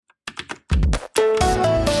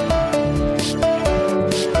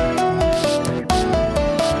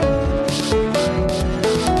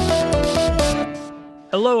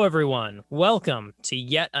Hello, everyone. Welcome to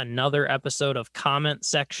yet another episode of Comment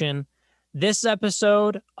Section. This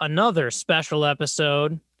episode, another special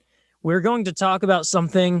episode. We're going to talk about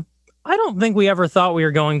something I don't think we ever thought we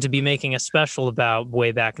were going to be making a special about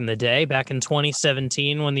way back in the day, back in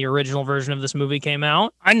 2017 when the original version of this movie came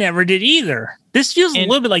out. I never did either. This feels a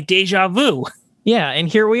little bit like deja vu. Yeah, and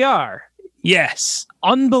here we are. Yes.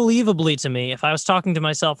 Unbelievably to me, if I was talking to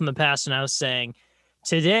myself in the past and I was saying,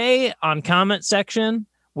 today on Comment Section,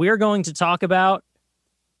 we're going to talk about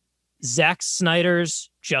Zack Snyder's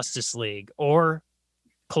Justice League, or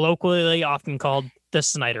colloquially often called the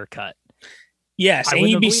Snyder Cut. Yes, and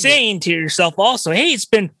you'd be saying to yourself also, hey, it's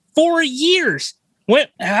been 4 years.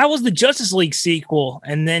 How was the Justice League sequel?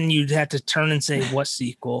 And then you'd have to turn and say, what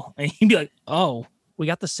sequel? And you'd be like, oh. We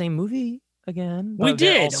got the same movie again. We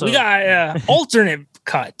did. We got an alternate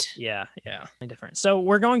cut. Yeah, different. So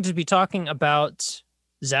we're going to be talking about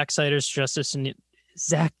Zack Snyder's Justice and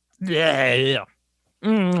Zack.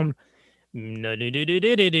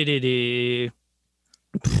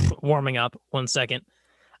 Warming up. 1 second.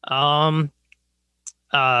 Not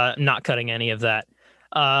cutting any of that.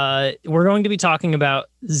 We're going to be talking about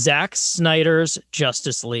Zack Snyder's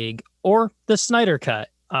Justice League, or the Snyder Cut,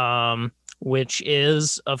 which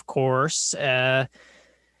is, of course,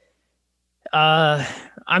 I'll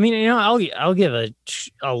give a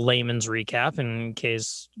layman's recap in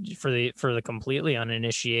case for the completely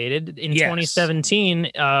uninitiated. In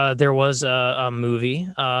 2017, there was a movie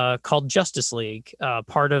called Justice League,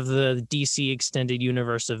 part of the DC Extended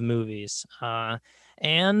Universe of movies.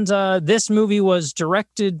 And this movie was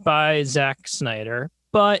directed by Zack Snyder,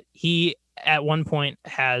 but he at one point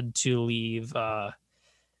had to leave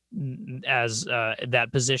as that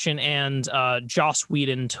position, and Joss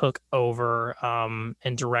Whedon took over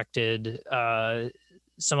and directed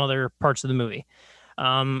some other parts of the movie.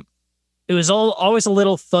 It was always a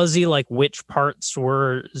little fuzzy, like which parts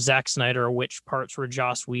were Zack Snyder or which parts were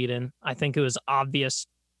Joss Whedon. I think it was obvious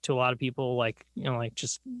to a lot of people, like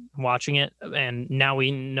just watching it, and now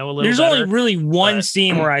we know a little. There's only really one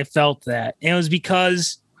scene where I felt that, and it was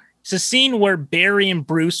because it's a scene where Barry and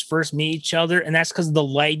Bruce first meet each other, and that's because of the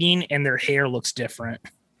lighting and their hair looks different.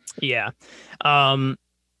 Yeah.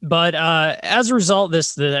 But as a result,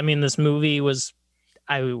 this movie was,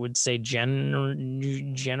 I would say,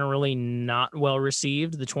 generally not well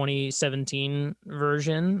received. The 2017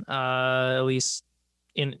 version, at least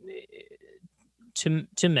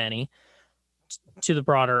to many, to the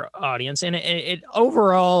broader audience, and it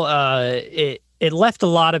overall it left a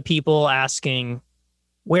lot of people asking,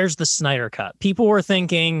 where's the Snyder Cut? People were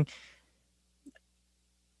thinking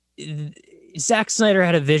Zack Snyder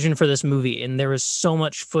had a vision for this movie, and there was so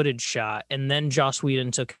much footage shot, and then Joss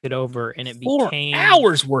Whedon took it over, and it became 4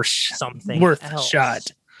 hours worth something worth else.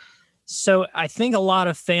 Shot. So I think a lot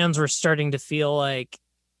of fans were starting to feel like,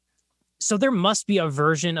 so there must be a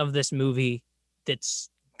version of this movie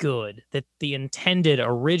that's good, that the intended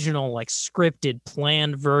original, like scripted,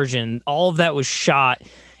 planned version, all of that was shot,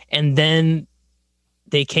 and then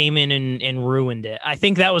they came in and ruined it. I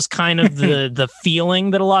think that was kind of the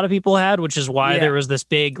feeling that a lot of people had, which is why there was this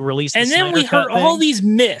big release. And then we heard all these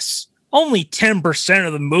myths. Only 10%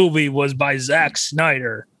 of the movie was by Zack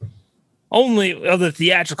Snyder. Only of the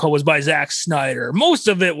theatrical was by Zack Snyder. Most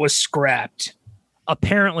of it was scrapped.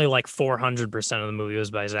 Apparently, like 400% of the movie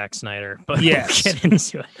was by Zack Snyder. But yes, we'll get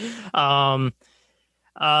into it.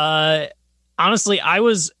 Honestly, I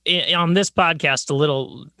was on this podcast a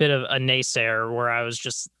little bit of a naysayer, where I was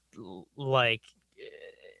just like,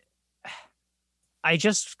 I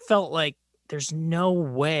just felt like there's no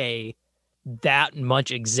way that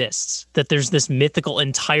much exists, that there's this mythical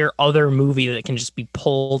entire other movie that can just be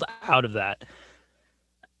pulled out of that.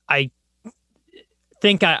 I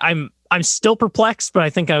think I'm still perplexed, but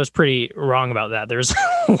I think I was pretty wrong about that. There's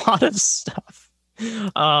a lot of stuff.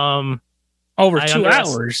 Over 2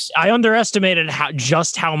 hours. I underestimated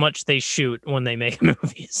how much they shoot when they make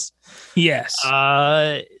movies. Yes.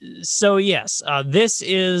 So yes, this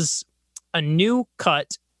is a new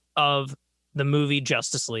cut of the movie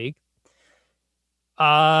Justice League.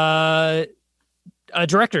 A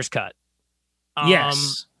director's cut.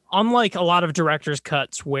 Yes. Unlike a lot of director's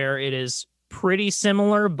cuts where it is pretty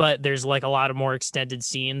similar, but there's like a lot of more extended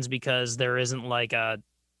scenes because there isn't like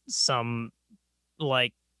some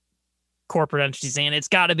like corporate entity saying it's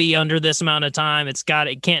got to be under this amount of time, it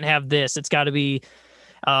can't have this, it's got to be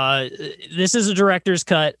this is a director's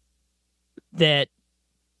cut that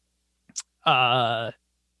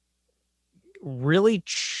really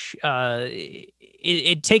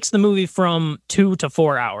it takes the movie from 2 to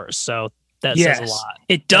 4 hours, so that says a lot.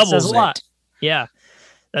 It doubles a lot. Yeah.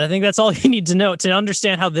 I think that's all you need to know to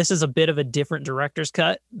understand how this is a bit of a different director's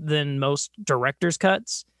cut than most director's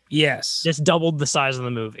cuts. Yes. Just doubled the size of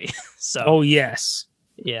the movie. So. Oh, yes.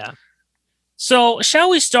 Yeah. So shall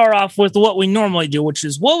we start off with what we normally do, which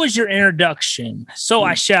is what was your introduction? So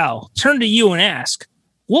I shall turn to you and ask,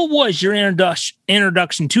 what was your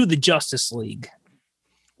introduction to the Justice League?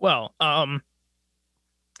 Well,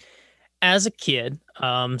 as a kid,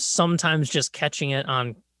 sometimes just catching it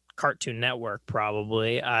on Cartoon Network,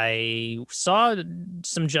 probably, I saw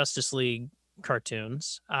some Justice League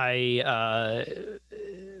cartoons. I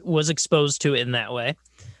was exposed to it in that way.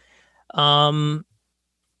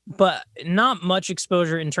 But not much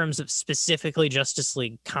exposure in terms of specifically Justice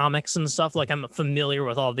League comics and stuff. Like, I'm familiar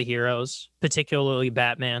with all the heroes, particularly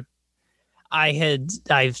Batman.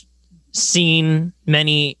 I've seen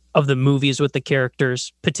many of the movies with the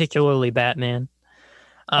characters, particularly Batman.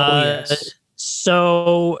 Yes.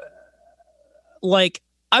 So, like,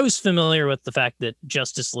 I was familiar with the fact that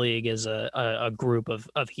Justice League is a group of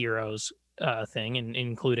heroes thing,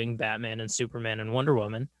 including Batman and Superman and Wonder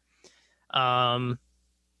Woman.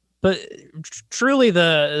 But truly,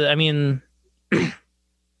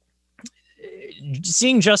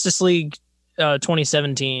 seeing Justice League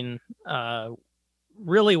 2017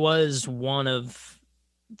 really was one of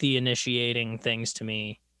the initiating things to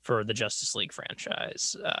me for the Justice League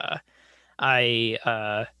franchise.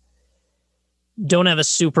 I don't have a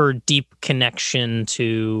super deep connection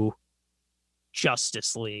to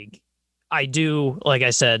Justice League. I do, like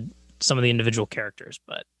I said, some of the individual characters,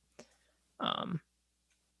 but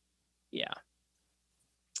yeah.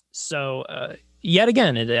 So yet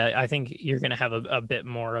again, I think you're going to have a bit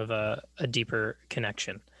more of a deeper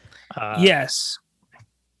connection. Yes.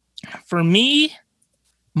 For me,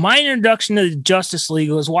 my introduction to the Justice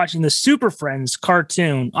League was watching the Super Friends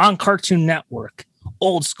cartoon on Cartoon Network.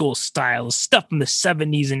 Old school style, stuff from the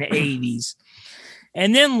 70s and 80s.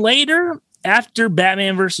 And then later, after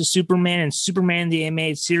Batman versus Superman and Superman the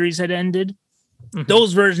Animated Series had ended,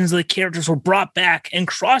 those versions of the characters were brought back and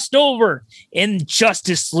crossed over in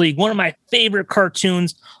Justice League, one of my favorite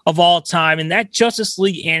cartoons of all time. And that Justice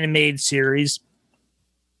League animated series,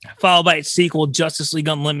 followed by its sequel, Justice League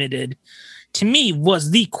Unlimited, to me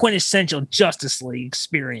was the quintessential Justice League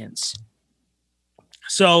experience.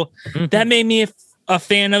 So that made me a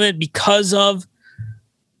fan of it because of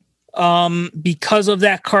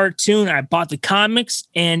that cartoon. I bought the comics,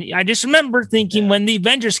 and I just remember thinking when the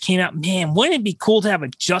Avengers came out, man, wouldn't it be cool to have a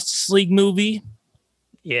Justice League movie?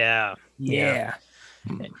 Yeah.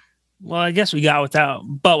 Well, I guess we got with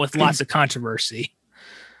lots of controversy.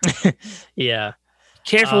 Yeah.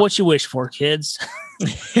 Careful what you wish for, kids.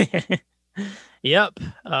 Yep.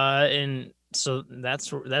 And so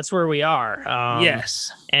that's where we are.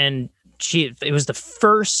 Yes. And it was the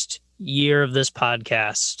first year of this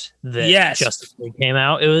podcast that Justice League came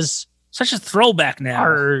out. It was such a throwback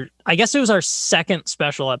now. I guess it was our second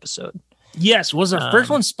special episode. Yes. Was our first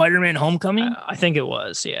one Spider-Man Homecoming? I think it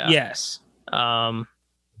was, yeah. Yes. But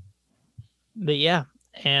yeah.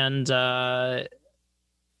 And is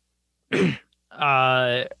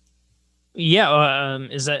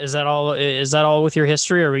that all? Is that all with your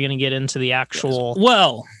history? Or are we going to get into the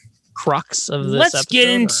actual crux of this? Let's get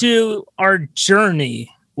into our journey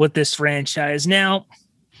with this franchise. Now,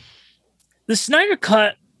 the Snyder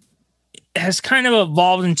Cut has kind of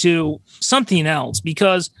evolved into something else,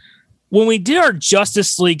 because when we did our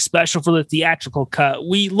Justice League special for the theatrical cut,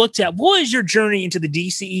 we looked at what is your journey into the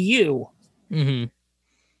DCEU. Mm-hmm.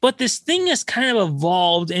 But this thing has kind of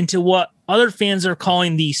evolved into what other fans are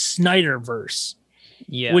calling the Snyderverse,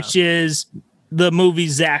 which is the movie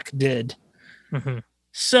Zack did. Mm-hmm.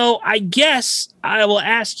 So I guess I will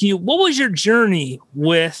ask you, what was your journey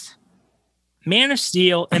with Man of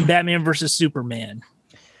Steel and Batman versus Superman?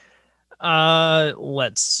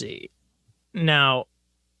 Let's see. Now,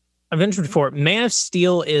 I've mentioned before, Man of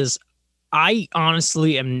Steel is, I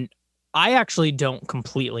actually don't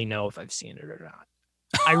completely know if I've seen it or not.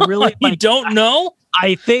 I really you don't know?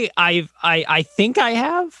 I think I think I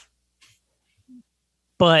have,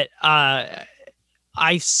 but I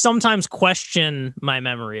sometimes question my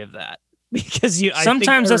memory of that, because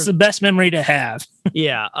sometimes that's the best memory to have.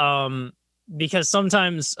 Yeah. Because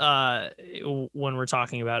sometimes when we're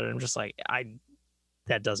talking about it, I'm just like,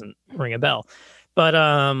 that doesn't ring a bell. But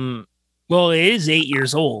well, it is 8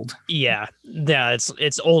 years old. Yeah,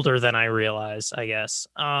 it's older than I realize, I guess.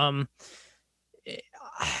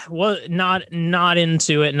 Well, not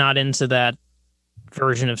into it, not into that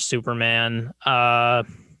version of Superman. And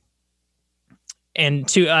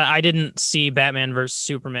I didn't see Batman versus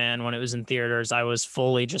Superman when it was in theaters. I was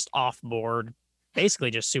fully just off board,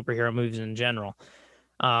 basically just superhero movies in general.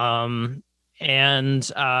 And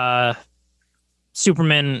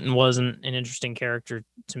Superman wasn't an interesting character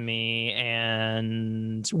to me.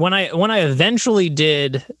 And when I eventually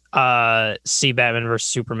did see Batman versus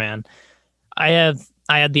Superman, I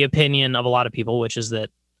had the opinion of a lot of people, which is that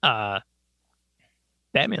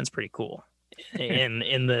Batman's pretty cool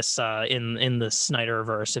in this in the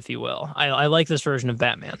Snyderverse, if you will. I like this version of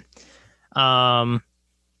Batman.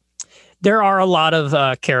 There are a lot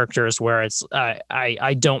of characters where it's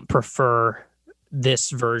I don't prefer this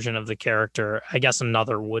version of the character. I guess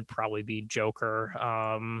another would probably be Joker.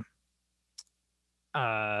 I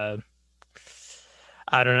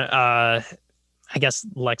don't know. I guess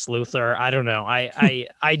Lex Luthor. I don't know.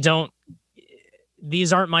 I don't.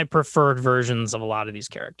 These aren't my preferred versions of a lot of these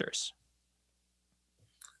characters.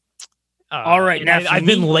 All right, now I've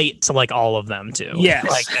been late to like all of them too. Yes,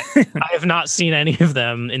 like I have not seen any of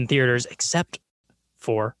them in theaters except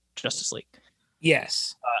for Justice League.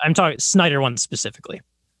 Yes, I'm talking Snyder one specifically.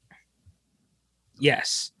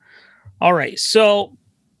 Yes. All right, so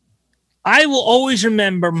I will always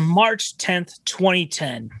remember March 10th,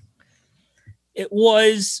 2010. It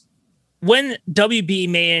was when WB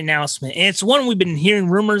made an announcement, and it's one we've been hearing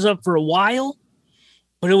rumors of for a while,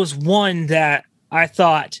 but it was one that I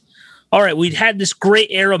thought, all right, we'd had this great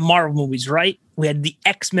era of Marvel movies, right? We had the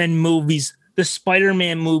X-Men movies, the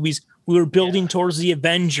Spider-Man movies. We were building towards the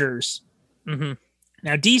Avengers. Mm-hmm.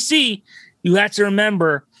 Now, DC, you have to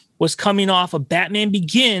remember, was coming off of Batman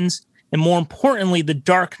Begins, and more importantly, The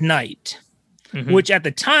Dark Knight, which at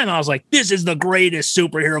the time I was like, this is the greatest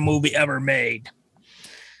superhero movie ever made.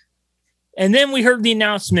 And then we heard the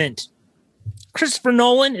announcement, Christopher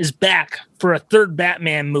Nolan is back for a third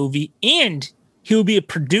Batman movie, and he will be a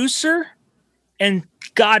producer and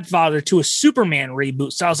godfather to a Superman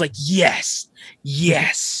reboot. So I was like, yes.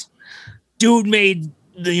 Dude made,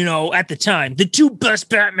 at the time, the two best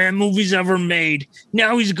Batman movies ever made.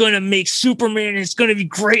 Now he's going to make Superman, and it's going to be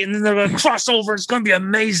great, and then they're going to cross over. It's going to be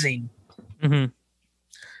amazing. Mm-hmm.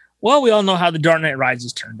 Well, we all know how The Dark Knight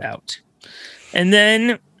Rises turned out. And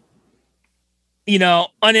then,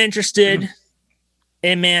 uninterested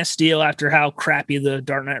in Man of Steel after how crappy The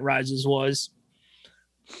Dark Knight Rises was.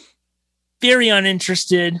 Very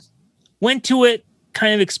uninterested. Went to it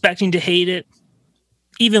kind of expecting to hate it.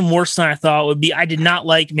 Even worse than I thought it would be. I did not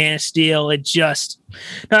like Man of Steel.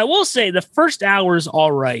 Now I will say the first hour is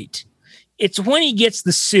all right. It's when he gets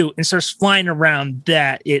the suit and starts flying around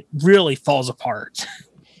that it really falls apart.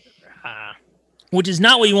 Which is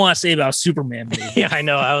not what you want to say about a Superman movie. Yeah, I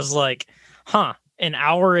know. I was like, an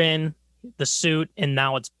hour in the suit and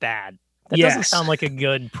now it's bad. That doesn't sound like a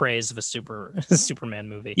good praise of a Superman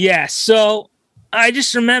movie. Yeah, so I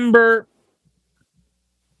just remember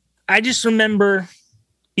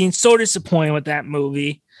being so disappointed with that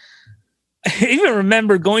movie. I even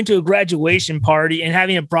remember going to a graduation party and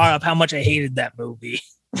having it brought up how much I hated that movie.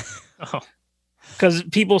 Because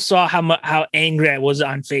people saw how angry I was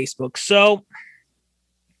on Facebook. So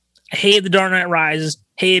I hated The Dark Knight Rises,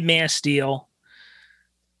 hated Man of Steel.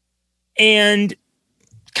 And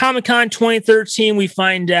Comic-Con 2013, we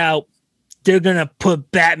find out they're going to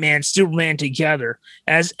put Batman and Superman together.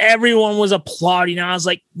 As everyone was applauding, I was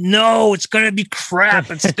like, no, it's going to be crap.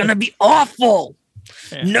 It's going to be awful.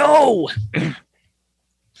 Yeah. No.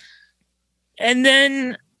 And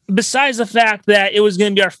then, besides the fact that it was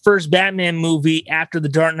going to be our first Batman movie after The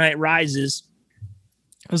Dark Knight Rises,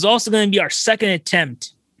 it was also going to be our second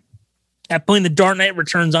attempt at putting The Dark Knight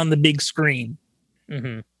Returns on the big screen.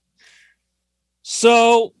 Mm-hmm.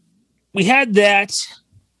 So we had that.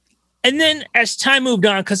 And then as time moved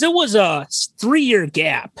on, because it was a 3-year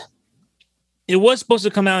gap, it was supposed to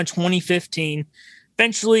come out in 2015,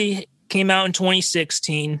 eventually came out in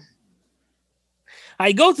 2016.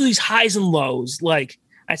 I go through these highs and lows. Like,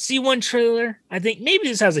 I see one trailer, I think maybe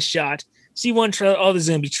this has a shot. See one trailer, oh, this is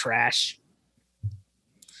going to be trash.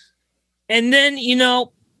 And then,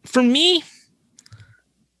 for me,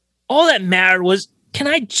 all that mattered was, can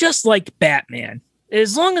I just like Batman?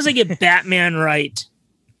 As long as I get Batman right,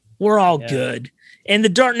 we're all good. And The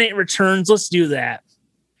Dark Knight Returns, let's do that.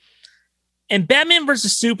 And Batman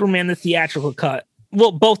vs. Superman, the theatrical cut,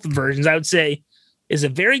 well, both the versions, I would say, is a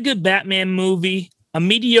very good Batman movie, a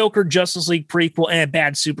mediocre Justice League prequel, and a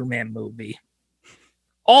bad Superman movie.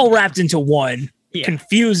 All wrapped into one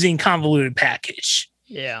confusing, convoluted package.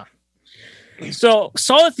 Yeah. So,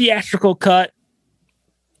 saw the theatrical cut,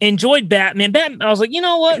 enjoyed Batman. I was like, you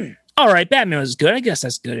know what? All right, Batman was good. I guess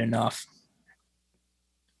that's good enough.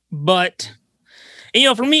 But,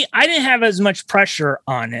 for me, I didn't have as much pressure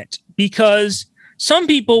on it because some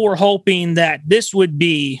people were hoping that this would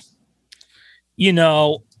be,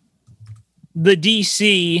 the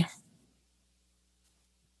DC,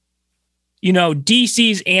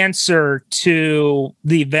 DC's answer to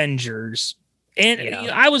the Avengers. And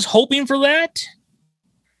I was hoping for that.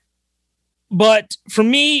 But for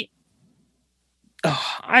me,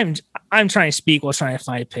 I'm trying to speak while trying to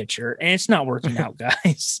find a picture, and it's not working out,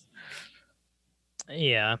 guys.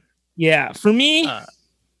 Yeah. Yeah. For me,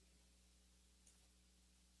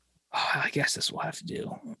 I guess this will have to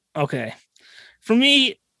do. Okay. For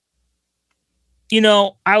me,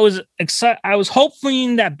 I was excited. I was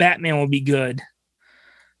hoping that Batman would be good,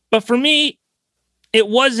 but for me, it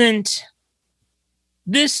wasn't.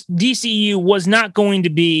 This DCU was not going to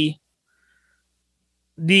be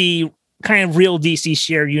the kind of real DC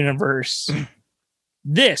shared universe.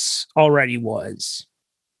 This already was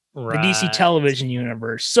the DC television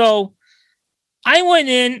universe. So I went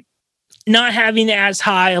in not having as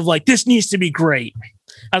high of like, this needs to be great.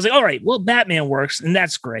 I was like, all right, well, Batman works, and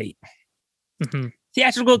that's great. Mm-hmm.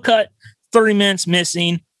 Theatrical cut, 30 minutes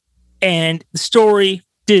missing, and the story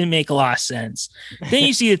didn't make a lot of sense. Then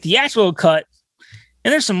you see the theatrical cut,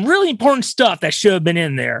 and there's some really important stuff that should have been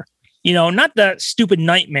in there. Not the stupid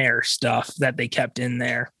nightmare stuff that they kept in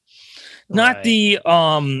there. Not the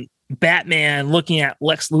Batman looking at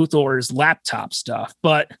Lex Luthor's laptop stuff,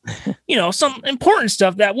 but some important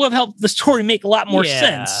stuff that would have helped the story make a lot more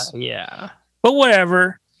sense. Yeah. But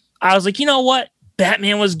whatever. I was like, you know what?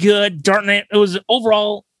 Batman was good. Dark Knight, it was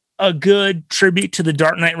overall a good tribute to the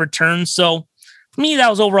Dark Knight Returns. So for me, that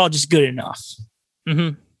was overall just good enough.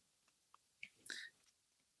 Mm-hmm.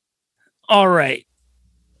 All right.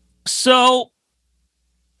 So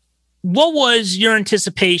what was your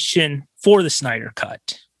anticipation for the Snyder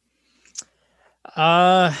Cut?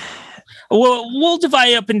 We'll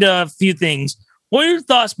divide up into a few things. What are your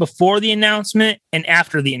thoughts before the announcement and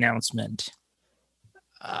after the announcement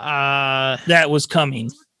that was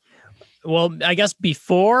coming? Well, I guess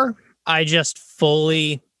before, I just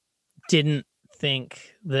fully didn't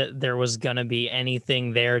think that there was going to be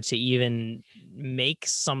anything there to even make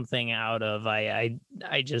something out of. I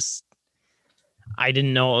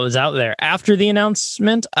didn't know what was out there. After the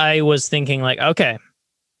announcement, I was thinking like, okay,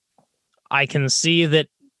 I can see that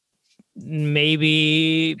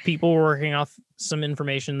maybe people were working off some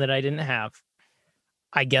information that I didn't have.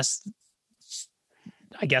 I guess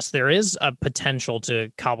there is a potential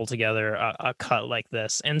to cobble together a cut like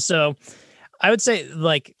this. And so I would say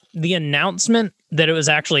like the announcement that it was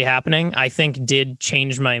actually happening, I think did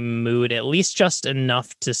change my mood at least just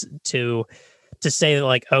enough to say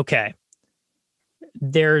like, okay,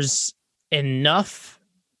 there's enough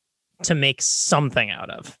to make something out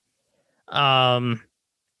of.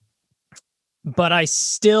 But I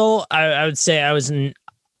would say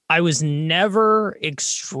I was never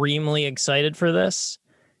extremely excited for this.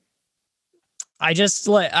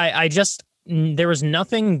 There was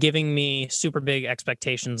nothing giving me super big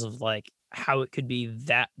expectations of like how it could be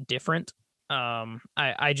that different.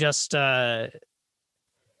 I guess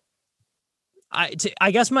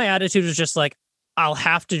my attitude was just like, I'll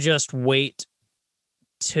have to just wait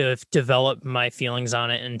to develop my feelings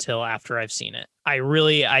on it until after I've seen it.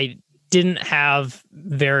 I didn't have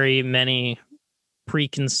very many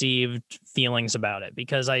preconceived feelings about it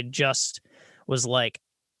because I just was like,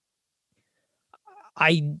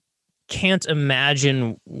 I can't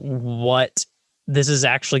imagine what this is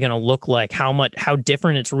actually going to look like, how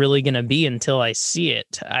different it's really going to be until I see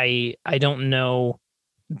it. I don't know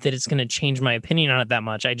that it's going to change my opinion on it that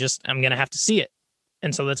much. I'm going to have to see it.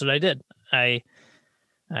 And so that's what I did. I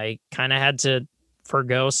kind of had to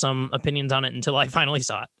forgo some opinions on it until I finally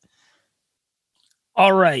saw it.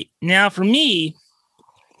 All right. Now for me,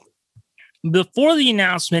 before the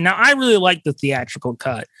announcement, now I really like the theatrical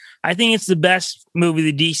cut. I think it's the best movie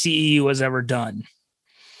the DCEU has ever done.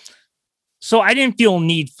 So I didn't feel a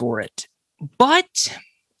need for it. But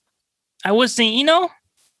I was thinking,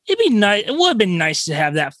 it'd be nice. It would have been nice to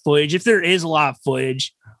have that footage, if there is a lot of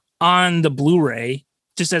footage, on the Blu-ray,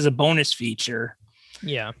 just as a bonus feature.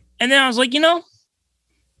 Yeah. And then I was like, it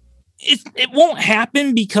won't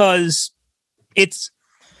happen because it's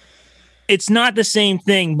not the same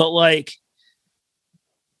thing, but like,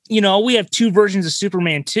 we have two versions of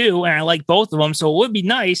Superman 2, and I like both of them. So it would be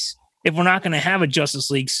nice if we're not going to have a Justice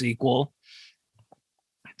League sequel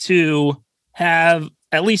to have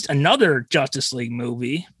at least another Justice League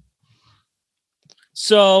movie.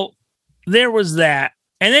 So there was that.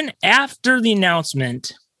 And then after the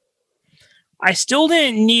announcement, I still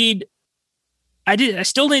didn't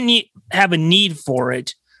have a need for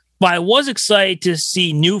it, but I was excited to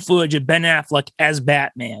see new footage of Ben Affleck as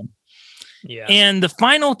Batman. Yeah. And the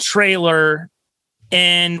final trailer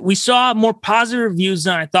And we saw more positive reviews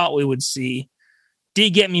than I thought we would see.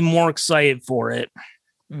 Did get me more excited for it.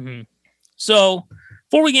 Mm-hmm. So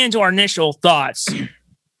before we get into our initial thoughts,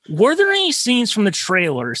 were there any scenes from the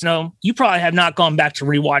trailers? No, you probably have not gone back to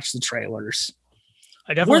rewatch the trailers.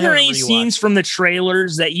 I definitely were there haven't any rewatched. scenes from the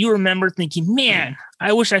trailers that you remember thinking, man,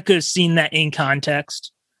 I wish I could have seen that in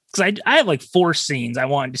context? Because I have like 4 scenes I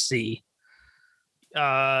wanted to see.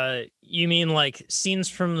 You mean like scenes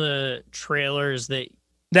from the trailers that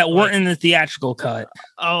weren't in the theatrical cut?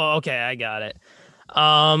 Oh, okay, I got it.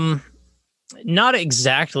 Not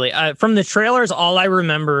exactly. From the trailers, all I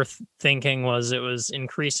remember thinking was it was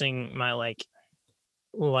increasing my like.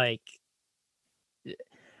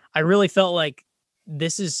 I really felt like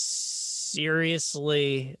this is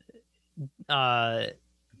seriously.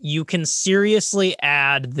 You can seriously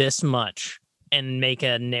add this much and make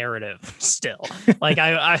a narrative still. Like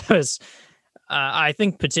I was. I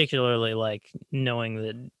think particularly like knowing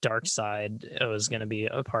the dark side was going to be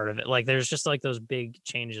a part of it. Like there's just like those big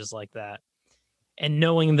changes like that, and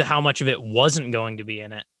knowing how much of it wasn't going to be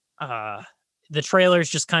in it. The trailers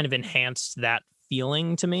just kind of enhanced that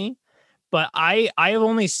feeling to me. But I have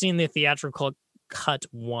only seen the theatrical cut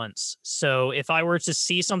once, so if I were to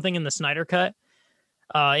see something in the Snyder cut,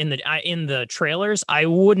 in the trailers, I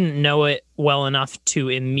wouldn't know it well enough to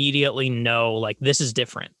immediately know like this is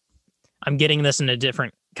different. I'm getting this in a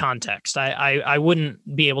different context. I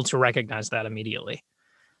wouldn't be able to recognize that immediately.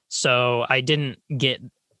 So I didn't get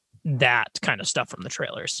that kind of stuff from the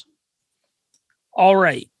trailers. All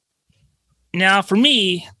right. Now, for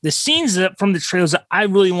me, the scenes from the trailers that I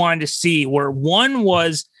really wanted to see were, one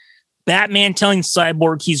was Batman telling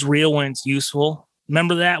Cyborg he's real when it's useful.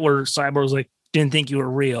 Remember that? Where Cyborg was like, didn't think you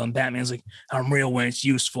were real. And Batman's like, I'm real when it's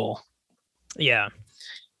useful. Yeah.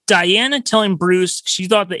 Diana telling Bruce she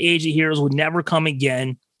thought the Age of Heroes would never come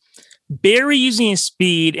again. Barry using his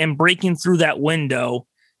speed and breaking through that window.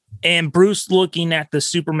 And Bruce looking at the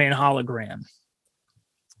Superman hologram.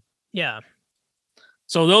 Yeah.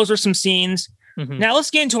 So those are some scenes. Mm-hmm. Now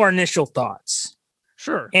let's get into our initial thoughts.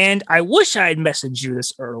 Sure. And I wish I had messaged you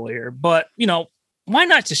this earlier, but, why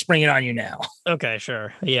not just bring it on you now? Okay,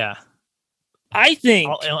 sure. Yeah. I think...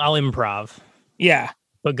 I'll improv. Yeah.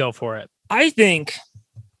 But go for it. I think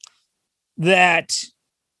that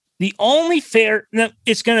the only fair...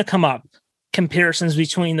 It's going to come up. Comparisons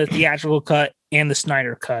between the theatrical cut and the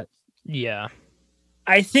Snyder cut. Yeah.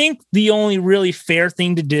 I think the only really fair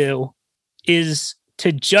thing to do is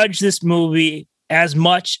to judge this movie as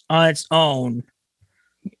much on its own.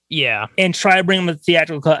 Yeah. And try to bring the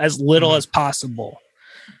theatrical cut as little as possible.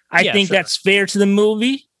 I think that's fair to the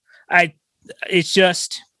movie. It's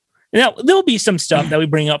just, there'll be some stuff that we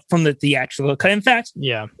bring up from the theatrical cut. In fact,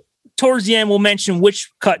 towards the end, we'll mention which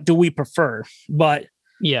cut do we prefer, but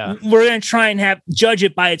we're going to try and judge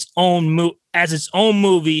it by its own as its own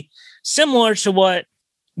movie, similar to what,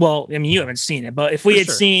 well, I mean, you haven't seen it, but if we had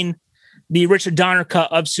seen the Richard Donner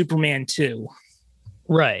cut of Superman 2.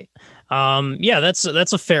 Right. That's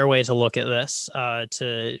a fair way to look at this,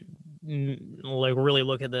 to like really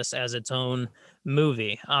look at this as its own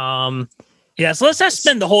movie. So let's not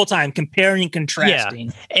spend the whole time comparing and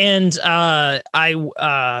contrasting. Yeah.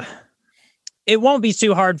 And it won't be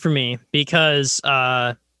too hard for me because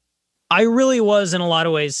I really was in a lot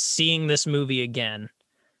of ways seeing this movie again.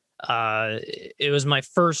 It was my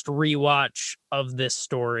first rewatch of this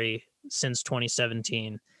story since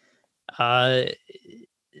 2017.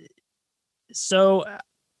 So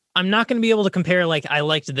I'm not going to be able to compare, like, I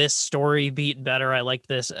liked this story beat better. I liked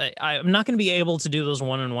this. I'm not going to be able to do those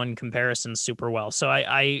one-on-one comparisons super well. So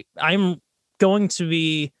I'm going to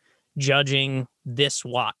be judging this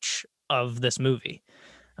watch of this movie.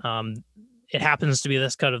 It happens to be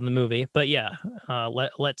this cut of the movie, but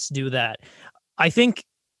let's do that. I think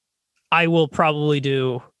I will probably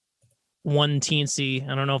do one teensy.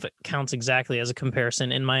 I don't know if it counts exactly as a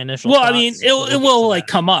comparison in my initial. Well, thoughts, I mean, it will like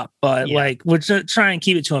come up, but like we're trying to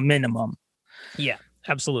keep it to a minimum. Yeah,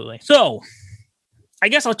 absolutely. So I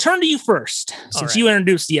guess I'll turn to you first, since you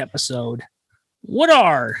introduced the episode. What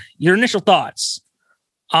are your initial thoughts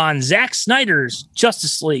on Zack Snyder's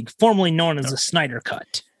Justice League, formerly known as the Snyder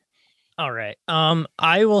Cut? All right.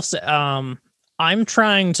 I will say, I'm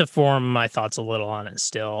trying to form my thoughts a little on it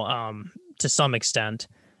still, to some extent.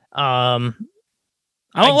 I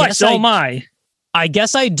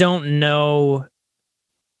guess I don't know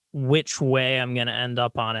which way I'm going to end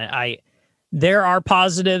up on it. There are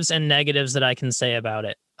positives and negatives that I can say about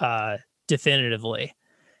it, definitively.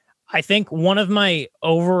 I think one of my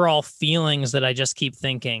overall feelings that I just keep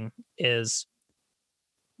thinking is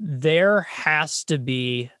there has to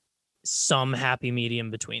be some happy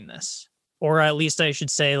medium between this. or at least I should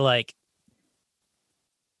say, like,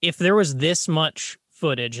 if there was this much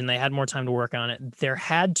footage and they had more time to work on it, there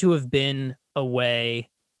had to have been a way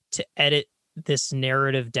to edit this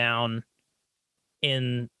narrative down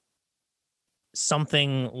in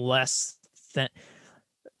something less than,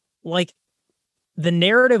 like, the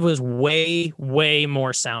narrative was way, way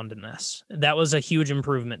more sound in this. That was a huge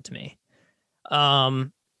improvement to me. But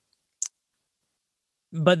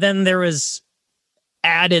then there was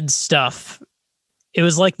added stuff. It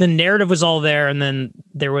was like the narrative was all there, and then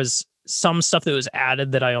there was some stuff that was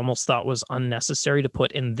added that I almost thought was unnecessary to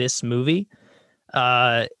put in this movie.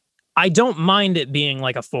 I don't mind it being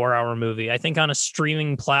like a 4-hour movie. I think on a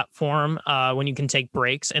streaming platform, when you can take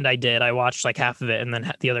breaks, and I did, I watched like half of it and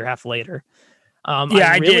then the other half later.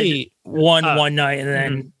 I did one night and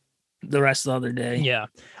then the rest of the other day. Yeah.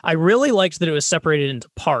 I really liked that it was separated into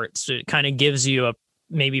parts. It kind of gives you a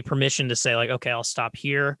maybe permission to say like, okay, I'll stop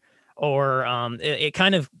here. Or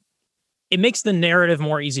it makes the narrative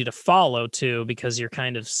more easy to follow too, because you're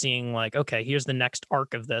kind of seeing like, okay, here's the next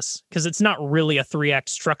arc of this. Because it's not really a 3-act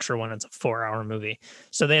structure when it's a 4-hour movie.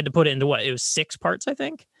 So they had to put it into what? It was 6 parts, I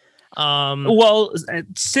think.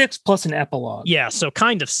 6 plus an epilogue. Yeah, so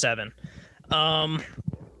kind of 7. 1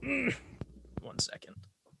 second.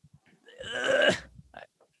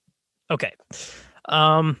 Okay.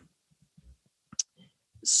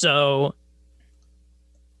 So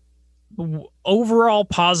overall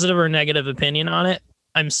positive or negative opinion on it,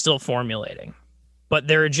 I'm still formulating. But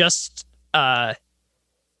there are just like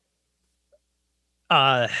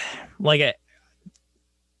I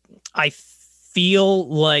feel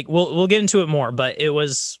like we'll get into it more, but it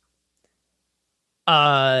was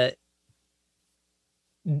I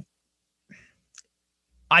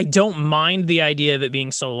don't mind the idea of it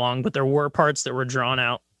being so long, but there were parts that were drawn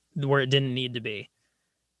out where it didn't need to be.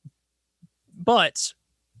 But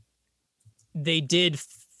they did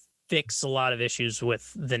fix a lot of issues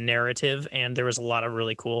with the narrative, and there was a lot of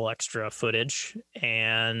really cool extra footage.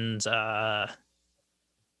 And I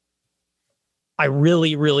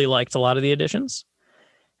really, really liked a lot of the additions.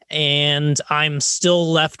 And I'm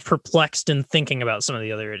still left perplexed and thinking about some of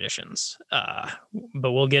the other additions.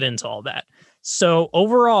 But we'll get into all that. So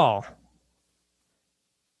overall,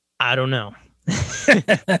 I don't know.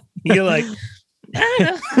 You're like,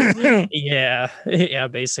 yeah,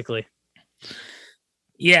 basically.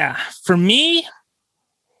 Yeah, for me,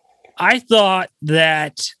 I thought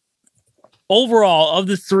that overall of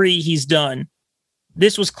the 3 he's done,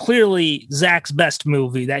 this was clearly Zach's best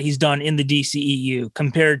movie that he's done in the DCEU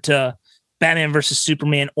compared to Batman vs.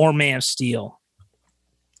 Superman or Man of Steel.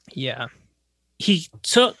 Yeah. He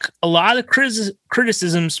took a lot of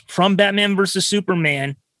criticisms from Batman vs.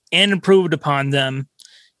 Superman and improved upon them.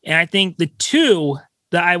 And I think the 2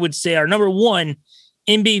 that I would say are number 1,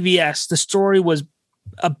 in BVS, the story was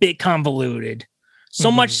a bit convoluted.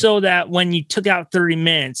 So much so that when you took out 30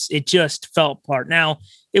 minutes, it just fell apart. Now,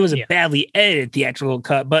 it was a badly edited theatrical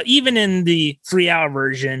cut, but even in the 3-hour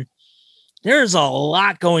version, there's a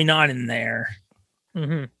lot going on in there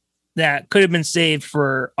that could have been saved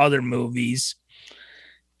for other movies.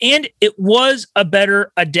 And it was a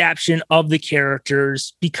better adaptation of the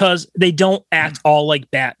characters because they don't act all like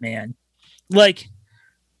Batman. Like,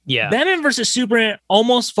 Batman versus Superman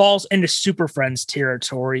almost falls into Super Friends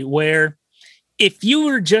territory, where if you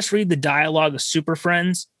were to just read the dialogue of Super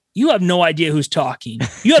Friends, you have no idea who's talking.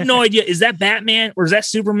 You have no idea, is that Batman or is that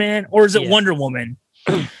Superman or is it Wonder Woman?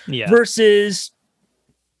 Versus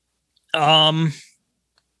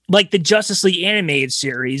like the Justice League animated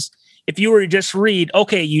series. If you were to just read,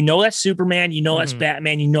 okay, you know that's Superman, you know that's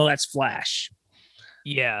Batman, you know that's Flash.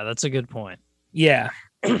 Yeah, that's a good point. Yeah.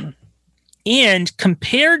 And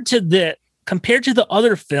compared to the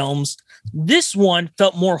other films, this one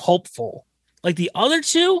felt more hopeful. Like the other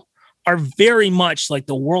 2 are very much like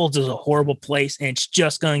the world is a horrible place and it's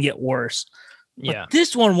just going to get worse. But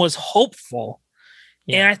this one was hopeful.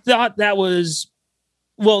 And I thought that was,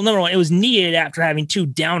 well, number 1, it was needed after having 2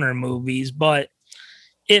 downer movies, but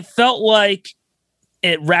it felt like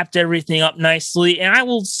it wrapped everything up nicely. And I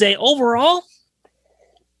will say overall,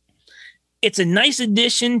 it's a nice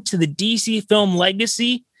addition to the DC film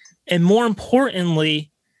legacy. And more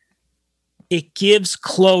importantly, it gives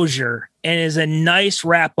closure and is a nice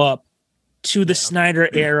wrap up to the Snyder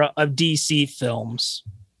era of DC films.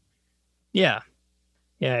 Yeah.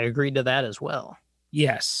 Yeah, I agreed to that as well.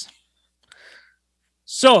 Yes.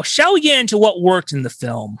 So, shall we get into what worked in the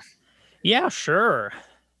film? Yeah, sure.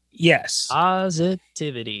 Yes.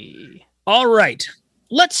 Positivity. All right.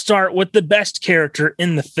 Let's start with the best character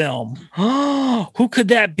in the film. Who could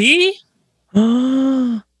that be?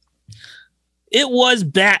 It was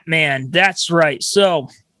Batman. That's right. So,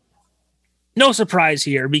 no surprise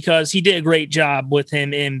here because he did a great job with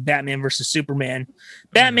him in Batman versus Superman.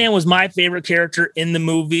 Batman was my favorite character in the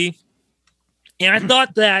movie. And I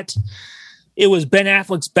thought that it was Ben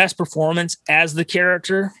Affleck's best performance as the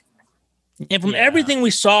character. And from everything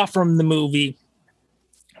we saw from the movie,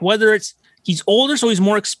 whether it's he's older, so he's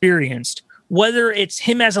more experienced, whether it's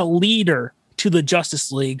him as a leader to the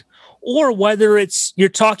Justice League, or whether it's you're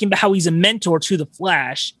talking about how he's a mentor to the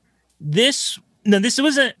Flash, this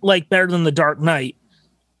wasn't like better than The Dark Knight,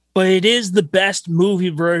 but it is the best movie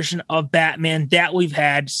version of Batman that we've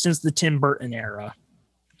had since the Tim Burton era.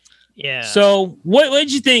 Yeah. So what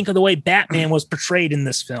did you think of the way Batman was portrayed in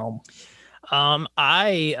this film?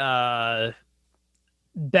 I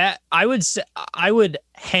would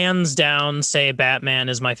hands down say Batman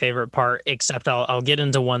is my favorite part, except I'll get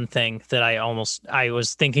into one thing that I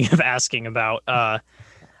was thinking of asking about,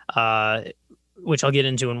 which I'll get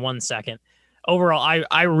into in 1 second. Overall,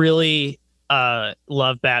 I really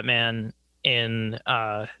love Batman in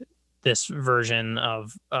this version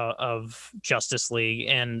of Justice League,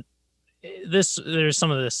 and there's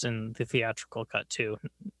some of this in the theatrical cut too.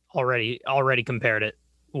 Already compared it.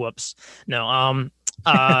 Whoops. No.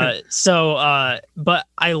 But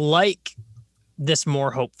I like this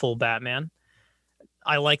more hopeful Batman.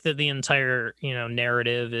 I like that the entire,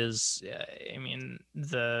 narrative is,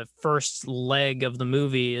 the first leg of the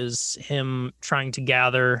movie is him trying to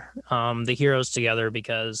gather the heroes together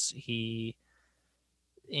because he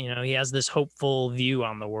has this hopeful view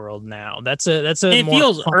on the world now. It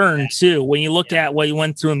feels earned too when you look at what he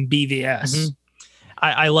went through in BVS. Mm-hmm.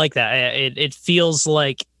 I like that. It feels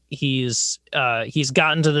like he's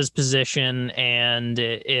gotten to this position, and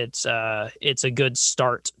it's a good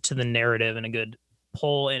start to the narrative and a good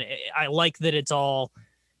pull. And I like that it's all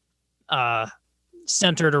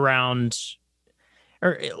centered around,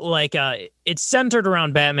 it's centered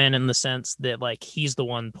around Batman in the sense that like he's the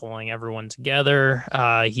one pulling everyone together.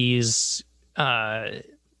 He's going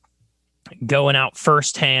out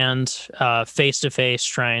firsthand, face to face,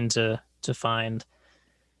 trying to find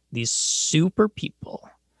these super people.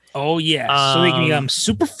 Oh yeah, so they can become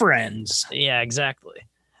super friends. Yeah, exactly.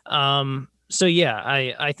 So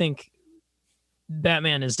yeah, I think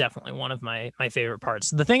Batman is definitely one of my favorite parts.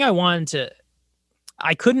 The thing I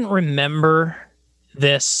couldn't remember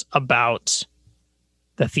this about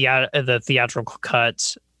the theatrical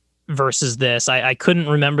cut versus this. I couldn't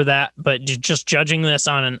remember that, but just judging this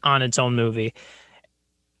on its own movie,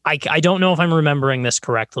 I don't know if I'm remembering this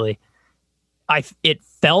correctly. It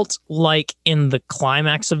felt like in the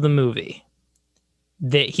climax of the movie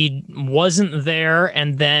that he wasn't there,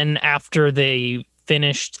 and then after they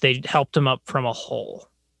finished, they helped him up from a hole.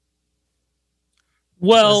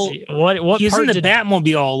 Well, what he's part in the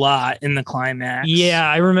Batmobile a lot in the climax. Yeah,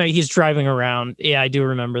 I remember he's driving around. Yeah, I do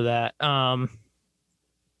remember that. I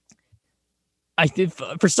did,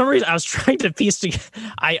 for some reason I was trying to piece together.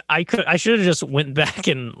 I should have just went back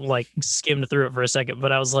and like skimmed through it for a second,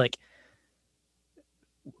 but I was like,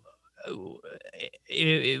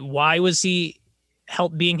 why was he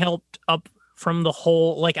being helped up from the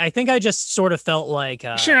hole? Like, I think I just sort of felt like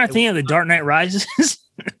sure, I think of The Dark Knight Rises.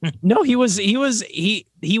 No, he was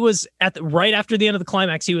at right after the end of the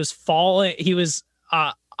climax. He was falling. He was.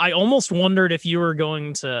 I almost wondered if you were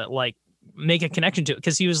going to like make a connection to it,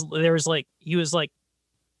 because he was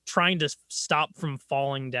trying to stop from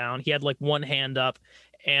falling down. He had like one hand up,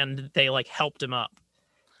 and they like helped him up.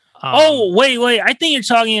 Oh, wait. I think you're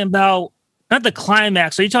talking about not the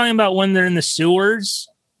climax. Are you talking about when they're in the sewers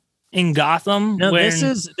in Gotham? No, this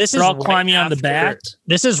is all right climbing on the Bat.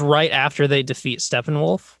 This is right after they defeat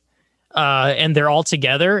Steppenwolf, and they're all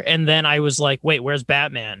together. And then I was like, wait, where's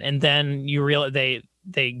Batman? And then you realize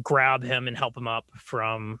they grab him and help him up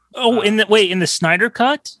from. Oh, in the Snyder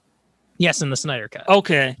cut? Yes, in the Snyder cut.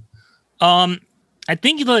 Okay. I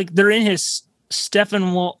think like they're in his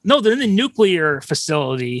Steppenwolf. No, they're in the nuclear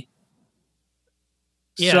facility.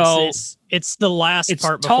 Yeah, so it's the last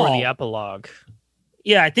part before the epilogue.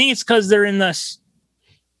 Yeah, I think it's because they're in this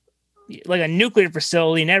like a nuclear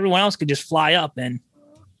facility, and everyone else could just fly up, and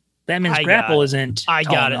Batman's grapple isn't. I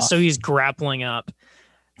got enough. it. So he's grappling up.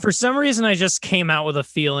 For some reason, I just came out with a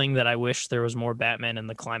feeling that I wish there was more Batman in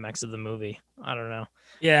the climax of the movie. I don't know.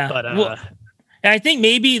 Yeah, but and I think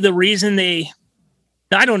maybe the reason I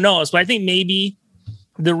don't know, but I think maybe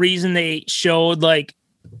the reason they showed like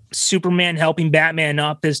Superman helping Batman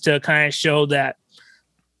up is to kind of show that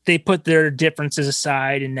they put their differences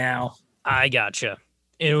aside, and now I gotcha.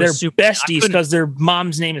 They're besties because their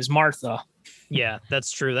mom's name is Martha. Yeah,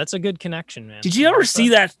 that's true. That's a good connection, man. Did you ever see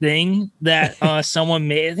that thing that someone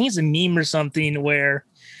made? I think it's a meme or something where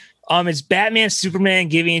it's Batman, Superman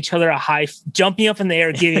giving each other jumping up in the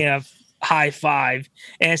air, giving a high five,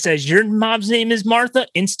 and it says, "Your mom's name is Martha."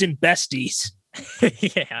 Instant besties.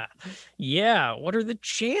 Yeah. What are the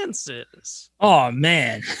chances? Oh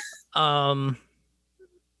man. Yeah,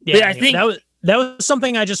 I think that was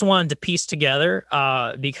something I just wanted to piece together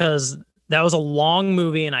because that was a long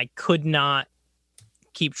movie and I could not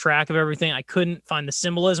keep track of everything. I couldn't find the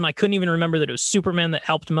symbolism. I couldn't even remember that it was Superman that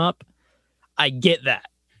helped him up. I get that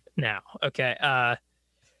now. Okay. I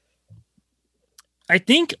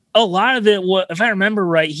think a lot of it, if I remember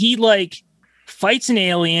right, he like fights an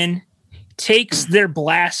alien, takes their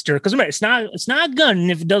blaster, because remember, it's not a gun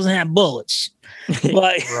if it doesn't have bullets.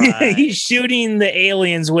 But he's shooting the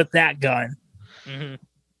aliens with that gun. Mm-hmm.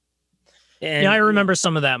 And I remember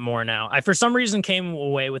some of that more now. I for some reason came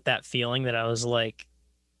away with that feeling that I was like,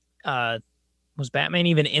 was Batman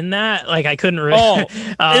even in that? Like I couldn't really.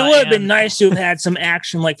 It would have been nice to have had some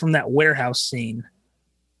action like from that warehouse scene.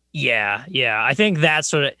 Yeah. I think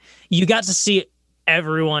that's what you got to see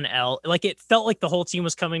everyone else. Like it felt like the whole team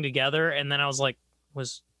was coming together, and then I was like,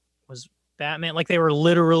 was Batman? Like they were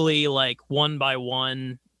literally like one by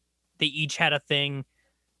one. They each had a thing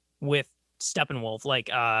with Steppenwolf. Like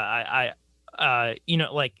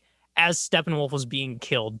like as Steppenwolf was being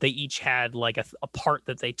killed, they each had like a part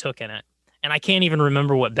that they took in it. And I can't even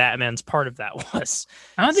remember what Batman's part of that was.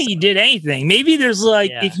 I don't think he did anything. Maybe there's like,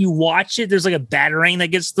 if you watch it, there's like a batarang that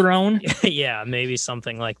gets thrown. Yeah, maybe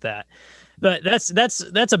something like that. But that's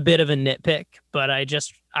a bit of a nitpick. But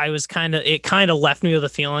it kind of left me with a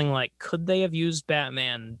feeling like, could they have used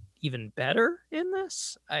Batman even better in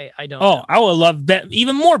this? I don't know. I would love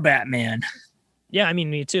even more Batman. Yeah, I mean,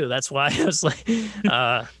 me too. That's why I was like,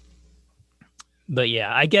 but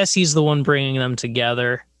yeah, I guess he's the one bringing them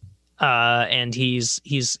together. And he's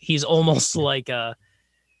almost like a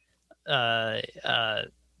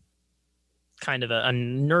kind of a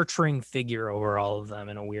nurturing figure over all of them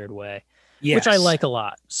in a weird way, which I like a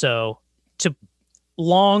lot. So to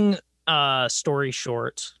long story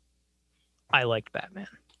short, I liked Batman.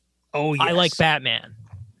 Oh, yes. I like Batman.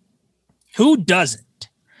 Who doesn't?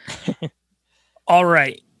 All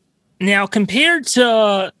right. Now, compared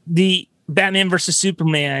to the Batman versus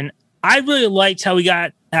Superman, I really liked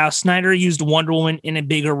how Snyder used Wonder Woman in a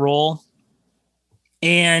bigger role.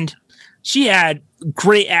 And she had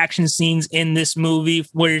great action scenes in this movie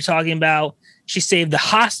where you're talking about she saved the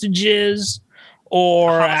hostages,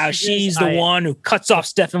 or how she's the one who cuts off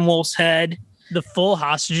Steppenwolf's head. The full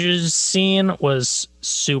hostages scene was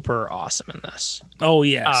super awesome in this. Oh,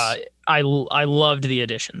 yes. I loved the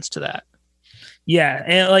additions to that. Yeah,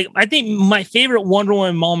 and like I think my favorite Wonder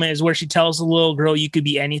Woman moment is where she tells the little girl, "You could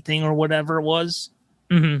be anything," or whatever it was.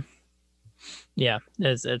 Mm-hmm. Yeah,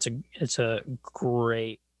 it's a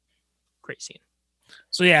great scene.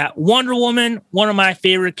 So yeah, Wonder Woman, one of my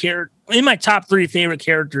favorite in my top 3 favorite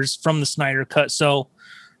characters from the Snyder Cut. So,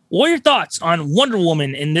 what are your thoughts on Wonder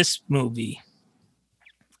Woman in this movie?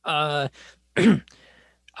 I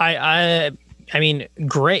mean,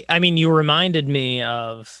 great. I mean, you reminded me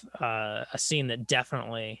of a scene that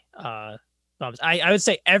definitely bumps. I would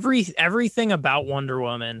say everything about Wonder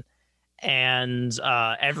Woman and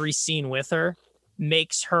every scene with her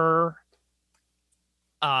makes her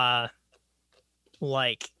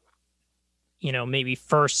like, maybe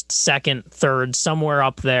first, second, third, somewhere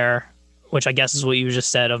up there, which I guess is what you just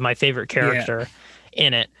said, of my favorite character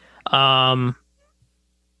in it.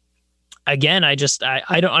 Again, I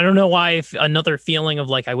don't know why, another feeling of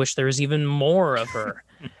like I wish there was even more of her.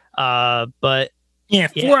 But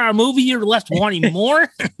 4-hour movie, you're left wanting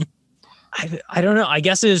more. I don't know. I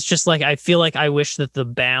guess it's just like I feel like I wish that the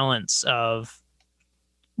balance of,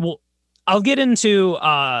 well, I'll get into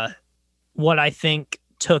what I think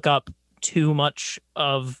took up too much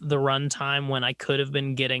of the runtime when I could have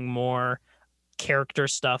been getting more character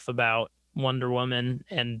stuff about Wonder Woman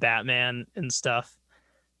and Batman and stuff.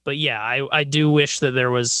 But yeah, I do wish that there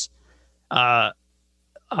was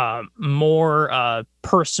more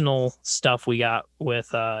personal stuff we got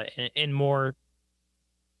with in more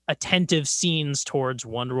attentive scenes towards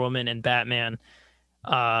Wonder Woman and Batman,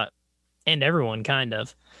 and everyone kind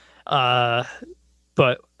of.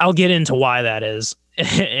 But I'll get into why that is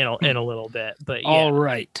in a little bit. But yeah. All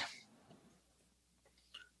right.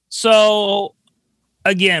 So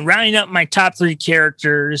again, rounding up my top 3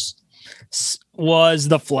 characters was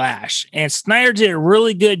the Flash, and Snyder did a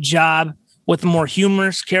really good job with a more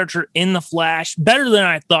humorous character in the Flash, better than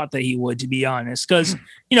I thought that he would, to be honest, because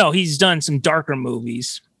he's done some darker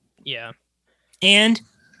movies. Yeah. And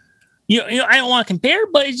I don't want to compare,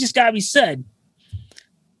 but it's just got to be said.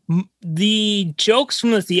 The jokes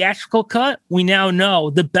from the theatrical cut, we now know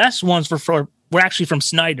the best ones were actually from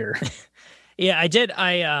Snyder. Yeah, I did.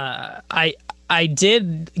 I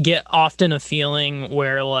did get often a feeling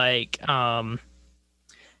where like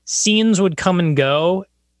scenes would come and go,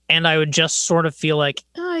 and I would just sort of feel like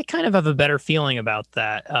I kind of have a better feeling about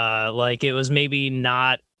that. Like it was maybe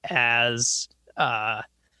not as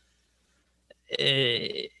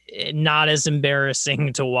not as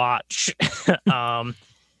embarrassing to watch.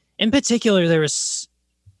 In particular, there's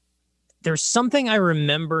something I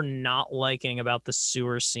remember not liking about the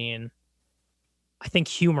sewer scene, I think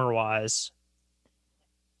humor-wise,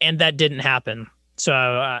 and that didn't happen.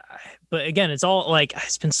 So, but again, it's all like,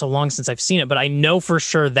 it's been so long since I've seen it, but I know for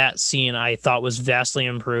sure that scene I thought was vastly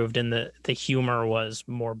improved and the humor was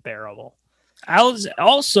more bearable.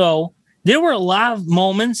 There were a lot of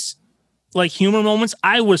moments, like humor moments,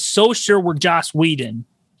 I was so sure were Joss Whedon.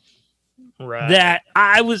 Right. That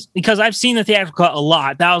because I've seen the theatrical cut a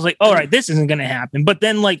lot, that I was like, all right, this isn't going to happen. But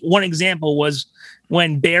then like one example was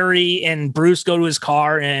when Barry and Bruce go to his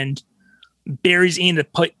car and Barry's eating the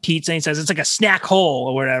pizza and he says, it's like a snack hole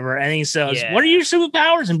or whatever. And he says, what are your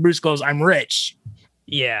superpowers? And Bruce goes, I'm rich.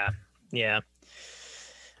 Yeah. Yeah.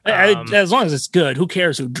 As long as it's good, who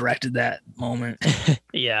cares who directed that moment?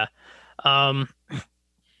 Yeah. Yeah.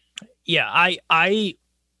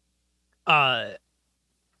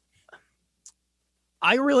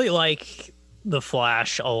 I really like the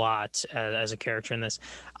Flash a lot as a character in this.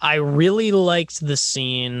 I really liked the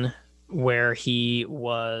scene where he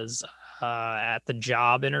was at the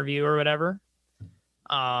job interview or whatever.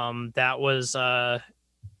 That was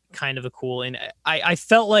kind of a cool, and I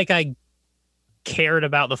felt like I cared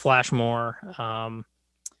about the Flash more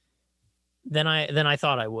than I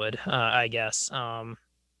thought I would. I guess.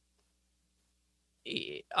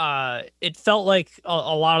 It felt like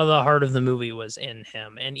a lot of the heart of the movie was in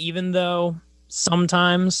him, and even though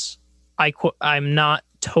sometimes I'm not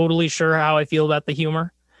totally sure how I feel about the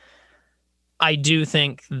humor, I do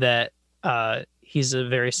think that he's a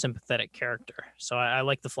very sympathetic character, so I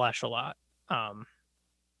like the Flash a lot.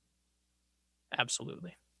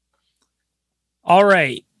 Absolutely. All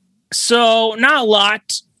right, so not a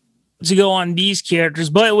lot to go on these characters,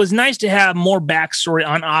 but it was nice to have more backstory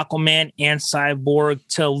on Aquaman and Cyborg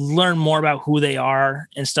to learn more about who they are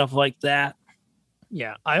and stuff like that.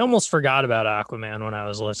 Yeah, I almost forgot about Aquaman when I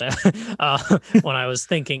was listening. When I was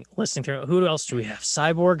listening through, who else do we have?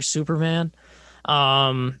 Cyborg, Superman.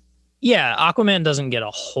 Yeah, Aquaman doesn't get a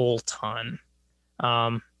whole ton.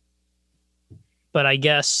 But I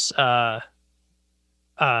guess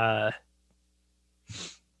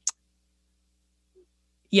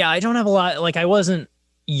yeah, I don't have a lot. Like, I wasn't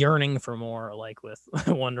yearning for more, like with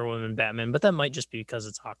Wonder Woman, Batman, but that might just be because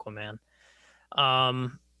it's Aquaman. I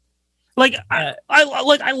liked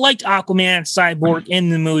Aquaman and Cyborg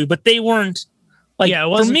in the movie, but they weren't like. Yeah,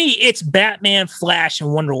 for me, it's Batman, Flash,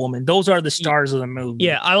 and Wonder Woman. Those are the stars of the movie.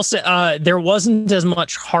 Yeah, I'll say there wasn't as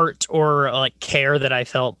much heart or like care that I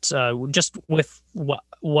felt just with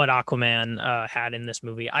what Aquaman had in this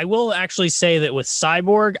movie. I will actually say that with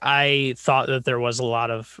Cyborg, I thought that there was a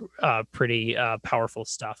lot of pretty powerful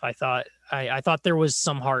stuff. I thought there was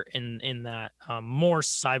some heart in that, more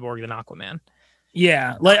Cyborg than Aquaman.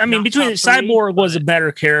 Yeah, like I mean, between Cyborg was a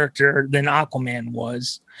better character than Aquaman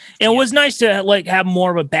was. And it was nice to like have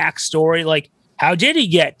more of a backstory. Like, how did he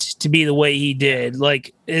get to be the way he did?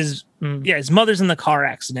 Like his mother's in the car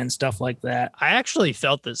accident, stuff like that. I actually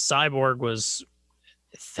felt that Cyborg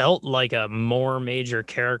felt like a more major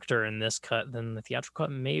character in this cut than the theatrical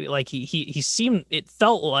cut. Maybe like he seemed, it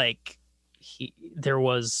felt like there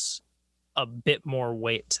was a bit more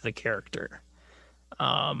weight to the character.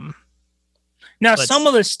 Now, some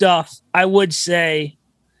of the stuff I would say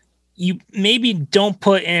you maybe don't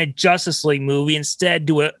put in a Justice League movie. Instead,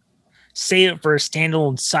 save it for a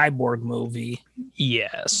standalone Cyborg movie.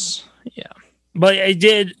 Yes. Yeah. But I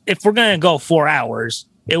did, if we're going to go 4 hours,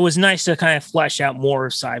 it was nice to kind of flesh out more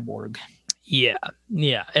of Cyborg. Yeah.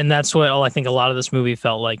 Yeah. And that's what I think a lot of this movie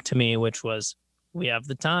felt like to me, which was, we have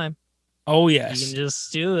the time. Oh, yes. You can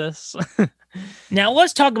just do this. Now,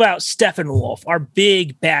 let's talk about Steppenwolf, our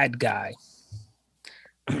big bad guy.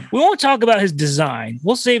 We won't talk about his design.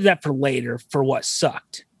 We'll save that for later for what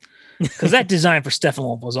sucked. Because that design for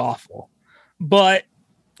Steppenwolf was awful. But,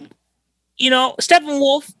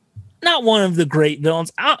 Steppenwolf, not one of the great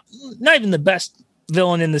villains. Not even the best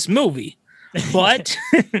villain in this movie. But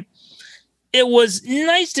it was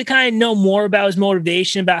nice to kind of know more about his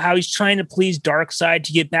motivation, about how he's trying to please Darkseid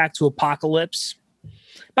to get back to Apocalypse.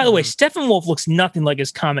 By the way, Steppenwolf looks nothing like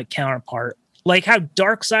his comic counterpart. like how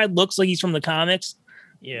Darkseid looks like he's from the comics.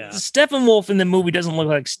 Yeah. Steppenwolf in the movie doesn't look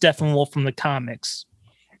like Steppenwolf from the comics.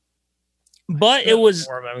 But it was.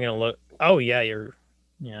 I'm gonna look. Oh yeah,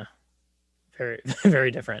 very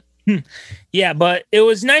very different. Yeah, but it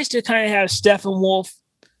was nice to kind of have Steppenwolf.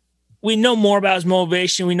 We know more about his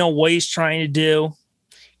motivation. We know what he's trying to do.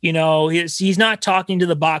 You know, he's not talking to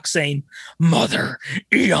the box saying, "Mother,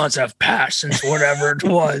 eons have passed since whatever it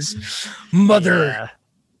was." Mother. Yeah.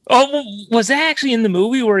 Oh, was that actually in the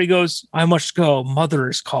movie where he goes, "I must go. Mother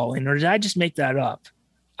is calling," or did I just make that up?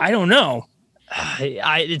 I don't know.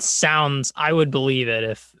 It sounds. I would believe it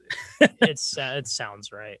if it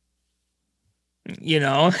sounds right. You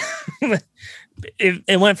know,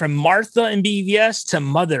 it went from Martha in BVS to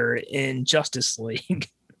Mother in Justice League.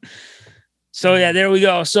 So yeah, there we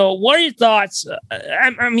go. So what are your thoughts?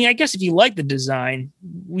 I mean, I guess if you like the design,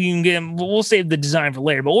 we'll save the design for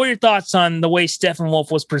later. But what are your thoughts on the way Steppenwolf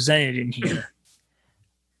was presented in here?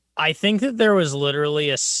 I think that there was literally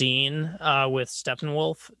a scene with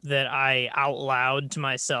Steppenwolf that I out loud to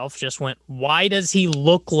myself just went, "Why does he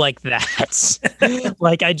look like that?"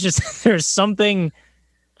 Like there's something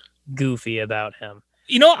goofy about him.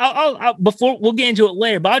 You know, I'll before we'll get into it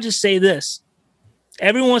later, but I'll just say this.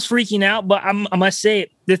 Everyone was freaking out, but I must say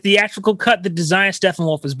it. The theatrical cut, the design of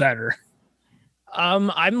Steppenwolf is better.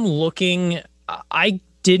 I'm looking. I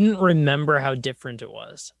didn't remember how different it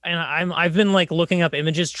was, and I've been like looking up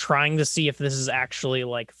images trying to see if this is actually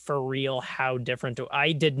like for real how different.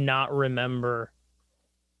 I did not remember.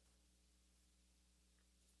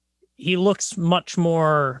 He looks much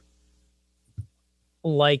more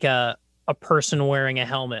like a person wearing a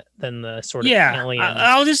helmet than the sort of alien.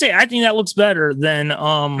 I'll just say I think that looks better than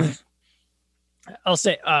I'll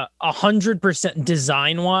say 100%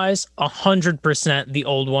 design wise, 100% the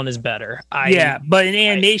old one is better. But in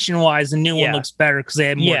animation wise, the new one looks better because they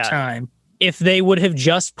had more time. If they would have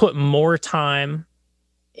just put more time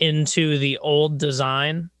into the old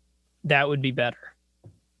design, that would be better.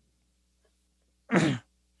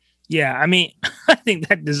 Yeah, I mean, I think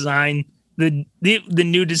that design, the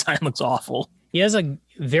new design looks awful. He has a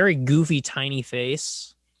very goofy, tiny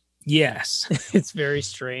face. Yes, it's very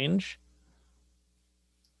strange.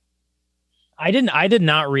 I did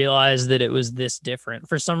not realize that it was this different.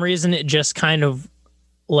 For some reason, it just kind of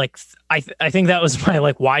like I think that was my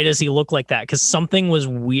like, why does he look like that? Because something was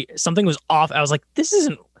weird, something was off. I was like, this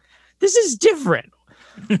is different.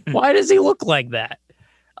 Why does he look like that?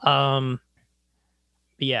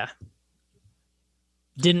 Yeah,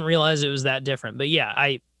 didn't realize it was that different. But yeah,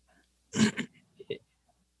 I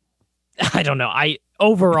don't know.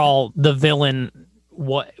 Overall the villain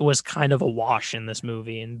was kind of a wash in this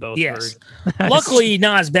movie in both versions. Luckily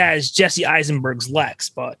not as bad as Jesse Eisenberg's Lex,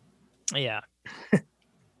 but yeah.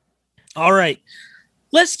 All right,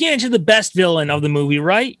 let's get into the best villain of the movie,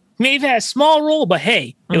 right? May have had a small role, but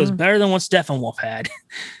hey, it was better than what Steppenwolf had.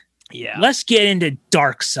 Yeah. Let's get into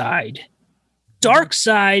Darkseid.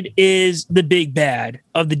 Darkseid is the big bad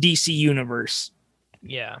of the DC universe.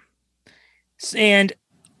 Yeah. And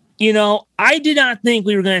you know, I did not think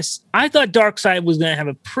I thought Darkseid was going to have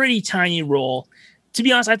a pretty tiny role. To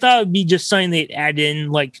be honest, I thought it would be just something they'd add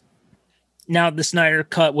in, like, now the Snyder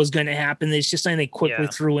cut was going to happen. It's just something they quickly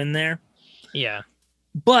threw in there. Yeah.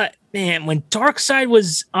 But, man, when Darkseid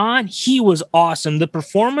was on, he was awesome. The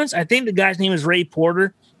performance, I think the guy's name is Ray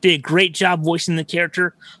Porter, did a great job voicing the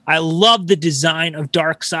character. I love the design of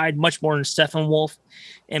Darkseid much more than Steppenwolf.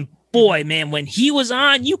 And, boy, man, when he was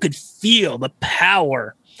on, you could feel the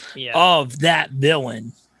power of that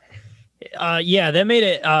villain. That made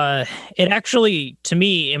it it actually to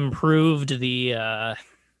me improved the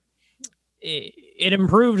it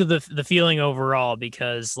improved the feeling overall,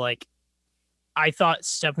 because like I thought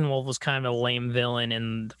Steppenwolf was kind of a lame villain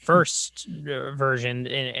in the first version,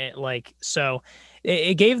 and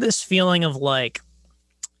it gave this feeling of like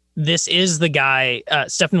this is the guy.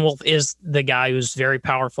 Steppenwolf is the guy who's very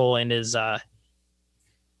powerful and is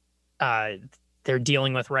they're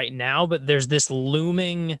dealing with right now, but there's this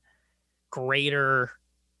looming greater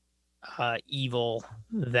evil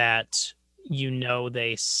that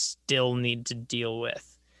they still need to deal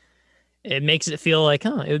with. It makes it feel like,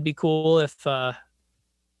 it would be cool if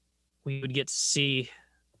we would get to see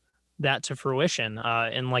that to fruition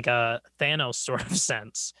in like a Thanos sort of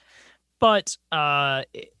sense. But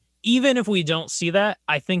even if we don't see that,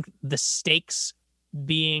 I think the stakes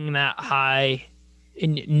being that high,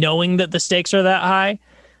 and knowing that the stakes are that high,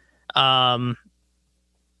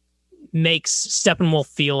 makes Steppenwolf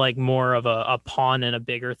feel like more of a pawn in a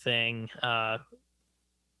bigger thing,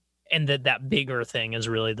 and that bigger thing is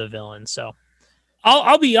really the villain. So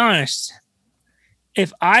I'll be honest.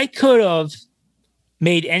 If I could have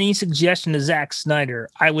made any suggestion to Zack Snyder,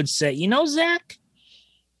 I would say, Zack,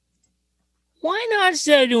 why not,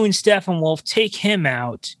 instead of doing Steppenwolf, take him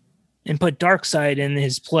out and put Darkseid in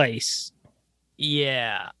his place?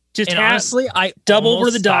 Yeah. Just honestly, I double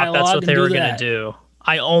over the dialogue. That's what they were going to do.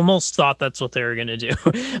 I almost thought that's what they were going to do.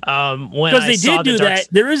 Because they did do that.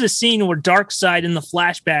 There is a scene where Darkseid in the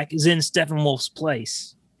flashback is in Steppenwolf's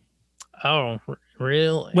place. Oh,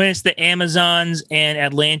 really? When it's the Amazons and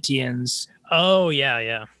Atlanteans. Oh,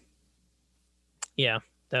 yeah. Yeah,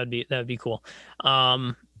 that would be cool.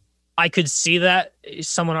 I could see that,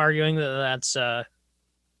 someone arguing that that's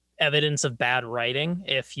evidence of bad writing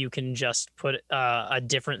if you can just put a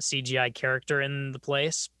different CGI character in the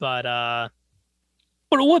place, but it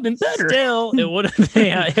would have been better. Still, it would have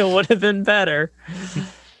been, it would have been better.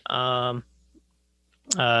 It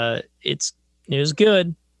was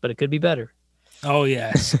good, but it could be better. Oh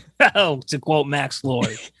yes. To quote Max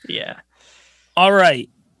Lloyd. Yeah. All right.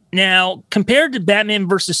 Now, compared to Batman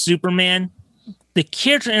versus Superman, the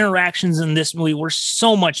character interactions in this movie were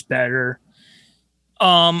so much better.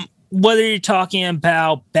 Whether you're talking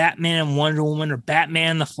about Batman and Wonder Woman or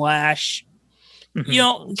Batman and the Flash,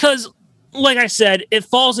 because like I said, it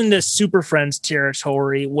falls into Super Friends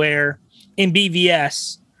territory where in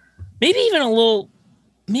BVS,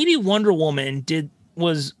 maybe Wonder Woman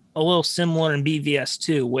was a little similar in BVS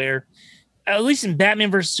too, where at least in Batman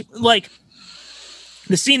versus, like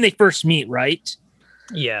the scene they first meet, right?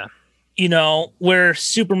 Yeah. Where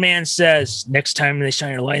Superman says, next time they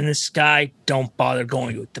shine a light in the sky, don't bother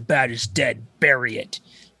going to it. The bat is dead. Bury it.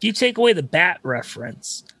 If you take away the bat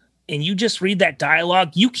reference and you just read that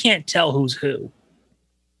dialogue, you can't tell who's who.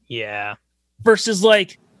 Yeah. Versus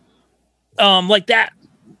like that.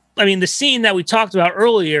 I mean, the scene that we talked about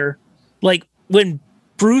earlier, like when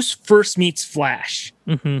Bruce first meets Flash,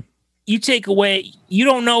 you take away, you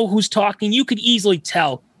don't know who's talking. You could easily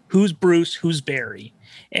tell who's Bruce, who's Barry.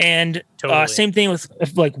 And totally. Same thing with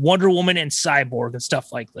like Wonder Woman and Cyborg and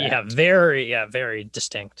stuff like that. Yeah, very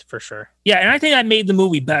distinct for sure. Yeah, and I think I made the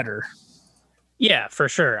movie better. Yeah, for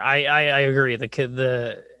sure. I agree. The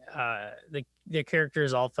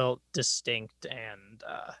characters all felt distinct and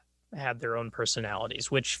had their own personalities,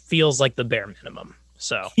 which feels like the bare minimum.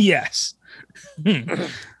 So yes,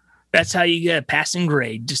 that's how you get a passing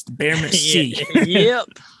grade, just the bare minimum. C.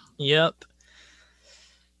 Yep.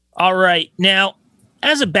 All right, now.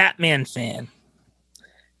 As a Batman fan,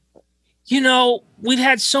 we've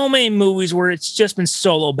had so many movies where it's just been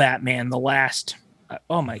solo Batman the last,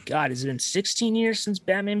 oh my God, has it been 16 years since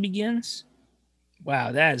Batman Begins?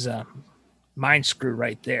 Wow, that is a mind screw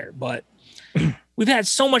right there. But we've had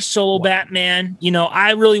so much solo Batman.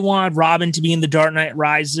 I really wanted Robin to be in The Dark Knight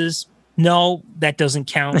Rises. No, that doesn't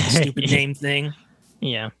count. Stupid name thing.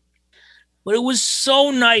 Yeah. But it was so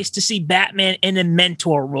nice to see Batman in a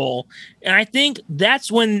mentor role. And I think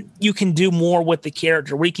that's when you can do more with the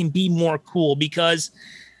character, where he can be more cool. Because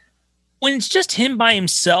when it's just him by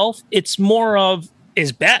himself, it's more of,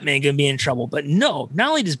 is Batman going to be in trouble? But no, not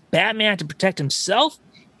only does Batman have to protect himself,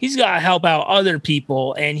 he's got to help out other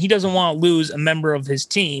people. And he doesn't want to lose a member of his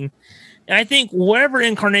team. And I think whatever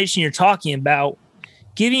incarnation you're talking about,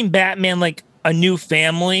 giving Batman like a new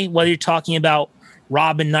family, whether you're talking about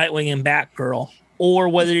Robin, Nightwing, and Batgirl, or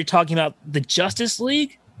whether you're talking about the Justice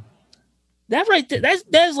League, that right there, that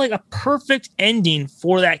is like a perfect ending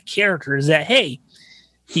for that character. Is that, hey,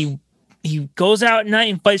 he goes out at night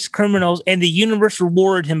and fights criminals, and the universe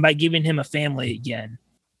rewarded him by giving him a family again.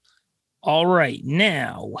 All right,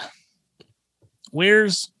 now,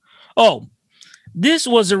 this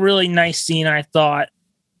was a really nice scene, I thought.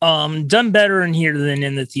 Done better in here than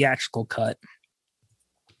in the theatrical cut.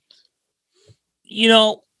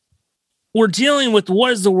 We're dealing with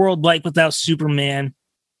what is the world like without Superman,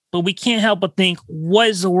 but we can't help but think, what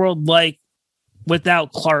is the world like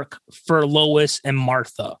without Clark for Lois and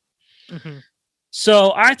Martha? Mm-hmm.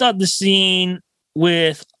 So I thought the scene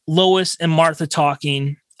with Lois and Martha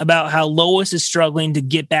talking about how Lois is struggling to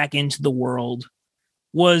get back into the world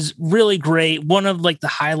was really great. One of like the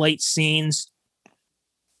highlight scenes,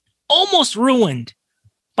 almost ruined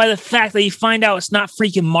by the fact that you find out it's not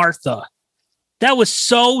freaking Martha. That was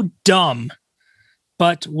so dumb,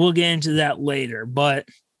 but we'll get into that later. But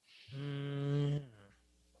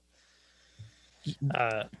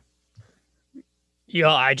I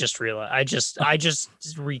just realized I just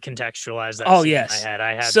recontextualized that. Oh yes, in my head.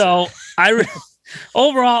 I had so to.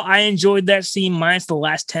 Overall, I enjoyed that scene minus the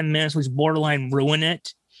last 10 minutes, which borderline ruined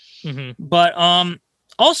it. Mm-hmm. But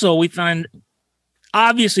also we find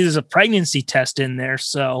obviously there's a pregnancy test in there,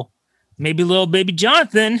 so maybe little baby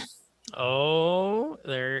Jonathan. Oh,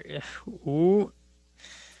 there. Ooh.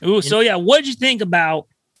 Ooh, so yeah, what did you think about?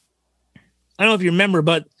 I don't know if you remember,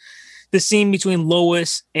 but the scene between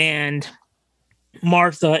Lois and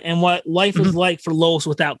Martha and what life was like for Lois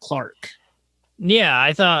without Clark. Yeah,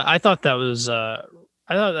 I thought that was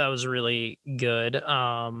really good.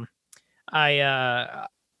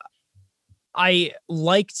 I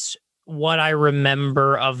liked what I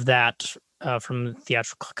remember of that from the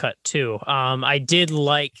theatrical cut too. I did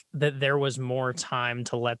like that there was more time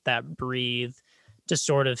to let that breathe, to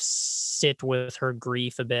sort of sit with her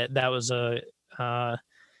grief a bit. That was a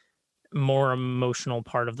more emotional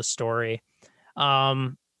part of the story.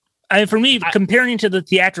 For me, comparing to the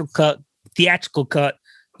theatrical cut,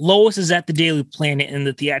 Lois is at the Daily Planet in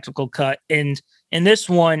the theatrical cut, and in this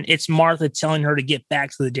one, it's Martha telling her to get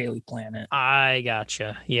back to the Daily Planet. I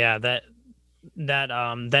gotcha. Yeah, that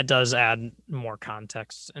does add more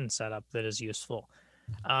context and setup that is useful.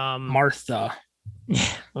 Martha.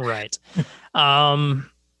 Right. I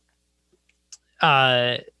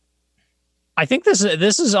think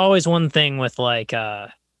this is always one thing with like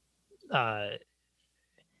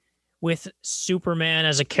with Superman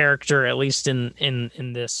as a character, at least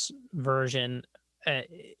in this version,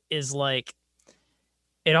 is like,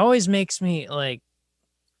 it always makes me like,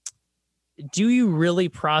 do you really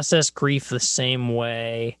process grief the same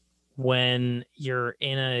way when you're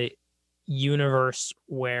in a universe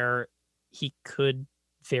where he could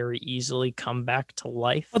very easily come back to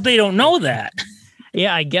life? But they don't know that.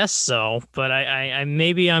 Yeah, I guess so. But I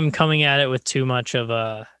maybe I'm coming at it with too much of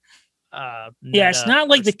a yeah, it's not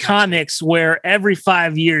like the comics where every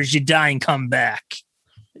 5 years you die and come back.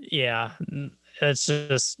 Yeah, it's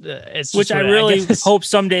just which I really hope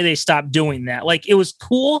someday they stop doing that. Like, it was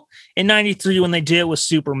cool in '93 when they did it with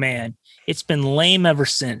Superman. It's been lame ever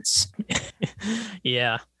since.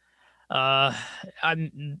 Yeah.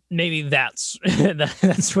 I'm maybe that's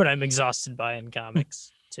what I'm exhausted by in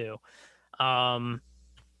comics too.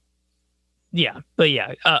 Yeah, but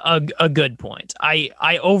yeah, a good point.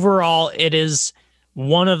 I overall, it is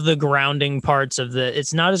one of the grounding parts of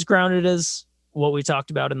it's not as grounded as what we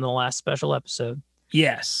talked about in the last special episode.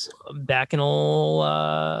 Yes. Back in old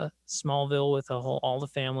Smallville with all the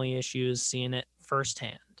family issues, seeing it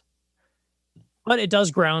firsthand. But it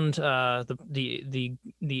does ground the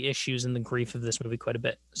issues and the grief of this movie quite a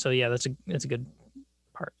bit. So yeah, that's a good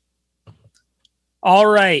part. All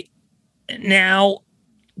right. Now,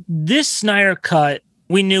 this Snyder cut,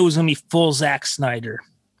 we knew was going to be full Zack Snyder.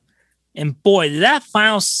 And boy, that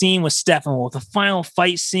final scene with Steppenwolf, the final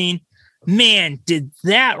fight scene, man, did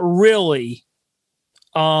that really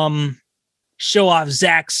show off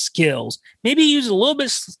Zack's skills. Maybe he used a little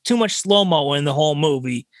bit too much slow-mo in the whole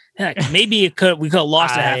movie. Heck, maybe we could have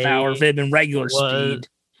lost a half hour if it had been regular speed.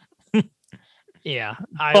 Yeah,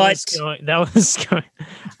 I guess we'll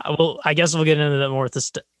get into that more with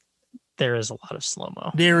the there is a lot of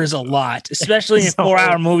slow-mo. There is a lot, especially in a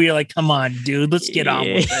 4-hour movie. You're like, come on, dude, let's get on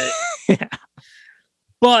with it. Yeah.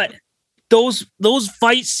 But those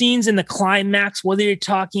fight scenes in the climax, whether you're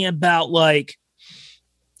talking about like,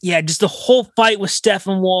 yeah, just the whole fight with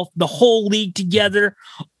Steppenwolf, the whole league together,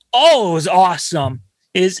 it was awesome.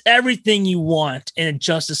 It is everything you want in a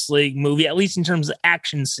Justice League movie, at least in terms of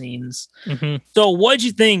action scenes. Mm-hmm. So what'd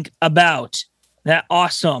you think about that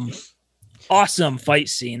awesome fight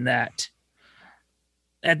scene that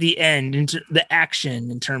at the end, the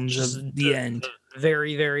action in terms of the end?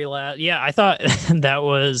 Very, very loud. Yeah, I thought that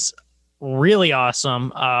was really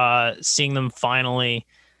awesome. Seeing them finally,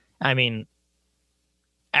 I mean,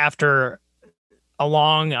 after a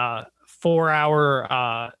long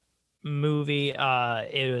 4-hour movie,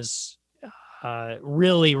 it was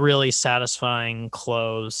really, really satisfying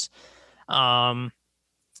close. And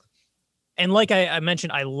like I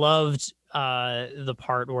mentioned, I loved the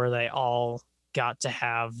part where they all got to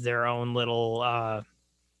have their own little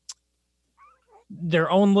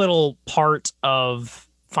part of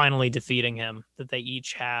finally defeating him, that they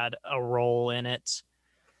each had a role in it.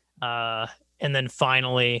 And then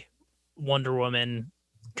finally Wonder Woman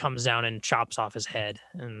comes down and chops off his head.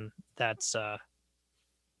 And that's that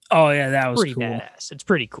was pretty cool. Badass. It's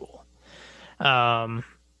pretty cool.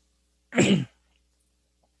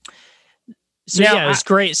 So now, it's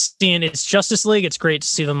great seeing it's Justice League. It's great to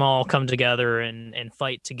see them all come together and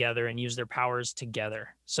fight together and use their powers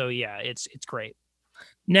together. So yeah, it's great.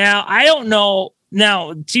 Now, I don't know.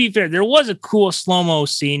 Now, to be fair, there was a cool slow-mo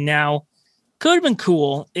scene. Now, could have been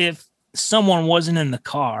cool if someone wasn't in the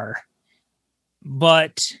car,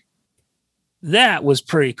 but that was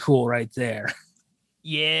pretty cool right there.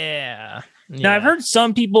 Yeah. Now, I've heard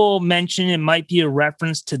some people mention it might be a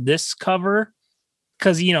reference to this cover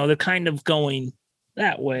because, they're kind of going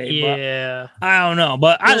that way. Yeah. But I don't know.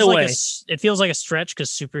 But either way, it feels like a stretch because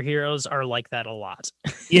superheroes are like that a lot.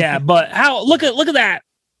 yeah. But look at that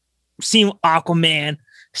scene with Aquaman,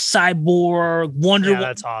 Cyborg, Wonder Woman.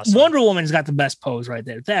 That's awesome. Wonder Woman's got the best pose right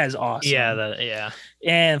there. That is awesome. Yeah.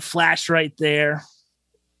 And Flash right there.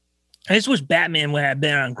 I just wish Batman would have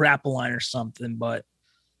been on Grapple Line or something, but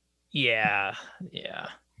yeah,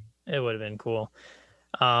 it would have been cool.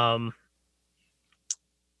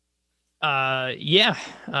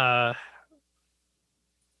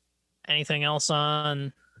 Anything else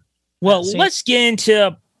on? Well, let's get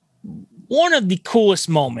into one of the coolest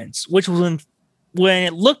moments, which was when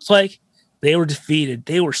it looked like they were defeated,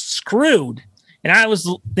 they were screwed, and I was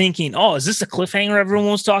thinking, "Oh, is this the cliffhanger everyone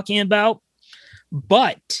was talking about?"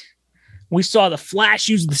 But we saw the Flash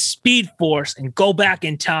use the Speed Force and go back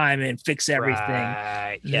in time and fix everything.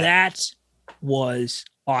 Right, yeah. That was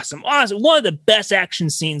awesome. Honestly, one of the best action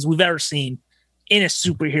scenes we've ever seen in a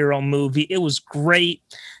superhero movie. It was great.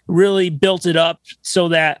 Really built it up so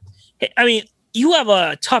that, I mean, you have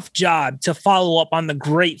a tough job to follow up on the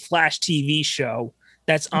great Flash TV show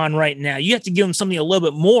that's on right now. You have to give them something a little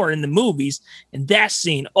bit more in the movies. And that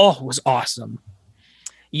scene, was awesome.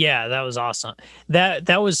 Yeah, that was awesome.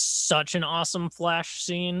 That was such an awesome Flash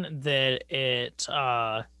scene that it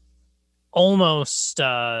almost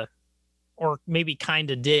or maybe kind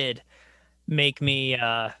of did make me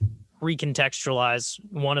recontextualize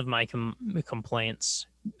one of my complaints.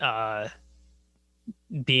 I'll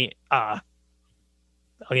get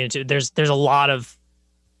into there's a lot of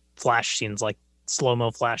Flash scenes, like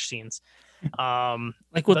slow-mo Flash scenes.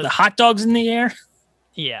 Like with the hot dogs in the air?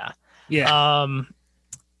 Yeah. Yeah.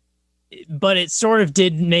 But it sort of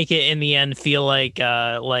did make it in the end feel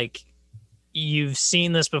like you've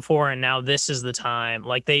seen this before and now this is the time.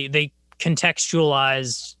 Like they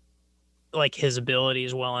contextualized like his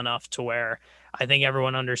abilities well enough to where I think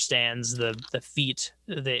everyone understands the feat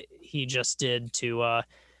that he just did to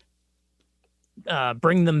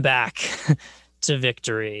bring them back to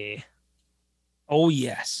victory. Oh,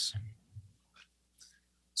 yes.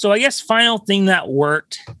 So I guess final thing that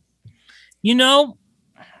worked, I'm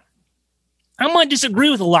going to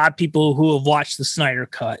disagree with a lot of people who have watched the Snyder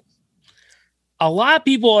Cut. A lot of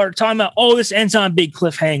people are talking about, this ends on a big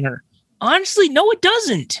cliffhanger. Honestly, no, it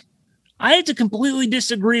doesn't. I had to completely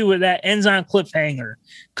disagree with that ends on a cliffhanger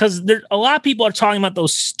because a lot of people are talking about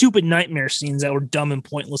those stupid nightmare scenes that were dumb and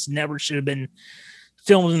pointless, never should have been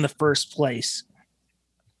filmed in the first place.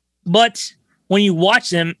 But when you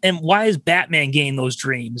watch them, and why is Batman getting those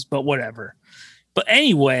dreams? But whatever. But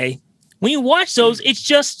anyway, when you watch those, it's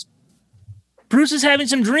just Bruce is having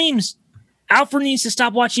some dreams. Alfred needs to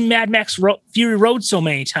stop watching Mad Max Fury Road so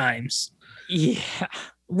many times. Yeah.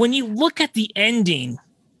 When you look at the ending,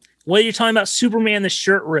 whether you're talking about Superman, the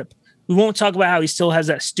shirt rip, we won't talk about how he still has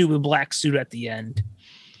that stupid black suit at the end.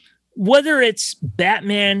 Whether it's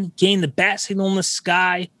Batman getting the bat signal in the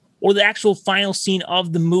sky or the actual final scene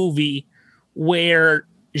of the movie where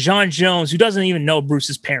J'onn J'onzz, who doesn't even know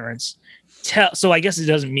Bruce's parents, so I guess it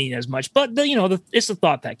doesn't mean as much, but it's the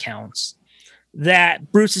thought that counts.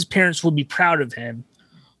 That Bruce's parents will be proud of him,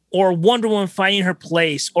 or Wonder Woman finding her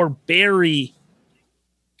place, or Barry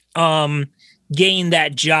getting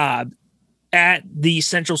that job at the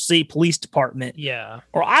Central City Police Department. Yeah.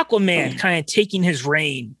 Or Aquaman kind of taking his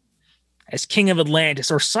reign as King of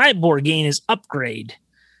Atlantis, or Cyborg getting his upgrade.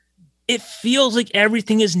 It feels like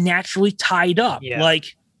everything is naturally tied up. Yeah.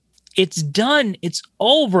 Like it's done. It's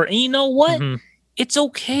over. And you know what? Mm-hmm. It's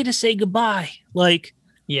okay to say goodbye. Like,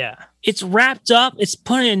 yeah, it's wrapped up. It's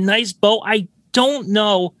put in a nice bow. I don't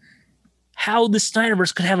know how the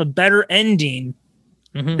Snyderverse could have a better ending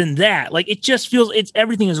than that. Like, it just feels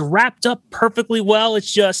everything is wrapped up perfectly well.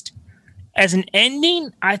 It's just, as an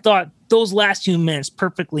ending, I thought those last few minutes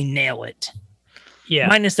perfectly nail it. Yeah.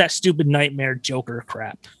 Minus that stupid nightmare Joker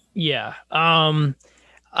crap. Yeah.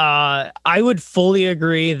 I would fully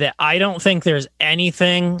agree that I don't think there's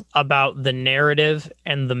anything about the narrative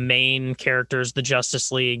and the main characters, the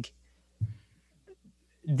Justice League,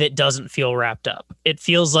 that doesn't feel wrapped up. It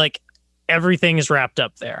feels like everything is wrapped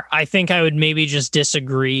up there. I think I would maybe just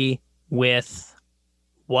disagree with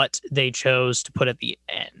what they chose to put at the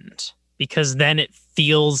end, because then it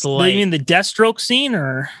feels like... You mean the Deathstroke scene,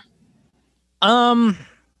 or... Am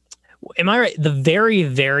I right? The very,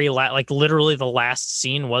 very like literally the last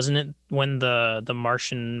scene, wasn't it? When the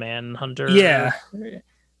Martian Manhunter. Yeah.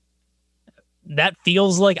 That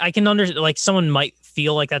feels like I can understand. Like someone might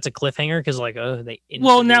feel like that's a cliffhanger because like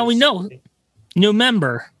Well, now we know. New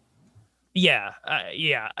member. Yeah,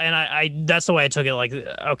 yeah, and I that's the way I took it. Like,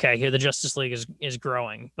 okay, here the Justice League is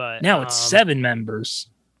growing, but now it's 7 members.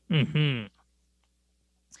 Mm-hmm.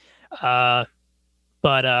 But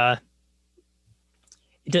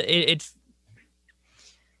it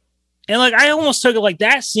And like I almost took it like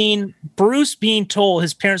that scene, Bruce being told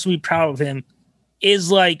his parents would be proud of him,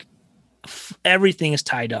 is like everything is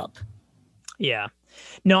tied up. yeah.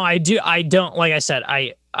 No, I don't, like I said,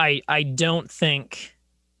 I don't think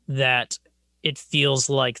that it feels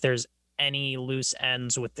like there's any loose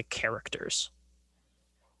ends with the characters.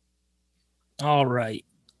 All right.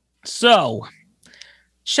 So,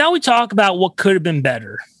 shall we talk about what could have been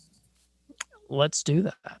better? Let's do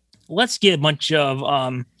that. Let's get a bunch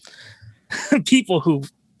of people who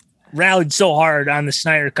rallied so hard on the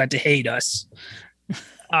Snyder Cut to hate us.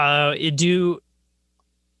 Are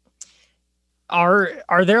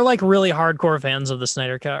there like really hardcore fans of the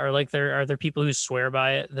Snyder Cut, or like are there people who swear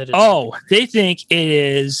by it that they think it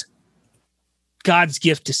is God's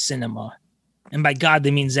gift to cinema, and by God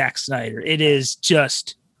they mean Zack Snyder. It is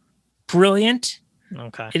just brilliant.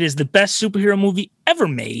 Okay, it is the best superhero movie ever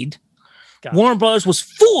made. Got Warner Brothers was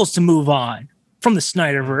fools to move on from the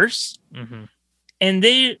Snyderverse, and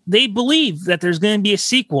they believe that there's going to be a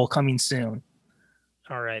sequel coming soon.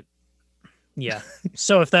 All right. Yeah.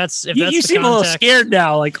 So if that's you seem a little scared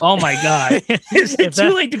now, like, oh my God, is it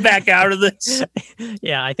too late to back out of this?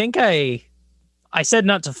 Yeah, I think I said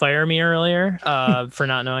not to fire me earlier for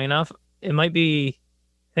not knowing enough. It might be,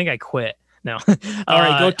 I think I quit. No. All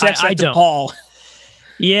right, go text that to Paul.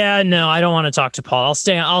 Yeah, no, I don't want to talk to Paul. I'll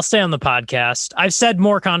stay on the podcast. I've said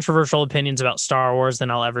more controversial opinions about Star Wars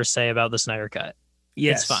than I'll ever say about the Snyder Cut.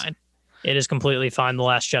 Yes. It's fine. It is completely fine. The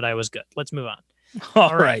Last Jedi was good. Let's move on.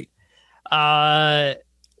 All right.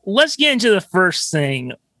 Let's get into the first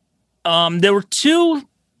thing. There were two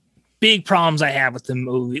big problems I had with the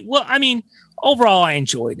movie. Well, I mean, overall, I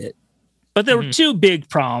enjoyed it, but there were two big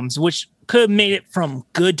problems which could have made it from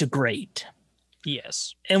good to great.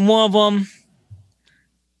 Yes. And one of them,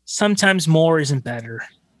 sometimes more isn't better.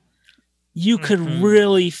 You could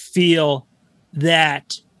really feel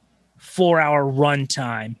that 4-hour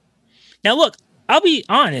runtime. Now, look, I'll be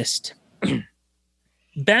honest.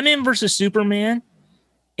 Batman versus Superman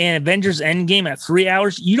and Avengers Endgame at 3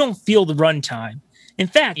 hours, you don't feel the runtime. In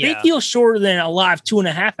fact, they feel shorter than a lot of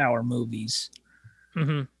 2.5-hour movies.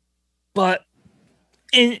 But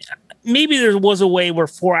maybe there was a way where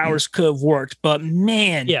 4 hours could have worked, but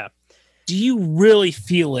man, do you really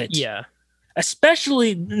feel it? Yeah.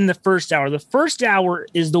 Especially in the first hour. The first hour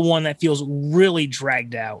is the one that feels really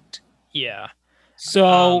dragged out. Yeah.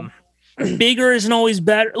 So bigger isn't always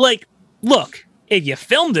better. Like, look, if you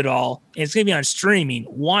filmed it all, it's going to be on streaming.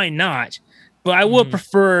 Why not? But I would have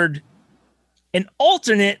preferred an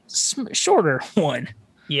alternate, shorter one.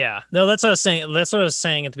 Yeah. No, that's what I was saying. That's what I was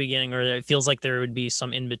saying at the beginning, where it feels like there would be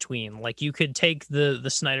some in between. Like you could take the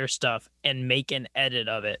Snyder stuff and make an edit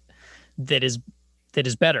of it that is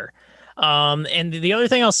better. And the other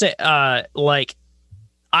thing I'll say, like,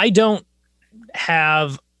 I don't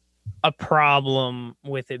have a problem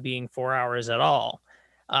with it being 4 hours at all.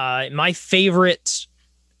 My favorite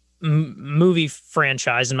movie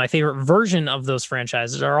franchise and my favorite version of those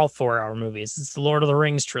franchises are all 4-hour movies. It's the Lord of the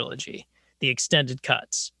Rings trilogy, the extended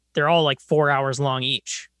cuts. They're all like 4 hours long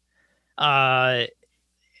each. Like,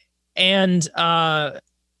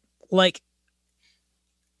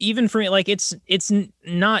 even for me, like it's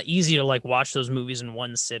not easy to like watch those movies in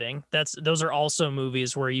one sitting. Those are also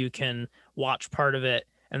movies where you can watch part of it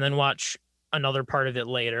and then watch another part of it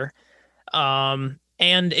later. And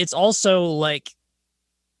it's also like,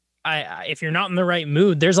 if you're not in the right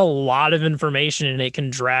mood, there's a lot of information and it can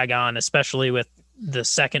drag on, especially with the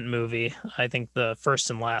second movie. I think the first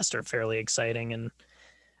and last are fairly exciting and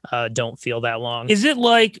don't feel that long. Is it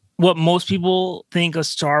like what most people think of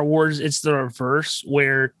Star Wars? It's the reverse,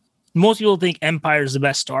 where most people think Empire is the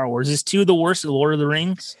best Star Wars. Is 2 the worst of Lord of the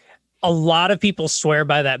Rings? A lot of people swear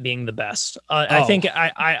by that being the best. I think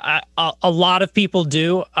a lot of people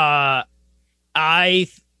do. I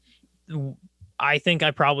think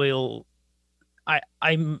I probably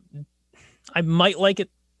I might like it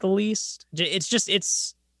the least. It's just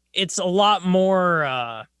it's a lot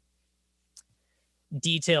more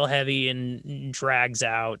detail heavy and drags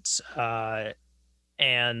out,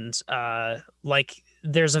 and like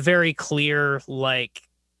there's a very clear like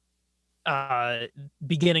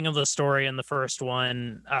beginning of the story in the first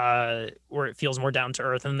one where it feels more down to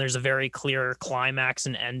earth, and there's a very clear climax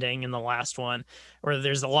and ending in the last one where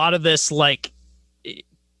there's a lot of this like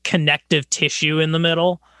connective tissue in the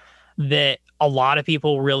middle that a lot of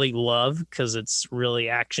people really love because it's really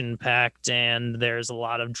action packed and there's a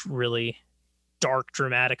lot of really dark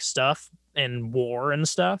dramatic stuff and war and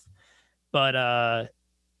stuff, but I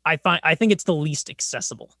think it's the least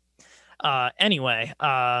accessible. Anyway,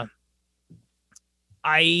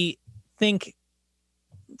 I think,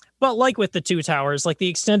 but like with the Two Towers, like the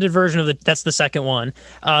extended version of that's the second one.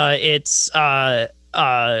 It's like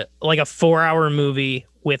a 4-hour movie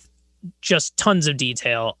with just tons of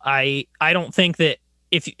detail. I don't think that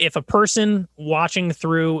if a person watching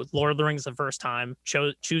through Lord of the Rings the first time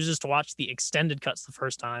chooses to watch the extended cuts the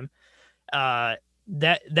first time, that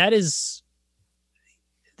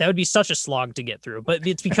would be such a slog to get through. But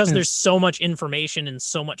it's because there's so much information and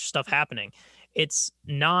so much stuff happening. It's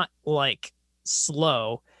not like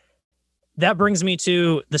slow. That brings me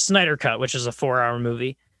to the Snyder Cut, which is a 4-hour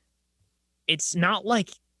movie. It's not like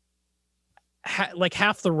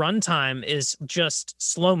half the runtime is just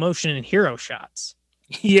slow motion and hero shots.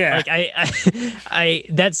 Yeah. Like I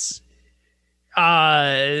that's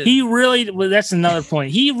he really, well, that's another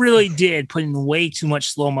point. He really did put in way too much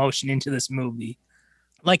slow motion into this movie.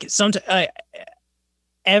 Like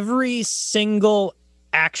every single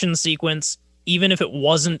action sequence, even if it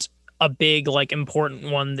wasn't a big, like,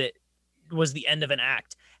 important one that was the end of an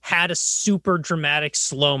act, had a super dramatic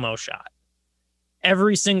slow-mo shot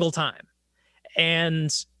every single time.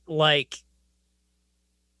 And like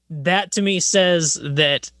that to me says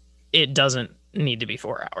that it doesn't need to be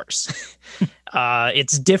 4 hours.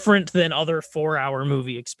 It's different than other 4-hour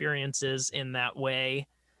movie experiences in that way.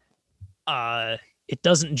 It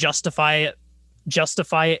doesn't justify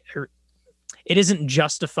it, or it isn't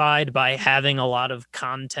justified by having a lot of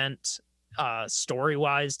content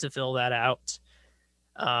story-wise to fill that out.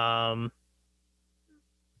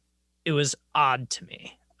 It was odd to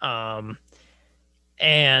me.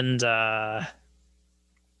 And I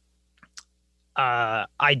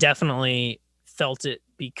definitely felt it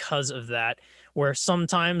because of that, where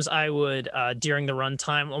sometimes I would during the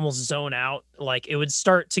runtime almost zone out. Like it would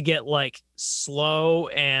start to get like slow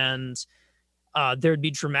and there'd be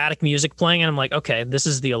dramatic music playing and I'm like, okay, this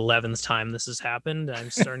is the 11th time this has happened. I'm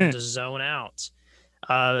starting to zone out.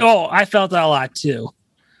 I felt that a lot too.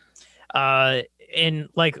 And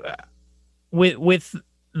like with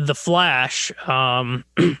the Flash,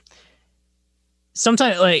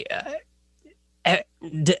 sometimes like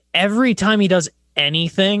every time he does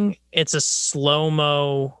anything, it's a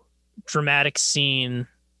slow-mo dramatic scene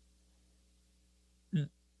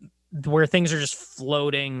where things are just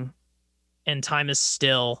floating and time is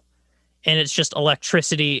still and it's just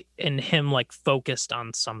electricity and him like focused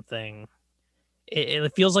on something.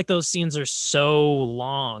 It feels like those scenes are so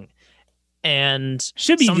long. And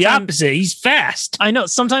should be the opposite. He's fast. I know.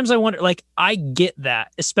 Sometimes I wonder, like, I get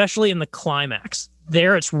that, especially in the climax.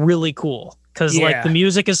 There, it's really cool because, like, the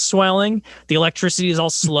music is swelling, the electricity is all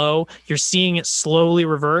slow. You're seeing it slowly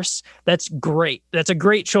reverse. That's great. That's a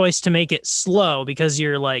great choice to make it slow because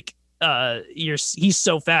you're like, he's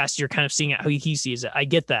so fast. You're kind of seeing it how he sees it. I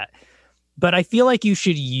get that, but I feel like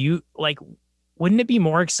wouldn't it be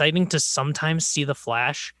more exciting to sometimes see the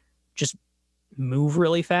Flash just move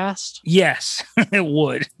really fast? Yes, it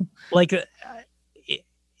would. Like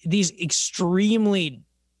these extremely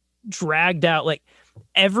dragged out, like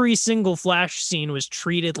every single Flash scene was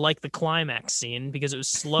treated like the climax scene because it was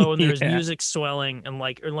slow and there was music swelling and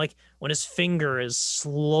like when his finger is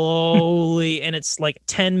slowly and it's like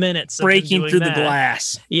 10 minutes breaking through the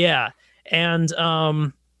glass. Yeah. And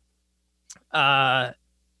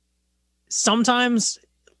sometimes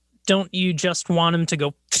don't you just want him to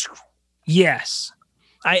go? Yes.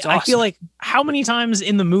 I feel like how many times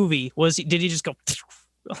in the movie did he just go?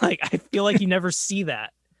 Like, I feel like you never see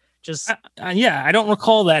that. Just I don't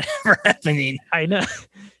recall that ever happening. I know.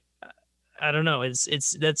 I don't know.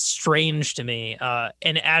 That's strange to me.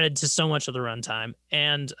 And it added to so much of the runtime.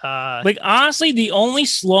 And like honestly, the only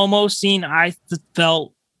slow-mo scene I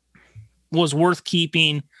felt was worth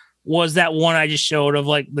keeping was that one I just showed of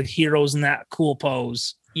like the heroes in that cool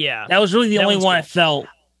pose. Yeah, that was really the only one cool. I felt.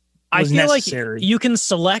 I feel necessary. Like you can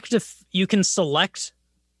select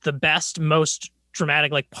the best, most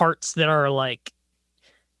dramatic like parts that are like.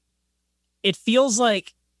 It feels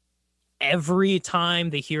like every time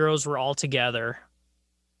the heroes were all together,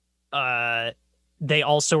 they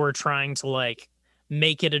also were trying to like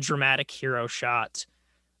make it a dramatic hero shot.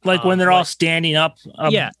 Like when they're all standing up.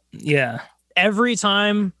 Yeah. Every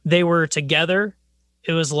time they were together,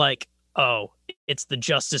 it was like, oh, it's the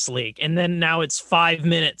Justice League. And then now it's 5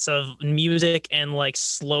 minutes of music and like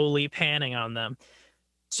slowly panning on them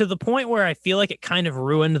to the point where I feel like it kind of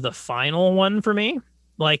ruined the final one for me.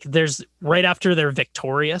 Like there's right after they're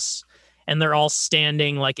victorious and they're all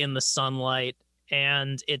standing like in the sunlight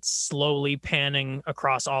and it's slowly panning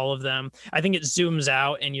across all of them. I think it zooms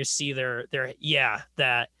out and you see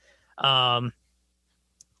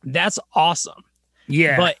that's awesome.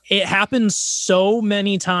 Yeah. But it happens so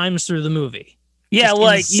many times through the movie Yeah, Just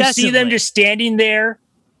like you see them incessantly. just standing there,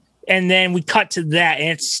 and then we cut to that, and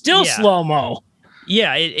it's still Yeah. slow-mo.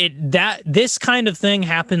 Yeah, this kind of thing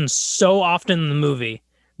happens so often in the movie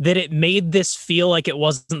that it made this feel like it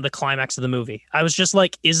wasn't the climax of the movie. I was just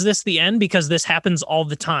like, is this the end? Because this happens all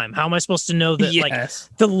the time. How am I supposed to know that? Like, Yes.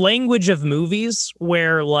 the language of movies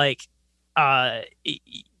where like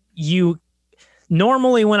you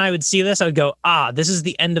normally, when I would see this, I would go, this is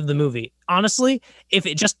the end of the movie. Honestly, if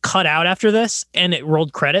it just cut out after this and it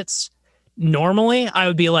rolled credits, normally I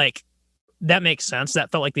would be like, that makes sense.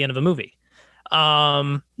 That felt like the end of a movie.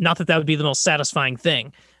 Not that would be the most satisfying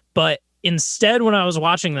thing, but instead, when I was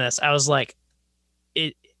watching this, I was like,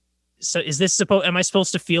 so is this am I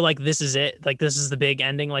supposed to feel like this is it? Like this is the big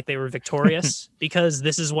ending, like they were victorious? Because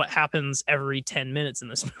this is what happens every 10 minutes in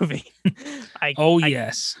this movie.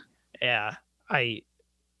 Yes. Yeah.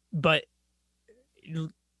 But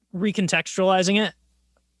recontextualizing it,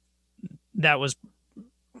 that was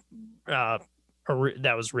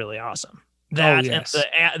really awesome.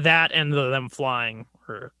 That and them flying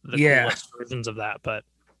were the coolest versions of that. But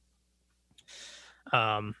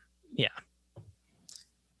yeah.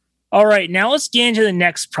 All right, now let's get into the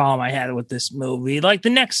next problem I had with this movie. Like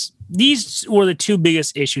these were the two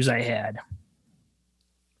biggest issues I had.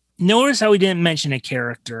 Notice how we didn't mention a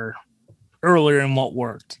character earlier in what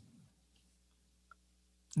worked.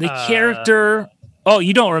 The character. Oh,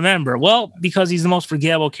 you don't remember? Well, because he's the most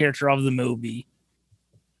forgettable character of the movie.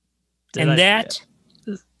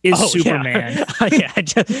 Is Superman.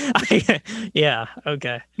 Yeah.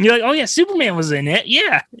 Okay. You're like, oh yeah, Superman was in it.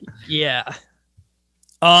 Yeah. Yeah.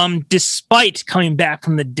 Despite coming back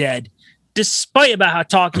from the dead, despite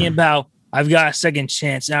talking about I've got a second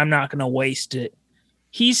chance and I'm not going to waste it,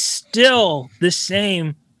 he's still the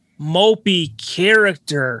same mopey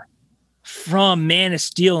character from Man of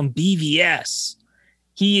Steel and BVS.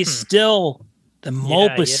 He is still the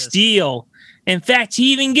mope of steel. In fact,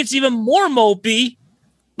 he even gets even more mopey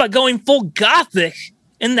by going full gothic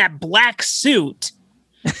in that black suit.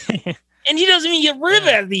 And he doesn't even get rid of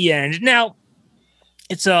it at the end. Now,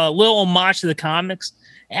 it's a little homage to the comics.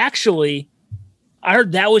 Actually, I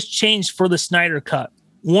heard that was changed for the Snyder Cut.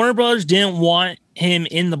 Warner Brothers didn't want him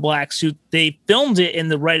in the black suit. They filmed it in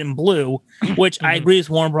the red and blue, which I agree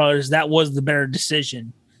with Warner Brothers. That was the better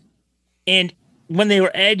decision. And when they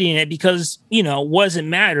were editing it, because, what does it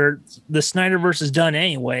matter? The Snyderverse is done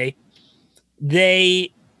anyway.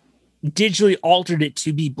 They digitally altered it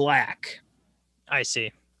to be black. I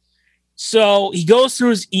see. So he goes through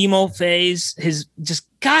his emo phase, his just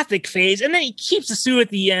gothic phase, and then he keeps the suit at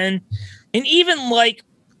the end. And even like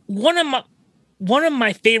one of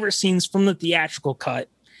my favorite scenes from the theatrical cut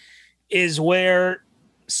is where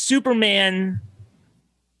Superman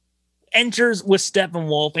enters with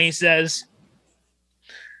Steppenwolf and he says,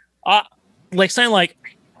 something like,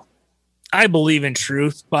 I believe in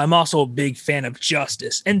truth, but I'm also a big fan of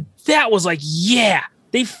justice. And that was like, yeah,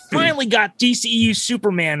 they finally got DCEU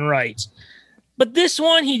Superman right. But this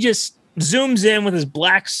one, he just zooms in with his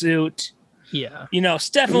black suit. Yeah.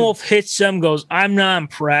 Steppenwolf hits him, goes, I'm not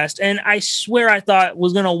impressed. And I swear I thought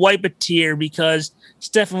was going to wipe a tear because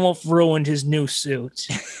Steppenwolf ruined his new suit.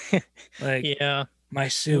 My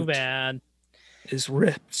suit too bad. is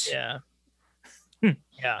ripped. Yeah.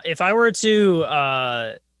 Yeah. If I were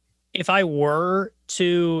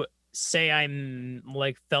to say I'm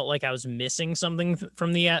felt like I was missing something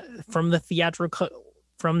from the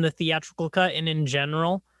theatrical cut, and in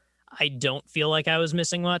general, I don't feel like I was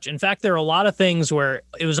missing much. In fact, there are a lot of things where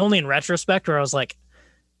it was only in retrospect where I was like,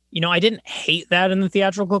 I didn't hate that in the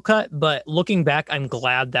theatrical cut, but looking back, I'm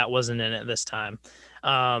glad that wasn't in it this time.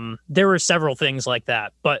 There were several things like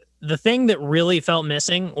that, but the thing that really felt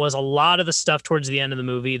missing was a lot of the stuff towards the end of the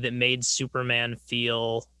movie that made Superman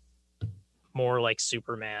feel more like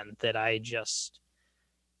Superman, that I just,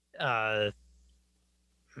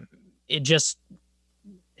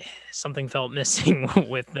 something felt missing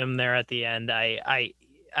with them there at the end.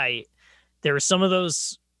 There were some of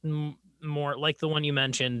those more like the one you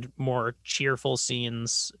mentioned, more cheerful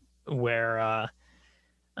scenes where,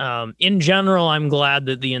 in general, I'm glad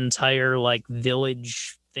that the entire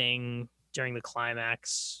village thing during the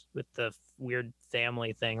climax with the weird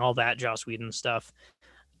family thing, all that Joss Whedon stuff,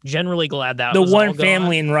 generally glad that the was one all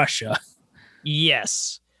family gone. in Russia.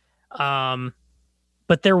 Yes.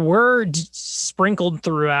 But there were sprinkled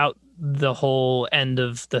throughout the whole end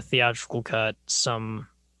of the theatrical cut some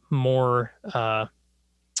more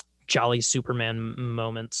jolly Superman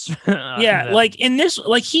moments. In this,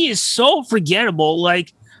 he is so forgettable.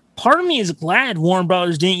 Part of me is glad Warner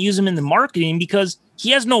Brothers didn't use him in the marketing because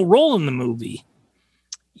he has no role in the movie.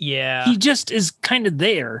 Yeah. He just is kind of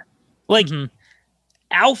there.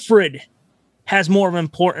 Alfred has more of an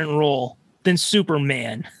important role than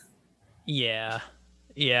Superman. Yeah.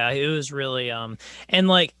 Yeah, it was really and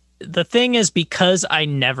like the thing is, because I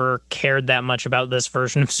never cared that much about this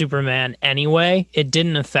version of Superman anyway, it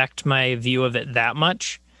didn't affect my view of it that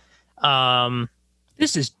much.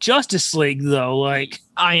 This is Justice League though, like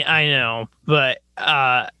I know, but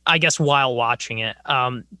I guess while watching it,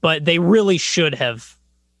 but they really should have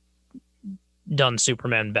done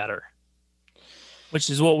Superman better. Which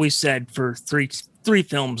is what we said for three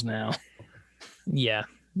films now. Yeah.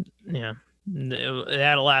 They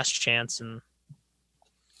had a last chance, and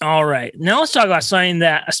all right, now let's talk about something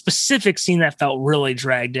a specific scene that felt really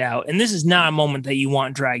dragged out. And this is not a moment that you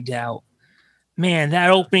want dragged out. Man, that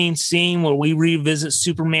opening scene where we revisit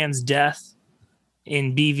Superman's death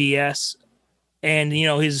in BVS, and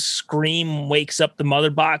his scream wakes up the mother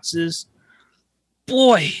boxes.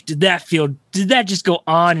 Boy, did that just go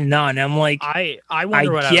on and on? I'm like, I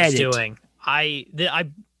wonder what I was doing.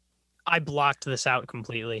 I blocked this out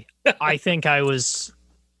completely. I think I was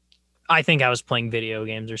playing video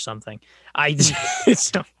games or something.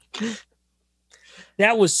 That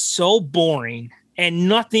was so boring and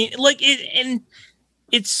nothing like it. And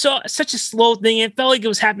it's such a slow thing. It felt like it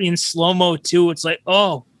was happening in slow-mo too. It's like,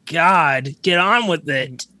 oh God, get on with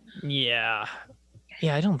it. Yeah.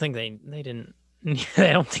 I don't think they didn't.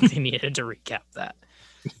 I don't think they needed to recap that.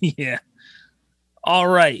 Yeah. All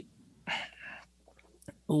right.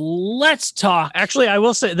 Let's talk. Actually, I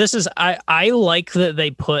will say this is I like that they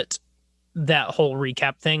put that whole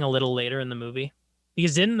recap thing a little later in the movie,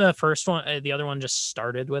 because didn't the first one, the other one just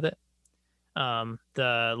started with it?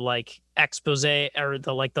 The like expose or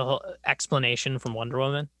the whole explanation from Wonder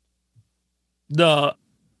Woman. You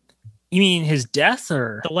mean his death,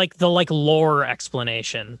 or the lore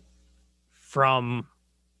explanation from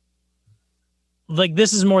like,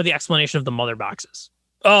 this is more the explanation of the mother boxes.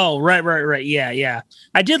 Oh, right. Yeah.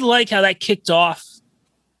 I did like how that kicked off,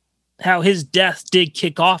 how his death did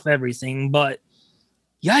kick off everything, but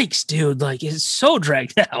yikes, dude, like it's so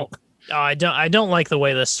dragged out. Oh, I don't like the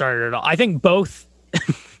way this started at all. I think both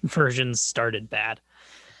versions started bad.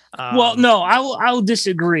 Well, no, I'll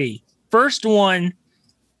disagree. First one,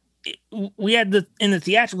 we had in the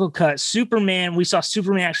theatrical cut, Superman. We saw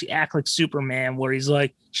Superman actually act like Superman, where he's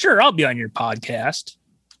like, "Sure, I'll be on your podcast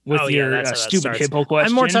with your stupid hippo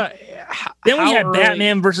question." Then we had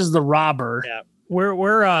Batman versus the Robber. Yeah,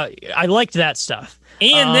 we're I liked that stuff,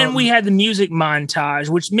 and then we had the music montage,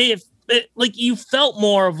 which made it like you felt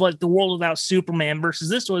more of like the world without Superman versus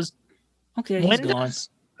this was okay. He's gone.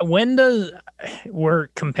 When does we're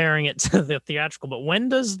comparing it to the theatrical, but when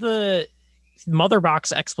does the mother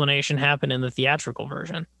box explanation happen in the theatrical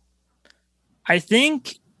version? I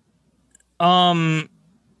think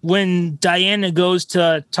when Diana goes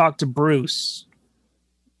to talk to Bruce.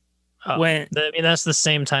 That's the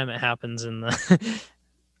same time it happens in the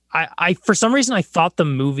I for some reason I thought the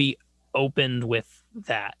movie opened with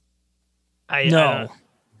that. No,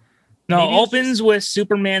 opens with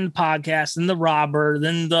Superman the podcast, then the robber,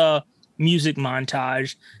 then the music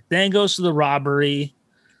montage, then it goes to the robbery.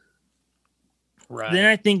 Right. Then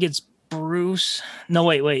I think it's Bruce. No,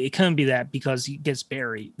 wait. It couldn't be that because he gets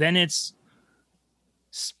buried. Then it's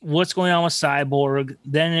what's going on with Cyborg.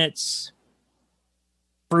 Then it's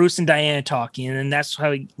Bruce and Diana talking. And then that's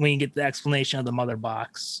when you get the explanation of the mother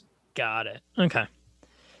box. Got it. Okay.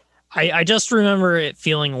 I just remember it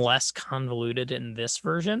feeling less convoluted in this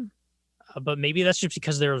version. But maybe that's just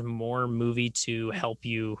because there was more movie to help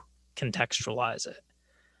you contextualize it.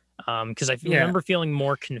 Because I remember feeling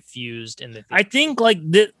more confused in the theater. I think like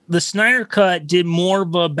the Snyder Cut did more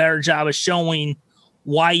of a better job of showing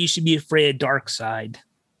why you should be afraid of Darkseid.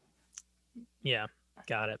 Yeah,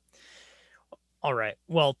 got it. All right.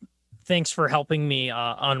 Well, thanks for helping me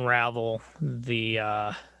Oh, unravel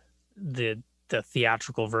the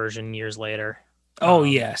theatrical version years later.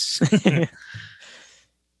 Yes.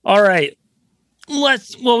 All right.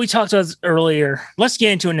 We talked about this earlier. Let's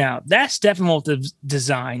get into it now. That Steppenwolf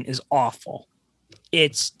design is awful.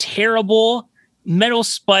 It's terrible. Metal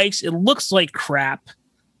spikes. It looks like crap.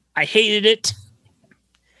 I hated it.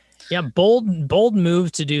 Yeah, bold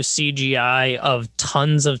move to do CGI of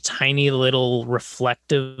tons of tiny little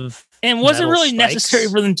reflective. And was it really necessary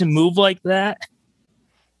for them to move like that?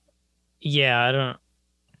 Yeah,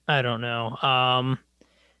 I don't know.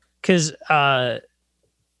 Because I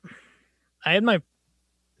had my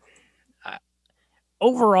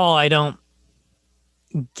overall, I don't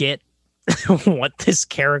get what this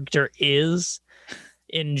character is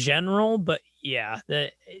in general, but yeah,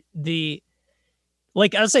 the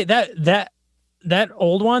like I'll say that that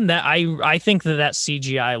old one, that I think that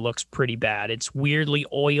CGI looks pretty bad. It's weirdly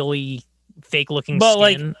oily, fake looking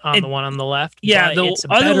But skin on the one on the left. Yeah, but the it's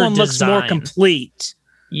a other better one looks more design. complete.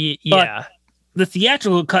 Yeah. The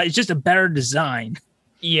theatrical cut is just a better design.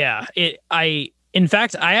 Yeah. In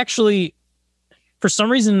fact, I actually, for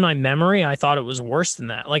some reason in my memory, I thought it was worse than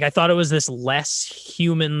that. Like I thought it was this less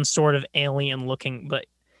human sort of alien looking, but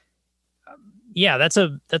yeah, that's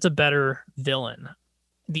a better villain.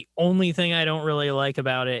 The only thing I don't really like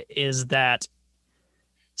about it is that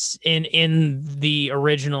in the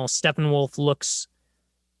original, Steppenwolf looks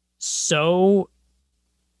so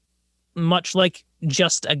much like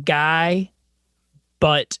just a guy,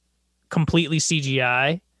 but completely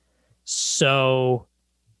CGI. So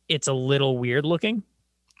it's a little weird looking.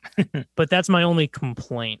 But that's my only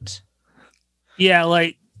complaint. Yeah,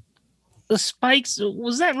 like the spikes,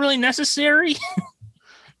 was that really necessary?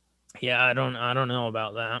 Yeah, I don't know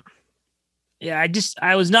about that. Yeah,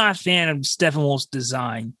 I was not a fan of Steppenwolf's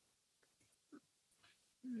design.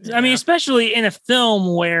 Yeah. I mean, especially in a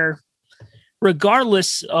film where,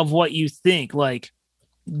 regardless of what you think, like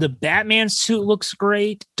the Batman suit looks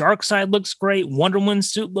great, Darkseid looks great, Wonder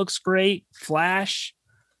Woman's suit looks great, Flash,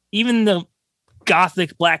 even the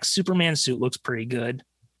gothic black Superman suit looks pretty good.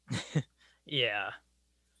 Yeah.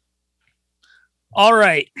 All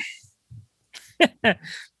right.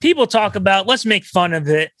 People talk about, let's make fun of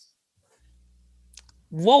it.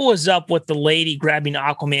 What was up with the lady grabbing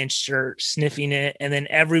Aquaman's shirt, sniffing it, and then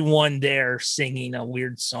everyone there singing a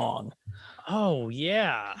weird song? Oh,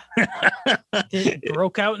 yeah. It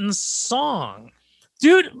broke out in song.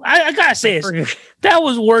 Dude, I gotta say this. That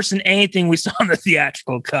was worse than anything we saw in the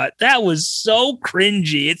theatrical cut. That was so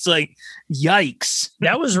cringy. It's like, yikes.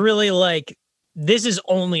 That was really like, this is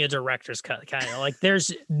only a director's cut, kind of like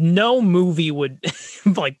there's no movie would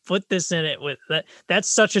like put this in it with that. That's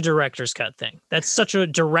such a director's cut thing. That's such a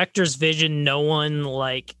director's vision. No one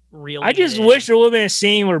like really. I just wish there would have been a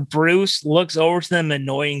scene where Bruce looks over to them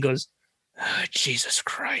annoyed and goes, oh, Jesus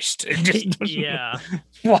Christ. And just yeah.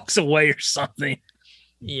 walks away or something.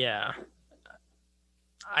 Yeah.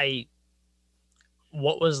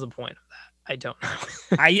 What was the point of that? I don't know.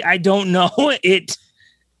 I don't know. It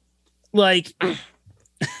like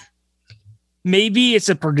maybe it's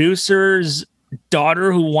a producer's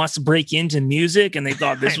daughter who wants to break into music and they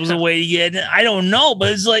thought this was a way to get it. I don't know,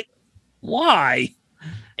 but it's like, why?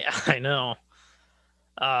 Yeah, I know.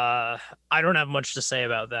 I don't have much to say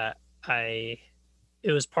about that.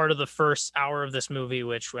 It was part of the first hour of this movie,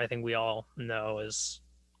 which I think we all know is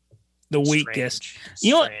the weakest. Strange.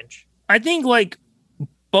 You know what? I think like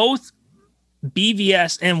both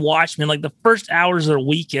BVS and Watchmen, like the first hours are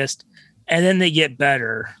weakest, and then they get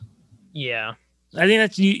better. Yeah, I think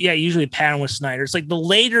that's usually a pattern with Snyder. It's like the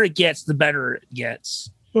later it gets, the better it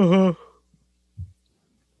gets. Uh-huh.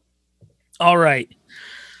 All right,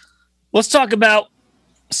 let's talk about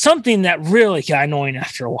something that really got annoying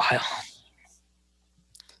after a while.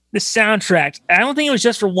 The soundtrack. I don't think it was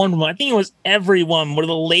just for Wonder Woman. I think it was everyone where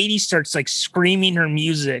the lady starts like screaming her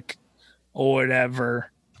music or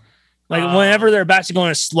whatever. Like whenever they're about to go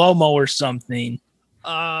in a slow-mo or something.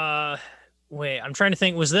 Wait, I'm trying to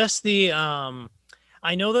think. Was this the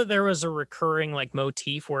I know that there was a recurring like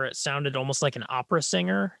motif where it sounded almost like an opera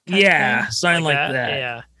singer. Yeah, something like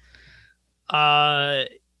that. Yeah.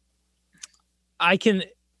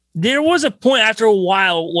 There was a point after a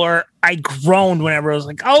while where I groaned whenever I was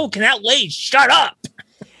like, "Oh, can that lady shut up?"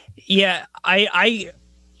 Yeah, I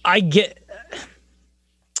get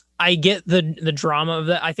the drama of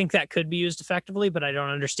that. I think that could be used effectively, but I don't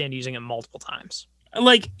understand using it multiple times.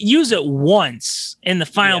 Like, use it once in the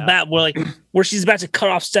final battle where she's about to cut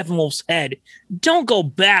off Steppenwolf's head. Don't go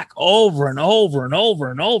back over and over and over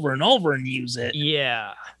and over and over and use it.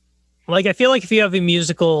 Yeah. Like, I feel like if you have a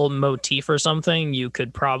musical motif or something, you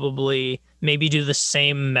could probably maybe do the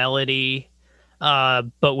same melody,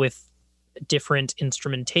 but with different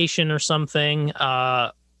instrumentation or something,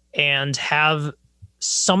 and have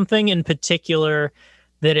something in particular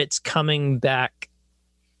that it's coming back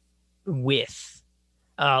with.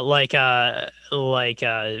 I don't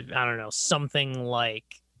know, something like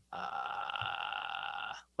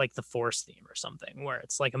the Force theme or something, where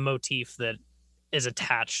it's like a motif that is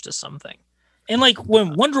attached to something. And like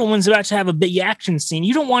when Wonder Woman's about to have a big action scene,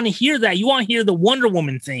 you don't want to hear that. You want to hear the Wonder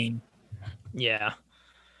Woman theme. Yeah.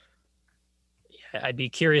 I'd be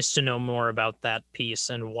curious to know more about that piece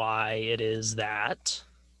and why it is that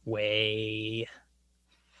way.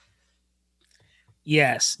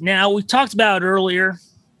 Yes. Now, we talked about it earlier.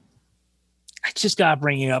 I just got to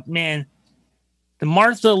bring it up. Man, the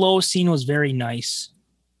Martha Lois scene was very nice.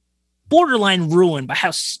 Borderline ruined by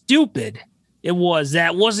how stupid It was.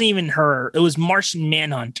 That wasn't even her. It was Martian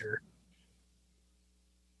Manhunter.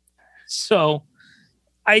 So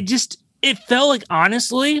it felt like,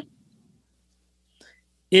 honestly,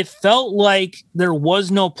 it felt like there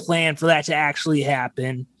was no plan for that to actually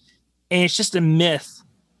happen. And it's just a myth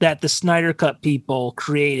that the Snyder Cut people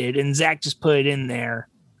created, and Zack just put it in there.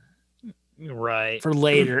 Right. For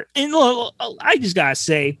later. And look, I just gotta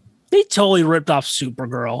say, they totally ripped off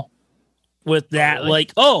Supergirl with that. Oh, really?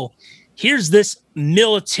 Like, oh, here's this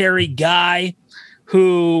military guy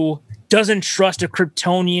who doesn't trust a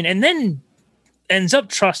Kryptonian and then ends up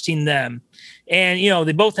trusting them. And,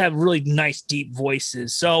 they both have really nice, deep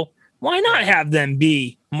voices. So why not have them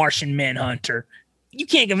be Martian Manhunter? You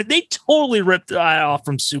can't give it. They totally ripped that off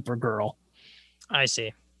from Supergirl. I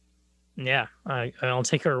see. Yeah, I'll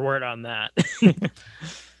take her word on that.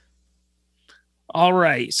 All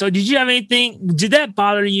right. So did you have anything? Did that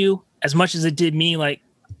bother you as much as it did me? Like,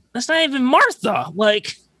 that's not even Martha.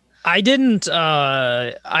 Like, I didn't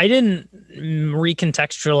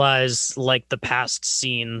recontextualize like the past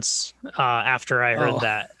scenes after I heard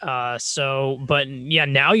that. But yeah,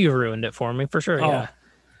 now you ruined it for me for sure. Yeah.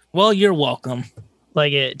 Well, you're welcome.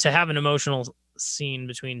 Like to have an emotional scene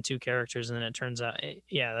between two characters and then it turns out,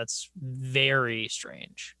 that's very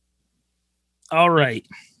strange. All right.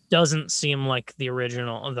 Doesn't seem like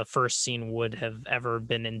the first scene would have ever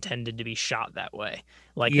been intended to be shot that way.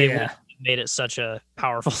 Like they would have made it such a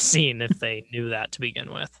powerful scene if they knew that to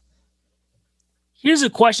begin with. Here's a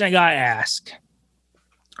question I gotta ask.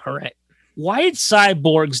 All right. Why did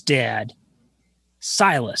Cyborg's dad,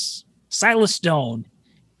 Silas Stone,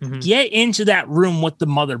 get into that room with the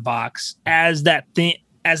mother box as that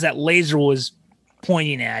laser was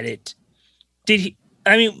pointing at it? Did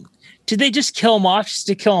they just kill him off just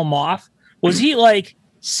to kill him off? Was he like,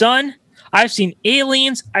 son, I've seen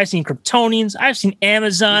aliens, I've seen Kryptonians, I've seen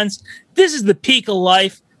Amazons. This is the peak of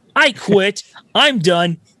life. I quit. I'm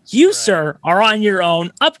done. You, sir, are on your own.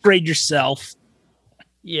 Upgrade yourself.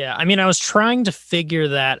 Yeah, I was trying to figure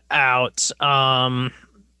that out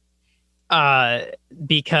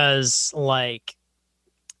because, like,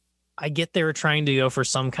 I get they were trying to go for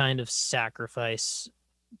some kind of sacrifice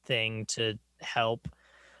thing to help.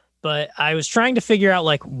 But I was trying to figure out,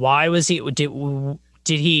 like, why was did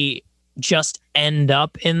he just end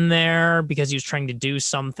up in there because he was trying to do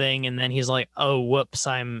something and then he's like, oh, whoops,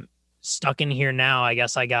 I'm stuck in here now. I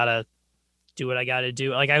guess I gotta do what I gotta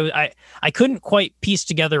do. Like, I couldn't quite piece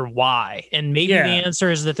together why. And maybe the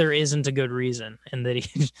answer is that there isn't a good reason and that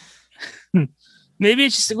he... Maybe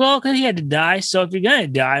it's just, because he had to die. So if you're going to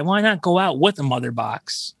die, why not go out with a mother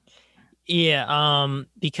box? Yeah,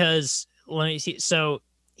 because, let me see. So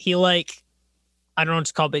he, like, I don't know what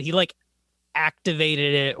it's called, but he, like,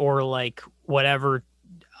 activated it or, like, whatever.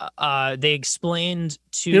 They explained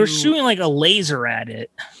to... They were shooting, like, a laser at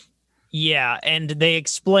it. Yeah, and they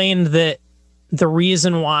explained that the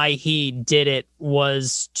reason why he did it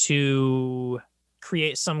was to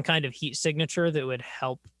create some kind of heat signature that would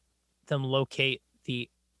help them locate the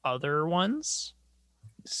other ones.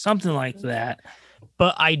 Something like that.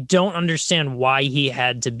 But I don't understand why he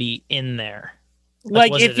had to be in there.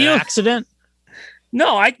 Like was if it an accident?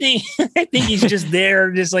 No, I think he's just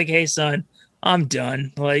there, just like, hey, son, I'm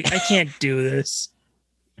done. Like, I can't do this.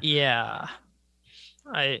 Yeah.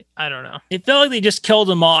 I don't know. It felt like they just killed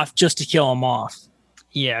him off just to kill him off.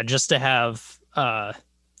 Yeah, just to have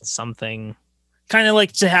something. Kind of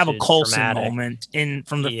like to have a Coulson dramatic moment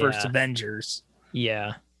from the first Avengers.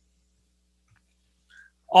 Yeah.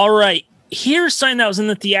 All right. Here's something that was in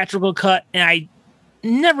the theatrical cut, and I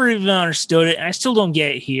never even understood it, and I still don't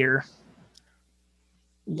get it here.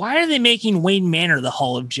 Why are they making Wayne Manor the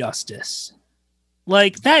Hall of Justice?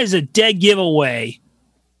 Like, that is a dead giveaway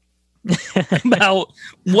about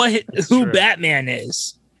who Batman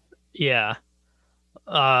is. Yeah.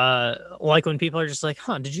 Like when people are just like,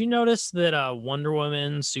 did you notice that Wonder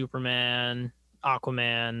Woman, Superman,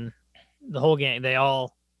 Aquaman, the whole gang, they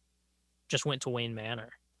all just went to Wayne Manor?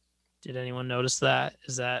 Did anyone notice that?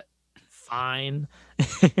 Is that fine?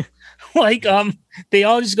 Like, they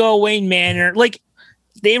all just go to Wayne Manor. Like,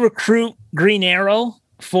 they recruit Green Arrow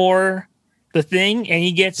for the thing, and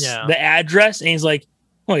he gets the address, and he's like,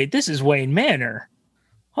 wait, this is Wayne Manor.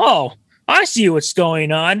 Oh, I see what's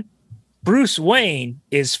going on. Bruce Wayne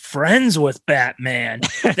is friends with Batman.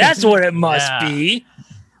 That's what it must be.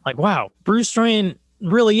 Like, wow, Bruce Wayne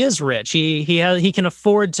really is rich. He can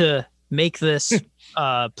afford to make this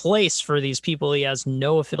place for these people he has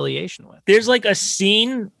no affiliation with. There's like a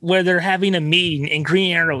scene where they're having a meeting and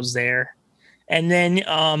Green Arrow's there. And then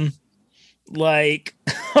like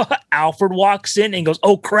Alfred walks in and goes,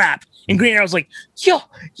 oh crap, And Green Arrow's like, yo,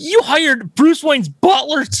 you hired Bruce Wayne's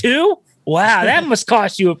butler too? Wow, that must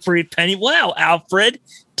cost you a pretty penny. Wow, Alfred,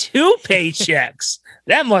 2 paychecks.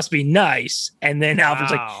 That must be nice. And then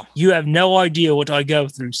Alfred's like, you have no idea what I go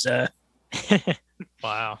through, sir.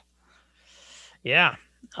 Wow. Yeah.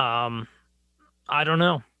 I don't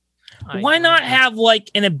know. Why not have like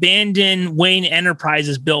an abandoned Wayne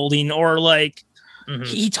Enterprises building, or like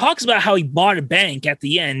he talks about how he bought a bank at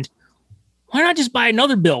the end. Why not just buy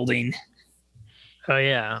another building? Oh,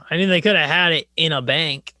 yeah. I mean, they could have had it in a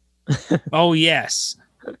bank. Oh, yes.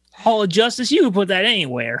 Hall of Justice, you could put that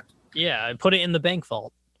anywhere. Yeah, I put it in the bank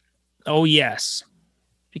vault. Oh, yes.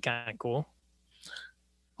 Be kind of cool.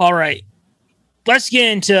 All right. Let's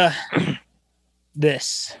get into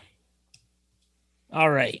this. All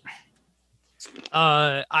right.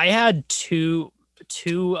 I had two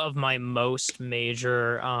of my most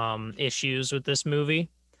major issues with this movie,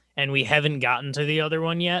 and we haven't gotten to the other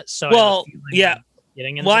one yet. So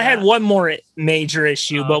I had one more major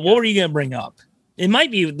issue, but what were you going to bring up? It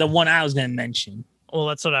might be the one I was going to mention. Well,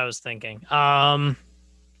 that's what I was thinking.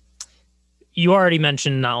 You already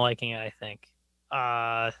mentioned not liking it, I think.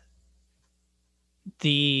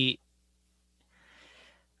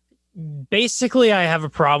 Basically, I have a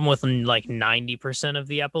problem with like 90% of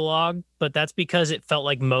the epilogue, but that's because it felt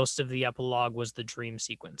like most of the epilogue was the dream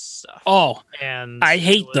sequence stuff. Oh, and I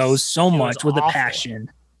hate those so much with a passion.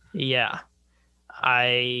 Yeah.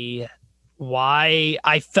 I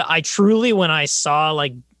truly, when I saw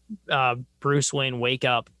like Bruce Wayne wake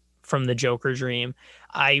up from the Joker dream,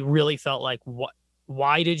 I really felt like,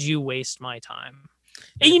 why did you waste my time?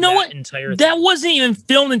 And you know what? That wasn't even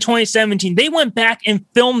filmed in 2017. They went back and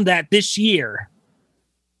filmed that this year.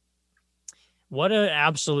 What an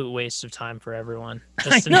absolute waste of time for everyone.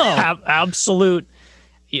 Just an absolute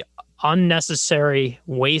unnecessary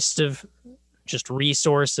waste of just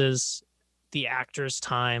resources, the actors'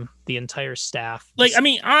 time, the entire staff. Like, I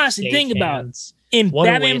mean, honestly, think about it. In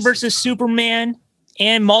Batman versus Superman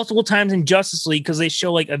and multiple times in Justice League, because they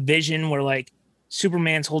show like a vision where like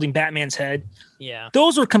Superman's holding Batman's head. Yeah.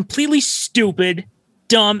 Those were completely stupid,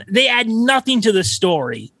 dumb. They add nothing to the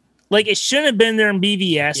story. Like, it shouldn't have been there in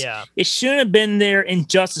BVS. Yeah. It shouldn't have been there in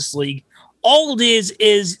Justice League. All it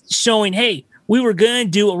is showing, hey, we were going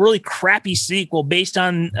to do a really crappy sequel based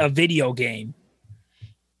on a video game.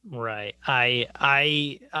 Right. I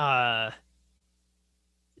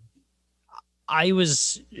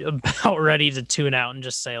was about ready to tune out and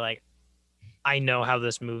just say, like, I know how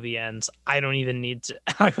this movie ends. I don't even need to.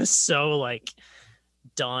 I was so like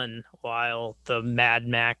done while the Mad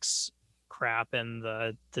Max crap and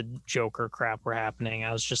the Joker crap were happening.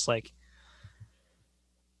 I was just like,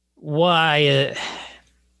 why?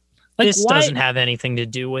 This doesn't have anything to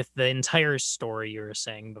do with the entire story you were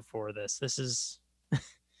saying before this. This is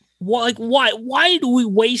why do we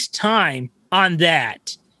waste time on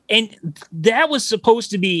that? And that was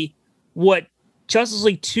supposed to be what Justice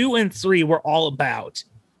League 2 and 3 were all about.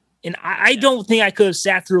 And I don't think I could have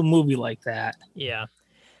sat through a movie like that. Yeah.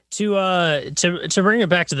 To bring it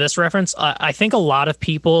back to this reference, I think a lot of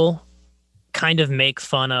people kind of make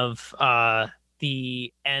fun of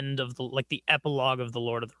the end of the epilogue of the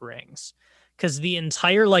Lord of the Rings, because the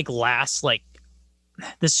entire last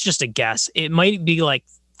this is just a guess, it might be like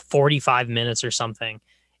 45 minutes or something,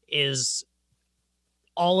 is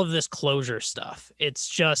all of this closure stuff. It's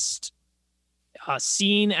just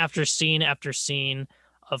scene after scene after scene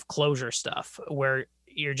of closure stuff where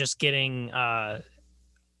you're just getting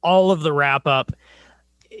all of the wrap up.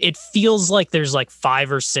 It feels like there's like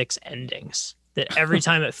 5 or 6 endings that every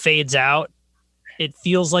time it fades out, it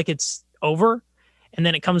feels like it's over, and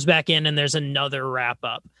then it comes back in and there's another wrap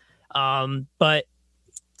up. But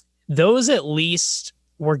those at least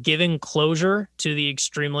were giving closure to the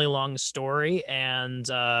extremely long story and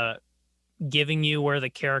giving you where the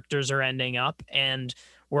characters are ending up, and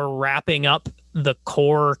we're wrapping up the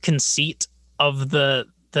core conceit of the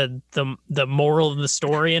moral of the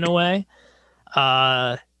story in a way.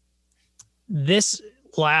 This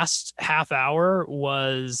last half hour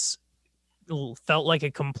felt like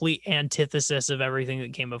a complete antithesis of everything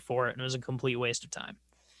that came before it, and it was a complete waste of time.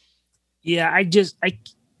 Yeah,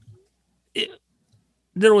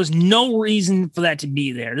 there was no reason for that to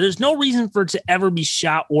be there. There's no reason for it to ever be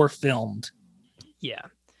shot or filmed. Yeah.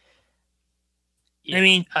 I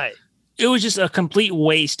mean, it was just a complete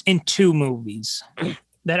waste in 2 movies.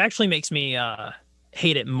 That actually makes me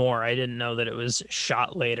hate it more. I didn't know that it was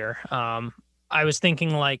shot later. I was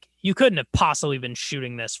thinking like you couldn't have possibly been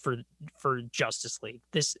shooting this for Justice League.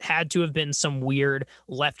 This had to have been some weird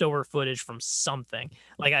leftover footage from something.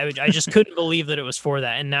 Like I just couldn't believe that it was for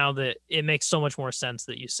that. And now that it makes so much more sense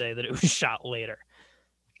that you say that it was shot later.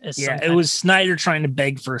 Yeah, it was Snyder trying to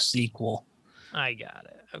beg for a sequel. I got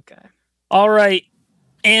it. Okay. All right.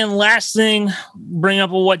 And last thing, bring up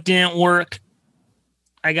what didn't work.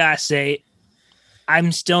 I gotta say,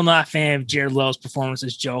 I'm still not a fan of Jared Leto's performance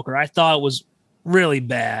as Joker. I thought it was really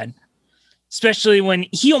bad, especially when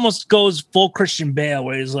he almost goes full Christian Bale,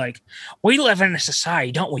 where he's like, "We live in a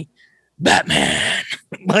society, don't we, Batman?"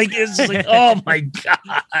 Like it's just like, oh my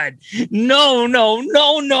god, no.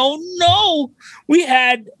 We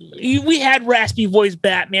had raspy voice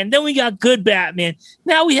Batman, then we got good Batman.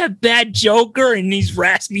 Now we have bad Joker and he's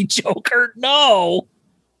raspy Joker. No,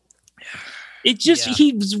 it just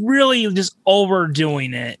he's really just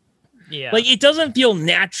overdoing it. Yeah, like it doesn't feel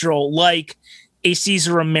natural. Like a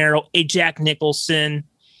Cesar Romero, a Jack Nicholson,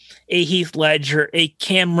 a Heath Ledger, a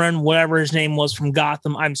Cameron, whatever his name was from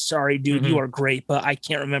Gotham. I'm sorry, dude. You are great, but I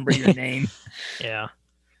can't remember your name. Yeah.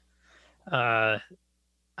 I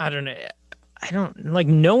don't know. I don't like,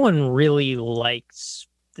 no one really likes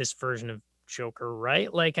this version of Joker,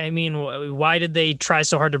 right? Like, I mean, why did they try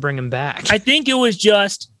so hard to bring him back? I think it was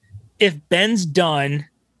just, if Ben's done,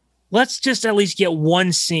 let's just at least get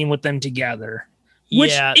one scene with them together.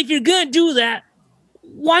 Which, if you're going to do that,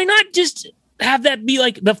 why not just have that be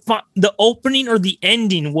like the opening or the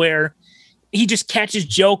ending where he just catches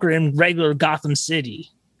Joker in regular Gotham City?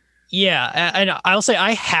 Yeah, and I'll say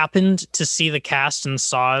I happened to see the cast and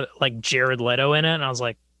saw like Jared Leto in it, and I was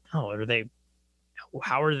like, oh,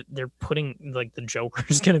 how are they putting like the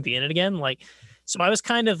Joker's going to be in it again? Like, so I was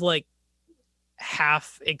kind of like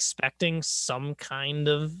half expecting some kind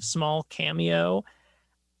of small cameo.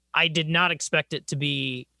 I did not expect it to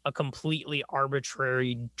be a completely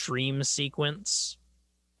arbitrary dream sequence.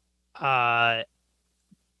 There's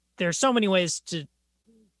so many ways to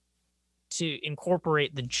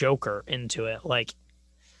incorporate the Joker into it. Like,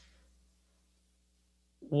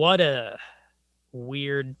 what a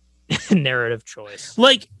weird narrative choice.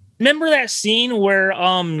 Like, remember that scene where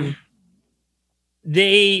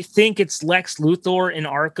they think it's Lex Luthor in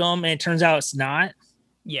Arkham and it turns out it's not?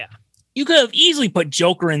 Yeah. You could have easily put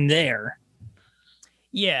Joker in there.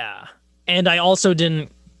 Yeah. And I also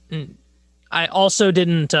didn't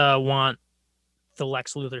want the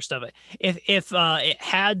Lex Luthor stuff. If it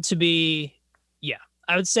had to be, yeah,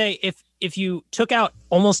 I would say if you took out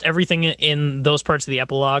almost everything in those parts of the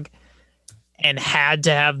epilogue and had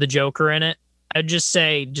to have the Joker in it, I'd just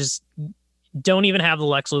say just don't even have the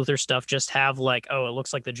Lex Luthor stuff. Just have like, oh, it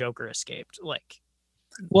looks like the Joker escaped. Like,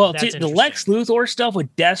 well, the Lex Luthor stuff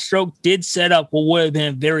with Deathstroke did set up what would have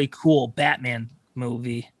been a very cool Batman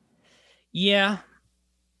movie. Yeah,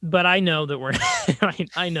 but I know that we're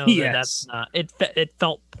I know that that's not it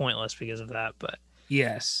felt pointless because of that, but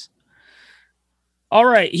yes. All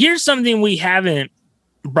right, here's something we haven't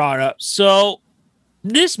brought up. So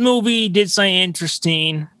this movie did something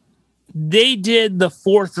interesting. They did the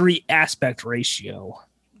 4:3 aspect ratio.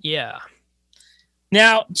 Yeah.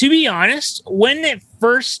 Now, to be honest, when they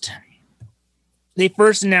first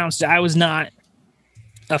announced it, I was not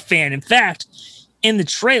a fan. In fact, in the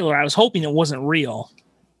trailer, I was hoping it wasn't real.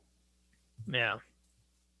 Yeah.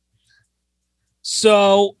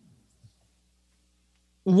 So,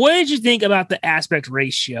 what did you think about the aspect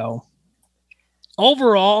ratio?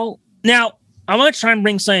 Overall, now, I'm going to try and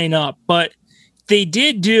bring something up, but they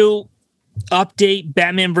did update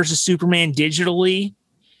Batman versus Superman digitally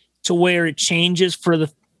to where it changes for the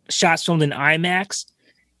shots filmed in IMAX.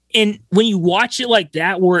 And when you watch it like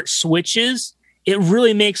that, where it switches, it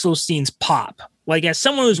really makes those scenes pop. Like, as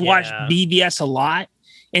someone who's watched BVS a lot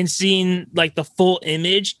and seen like the full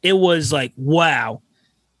image, it was like, wow.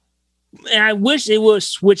 And I wish they would have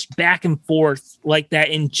switched back and forth like that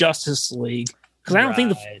in Justice League, because I don't think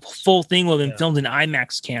the full thing would have been filmed in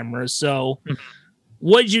IMAX cameras. So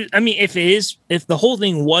if the whole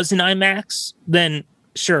thing was in IMAX, then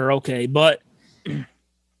sure, okay, but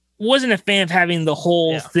wasn't a fan of having the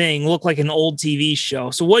whole thing look like an old TV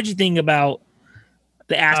show. So what did you think about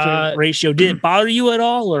the aspect ratio? Did it bother you at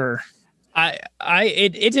all, or?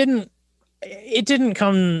 It didn't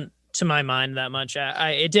come to my mind that much.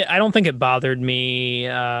 I don't think it bothered me.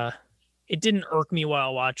 It didn't irk me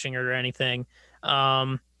while watching it or anything.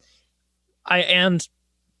 And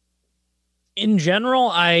in general,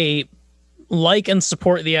 I like and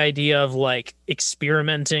support the idea of like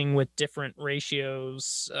experimenting with different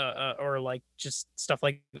ratios, or like just stuff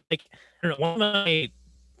like I don't know. One of my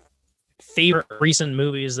favorite recent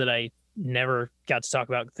movies that I never got to talk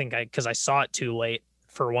about. Because I saw it too late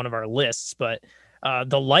for one of our lists, but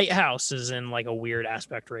The Lighthouse is in like a weird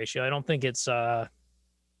aspect ratio. I don't think it's. I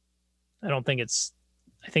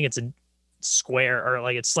think it's a square, or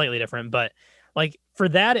like it's slightly different, but like for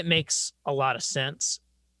that it makes a lot of sense.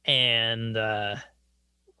 And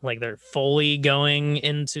like they're fully going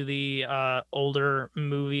into the older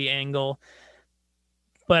movie angle.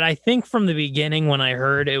 But I think from the beginning when I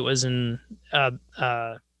heard it was in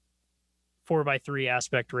 4:3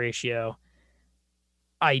 aspect ratio,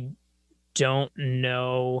 I don't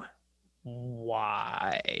know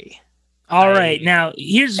why. All right, now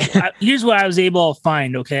here's what I was able to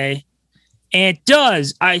find. Okay, and it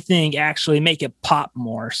does, I think, actually make it pop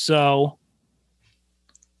more. So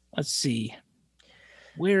let's see,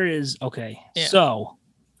 where is okay? Yeah. So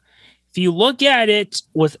if you look at it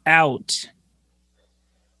without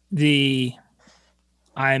the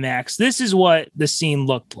IMAX, this is what the scene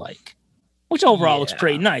looked like, which overall looks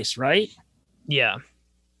pretty nice, right? Yeah.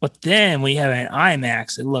 But then we have an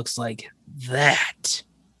IMAX, it looks like that.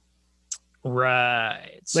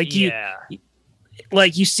 Right. Like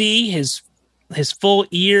you see his full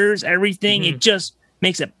ears, everything. Mm-hmm. It just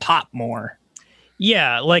makes it pop more.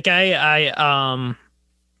 Yeah, like I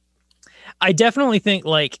definitely think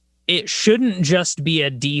like it shouldn't just be a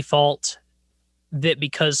default that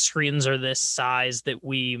because screens are this size that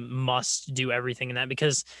we must do everything in that,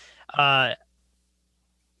 because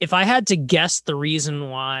if I had to guess the reason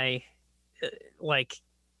why like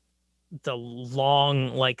the long,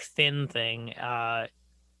 like thin thing, I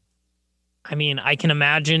mean, I can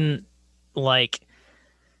imagine like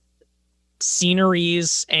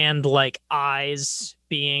sceneries and like eyes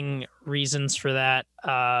being reasons for that,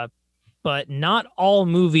 but not all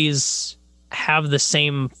movies have the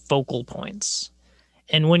same focal points.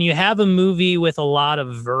 And when you have a movie with a lot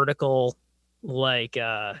of vertical like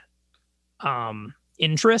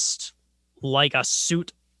interest, like a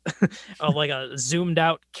suit like a zoomed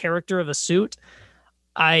out character of a suit,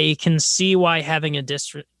 I can see why having a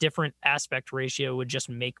different aspect ratio would just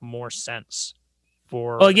make more sense.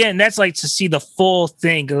 Well, again, that's like to see the full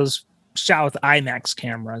thing goes shot with IMAX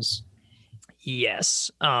cameras. Yes.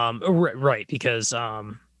 Right, because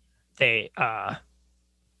they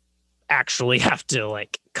actually have to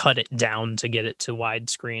like cut it down to get it to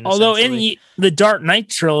widescreen. Although in the Dark Knight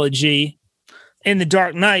trilogy, in the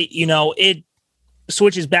Dark Knight, you know, it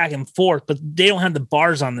switches back and forth, but they don't have the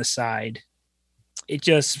bars on the side. It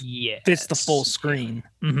just fits the full screen.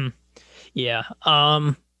 Mm-hmm. Yeah.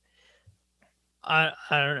 I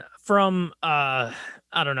don't know. From I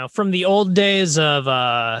don't know, from the old days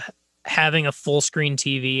of having a full screen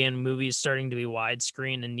TV and movies starting to be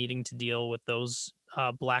widescreen and needing to deal with those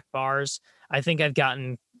black bars, I think I've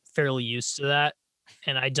gotten fairly used to that,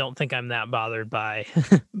 and I don't think I'm that bothered by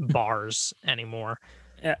bars anymore.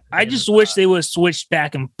 Yeah, I just wish they would have switched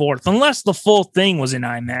back and forth, unless the full thing was in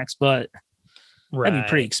IMAX, but that'd be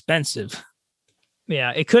pretty expensive.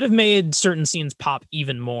 Yeah, it could have made certain scenes pop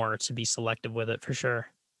even more to be selective with it, for sure.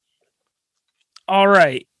 All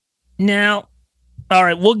right. Now,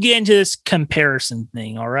 we'll get into this comparison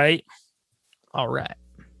thing, all right? All right.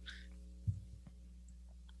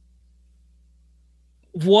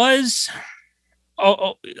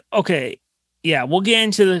 Okay. Yeah, we'll get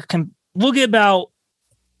into we'll get about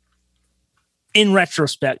in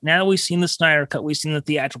retrospect. Now that we've seen the Snyder Cut, we've seen the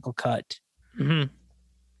theatrical cut. Mm-hmm.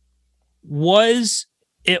 Was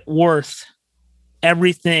it worth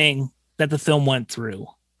everything that the film went through?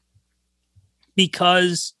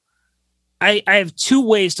 Because I have two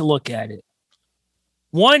ways to look at it.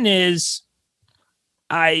 One is,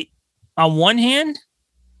 on one hand,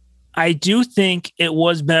 I do think it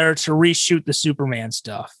was better to reshoot the Superman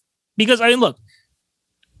stuff. Because, I mean, look,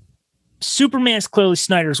 Superman is clearly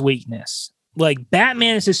Snyder's weakness. Like,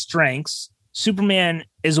 Batman is his strengths. Superman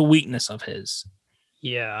is a weakness of his.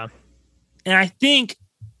 Yeah. And I think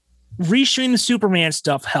reshooting the Superman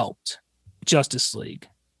stuff helped Justice League.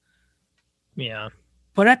 Yeah.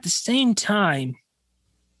 But at the same time,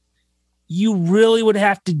 you really would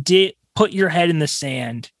have to put your head in the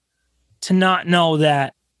sand to not know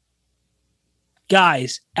that,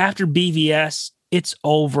 guys, after BVS, it's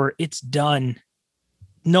over. It's done.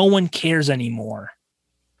 No one cares anymore.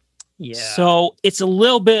 Yeah. So it's a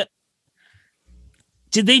little bit.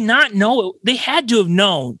 Did they not know? They had to have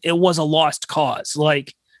known it was a lost cause.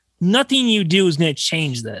 Like, nothing you do is going to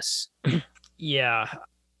change this. Yeah.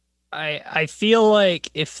 I feel like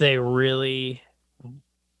if they really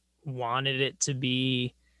wanted it to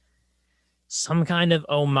be some kind of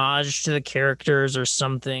homage to the characters or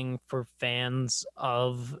something for fans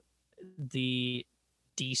of the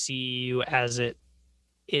DCU as it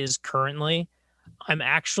is currently, I'm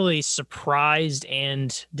actually surprised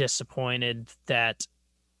and disappointed that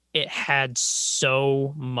it had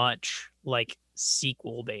so much like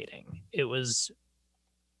sequel baiting. It was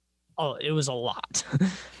a lot.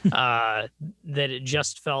 That it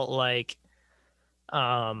just felt like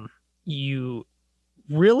you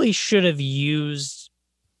really should have used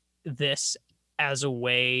this as a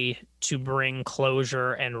way to bring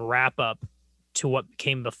closure and wrap up to what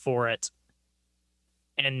came before it.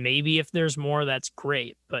 And maybe if there's more, that's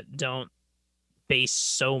great, but don't base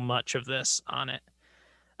so much of this on it.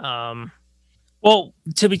 Well,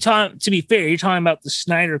 to be fair, you're talking about the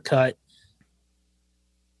Snyder Cut.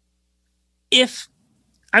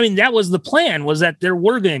 That was the plan, was that there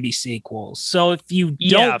were going to be sequels. So if you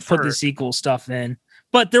don't put the sequel stuff in,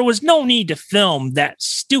 but there was no need to film that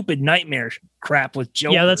stupid nightmare crap with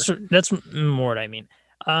Joker. Yeah, that's more what I mean.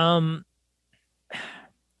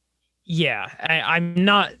 Yeah, I'm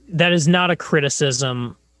not. That is not a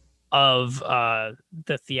criticism of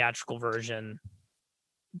the theatrical version.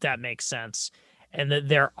 That makes sense, and that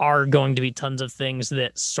there are going to be tons of things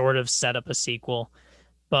that sort of set up a sequel,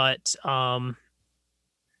 but I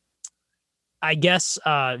guess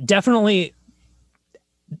definitely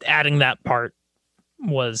adding that part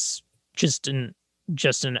was just a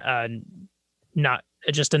not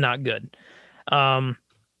good.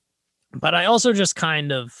 But I also just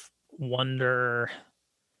kind of wonder.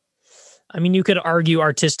 I mean, you could argue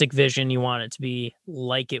artistic vision. You want it to be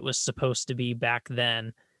like it was supposed to be back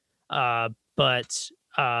then, but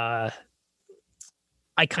I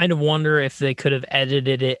kind of wonder if they could have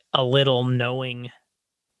edited it a little, knowing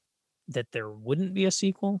that there wouldn't be a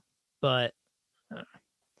sequel. But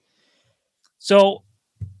so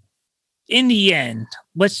in the end,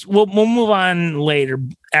 we'll move on later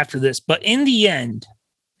after this. But in the end,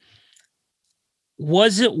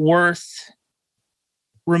 was it worth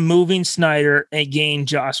removing Snyder and getting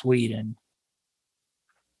Joss Whedon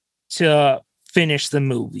to finish the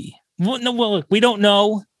movie? Well, look, we don't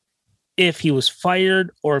know if he was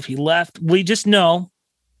fired or if he left. We just know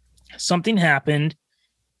something happened.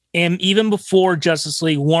 And even before Justice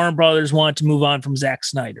League, Warner Brothers wanted to move on from Zack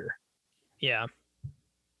Snyder. Yeah.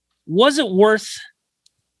 Was it worth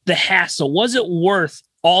the hassle? Was it worth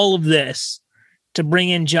all of this to bring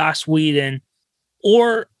in Joss Whedon?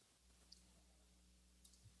 Or,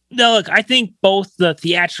 no, look, I think both the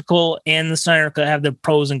theatrical and the Snyder Cut have their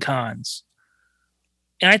pros and cons.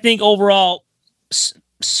 And I think overall,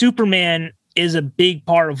 Superman is a big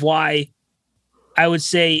part of why I would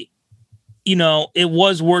say, it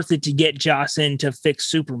was worth it to get Joss in to fix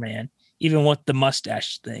Superman, even with the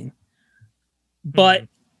mustache thing. But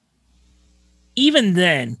even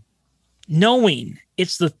then, knowing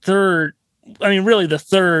it's the third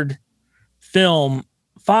film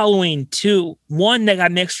following two, one that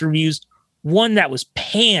got mixed reviews, one that was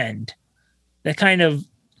panned, that kind of,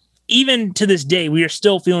 even to this day, we are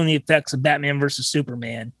still feeling the effects of Batman versus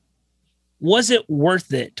Superman. Was it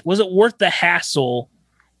worth it? Was it worth the hassle,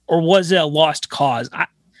 or was it a lost cause?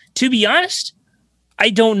 To be honest, I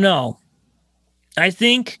don't know. I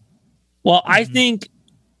think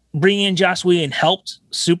bringing in Joss Whedon helped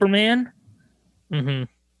Superman. Mm-hmm.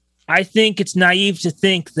 I think it's naive to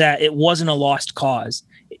think that it wasn't a lost cause.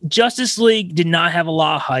 Justice League did not have a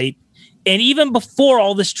lot of hype. And even before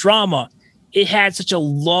all this drama, it had such a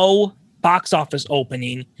low box office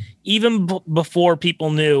opening, even before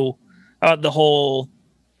people knew the whole,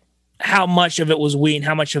 how much of it was Whedon,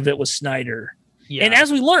 how much of it was Snyder. Yeah. And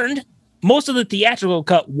as we learned, most of the theatrical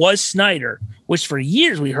cut was Snyder, which for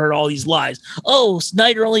years we heard all these lies. Oh,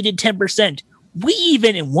 Snyder only did 10%. We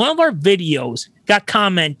even, in one of our videos, got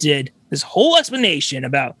commented this whole explanation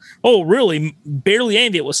about, oh, really, barely any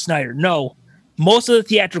of it was Snyder. No, most of the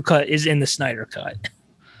theatrical cut is in the Snyder cut.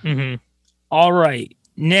 Mm-hmm. All right.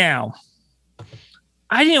 Now,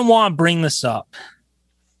 I didn't want to bring this up,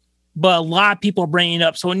 but a lot of people are bringing it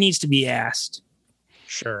up, so it needs to be asked.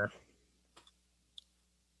 Sure.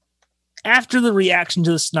 After the reaction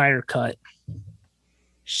to the Snyder cut,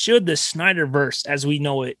 should the Snyderverse, as we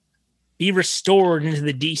know it, be restored into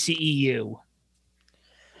the DCEU?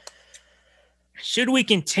 Should we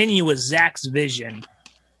continue with Zack's vision?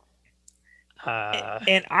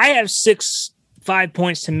 And I have 5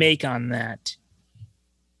 points to make on that.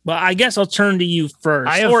 But I guess I'll turn to you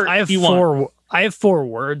first. I have 4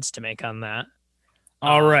 words to make on that.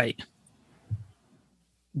 All right.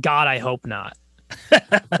 God, I hope not.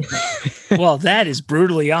 Well, that is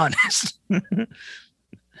brutally honest.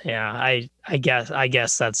 Yeah, I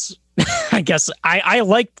guess that's I guess I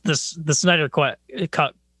liked the Snyder cut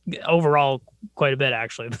overall quite a bit,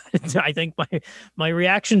 actually. But I think my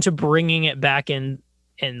reaction to bringing it back in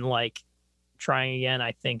and like trying again,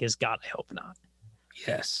 I think is God, I hope not.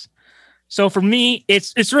 Yes. So for me,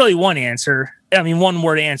 it's really one answer. I mean, one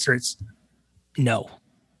word answer. It's no.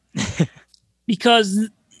 Because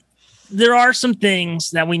there are some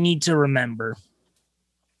things that we need to remember.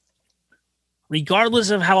 Regardless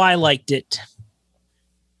of how I liked it,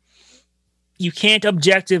 you can't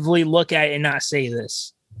objectively look at it and not say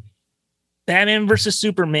this. Batman versus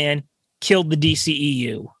Superman killed the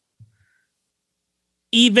DCEU.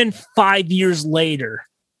 Even 5 years later,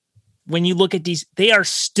 when you look at these, they are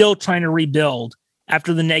still trying to rebuild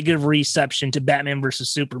after the negative reception to Batman versus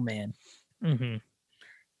Superman. Mm-hmm.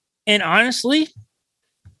 And honestly,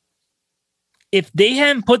 if they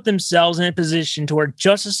hadn't put themselves in a position to where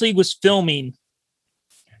Justice League was filming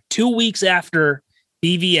 2 weeks after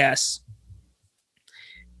BVS,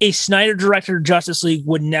 a Snyder directed Justice League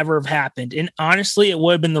would never have happened. And honestly, it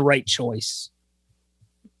would have been the right choice.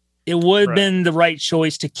 It would have been the right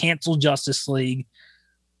choice to cancel Justice League.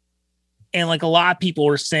 And like a lot of people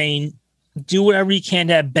were saying, do whatever you can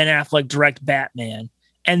to have Ben Affleck direct Batman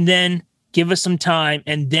and then give us some time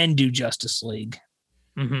and then do Justice League.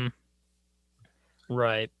 Mm-hmm.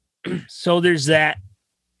 Right. So there's that.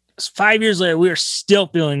 5 years later, we are still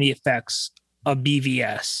feeling the effects of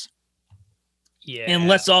BVS. Yeah. And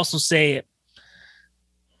let's also say it.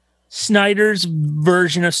 Snyder's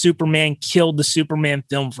version of Superman killed the Superman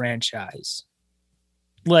film franchise.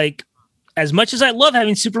 Like, as much as I love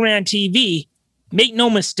having Superman on TV, make no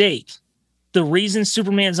mistake, the reason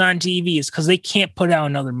Superman's on TV is because they can't put out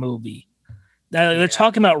another movie. They're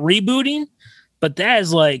talking about rebooting, but that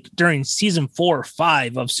is like during season 4 or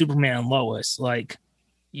 5 of Superman and Lois. Like,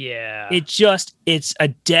 yeah, it's a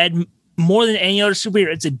dead, more than any other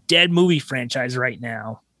superhero, it's a dead movie franchise right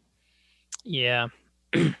now. Yeah,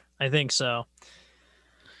 I think so.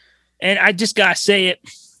 And I just gotta say it.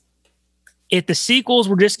 If the sequels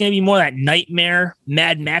were just going to be more that nightmare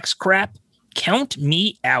Mad Max crap, count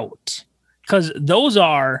me out. Because those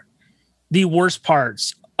are the worst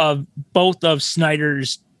parts of both of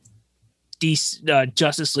Snyder's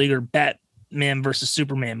Justice League or Batman versus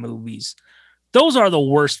Superman movies. Those are the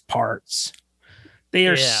worst parts. They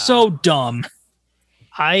are so dumb.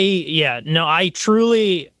 I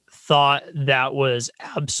truly thought that was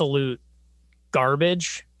absolute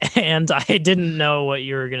garbage. And I didn't know what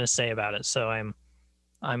you were going to say about it. So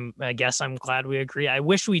I guess I'm glad we agree. I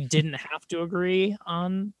wish we didn't have to agree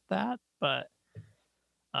on that, but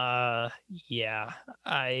yeah,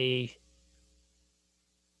 I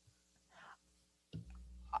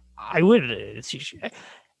would,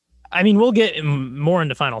 I mean, we'll get more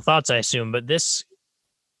into final thoughts, I assume, but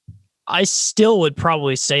I still would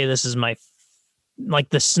probably say this is like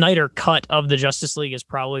the Snyder cut of the Justice League is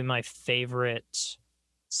probably my favorite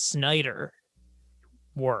Snyder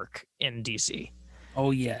work in DC.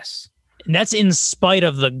 Oh, yes. And that's in spite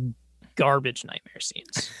of the garbage nightmare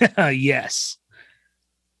scenes. Yes.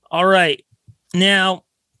 All right. Now,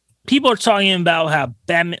 people are talking about how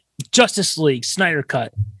Batman Justice League Snyder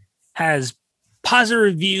Cut has positive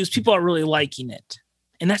reviews. People are really liking it.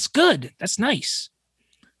 And that's good. That's nice.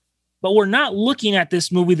 But we're not looking at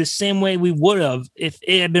this movie the same way we would have if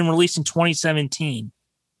it had been released in 2017.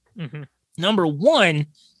 Mm-hmm. Number one,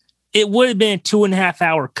 it would have been a 2.5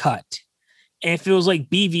 hour cut. And if it was like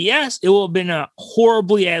BVS, it would have been a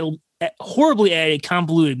horribly added,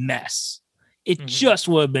 convoluted mess. It just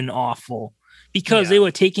would have been awful because they would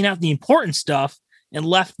have taken out the important stuff and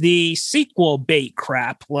left the sequel bait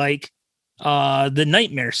crap like the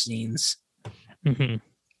nightmare scenes. Mm-hmm.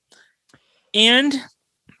 And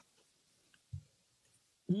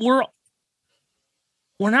we're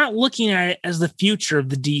not looking at it as the future of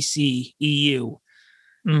the DC EU.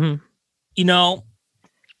 Mm-hmm. You know,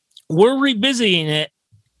 we're revisiting it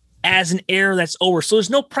as an era that's over. So there's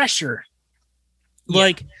no pressure. Yeah.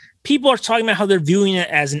 Like, people are talking about how they're viewing it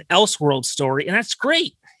as an Elseworld story, and that's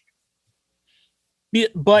great.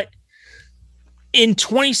 But in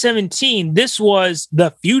 2017, this was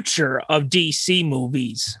the future of DC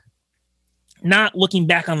movies, not looking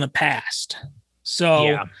back on the past.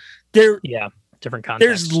 So different context.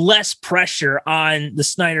 There's less pressure on the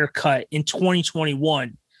Snyder Cut in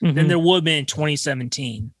 2021 than there would have been in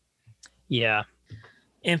 2017. Yeah.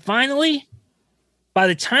 And finally, by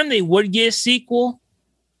the time they would get a sequel,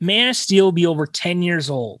 Man of Steel will be over 10 years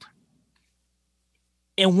old.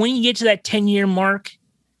 And when you get to that 10-year mark,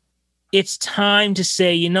 it's time to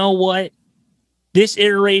say, you know what? This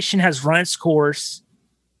iteration has run its course,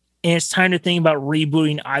 and it's time to think about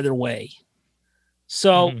rebooting either way.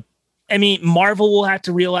 So, I mean, Marvel will have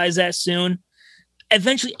to realize that soon.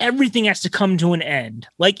 Eventually, everything has to come to an end.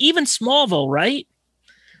 Like even Smallville, right?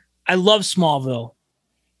 I love Smallville.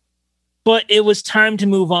 but it was time to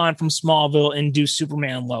move on from Smallville and do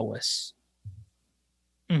Superman and Lois.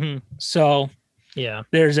 Mm-hmm. So yeah,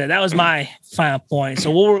 there's that. That was my final point.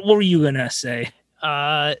 So what were you gonna say?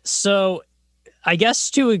 So I guess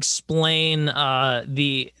to explain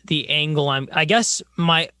the angle, I guess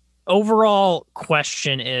my overall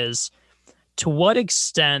question is, to what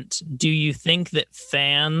extent do you think that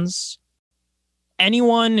fans,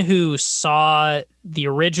 anyone who saw the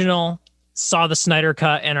original, saw the Snyder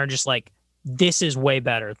Cut, and are just like, this is way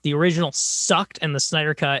better. The original sucked and the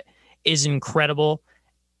Snyder Cut is incredible.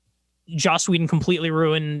 Joss Whedon completely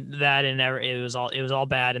ruined that, and it was all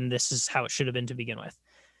bad, and this is how it should have been to begin with.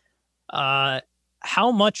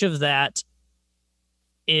 How much of that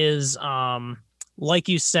is, like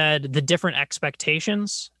you said, the different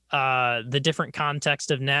expectations, the different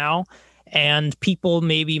context of now, and people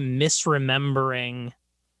maybe misremembering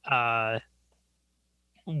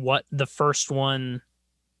what the first one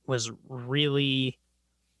was really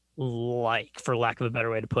like, for lack of a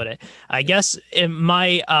better way to put it. I guess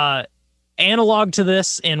my analog to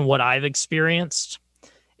this and what I've experienced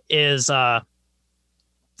is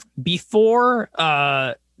before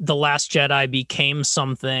The Last Jedi became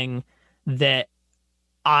something that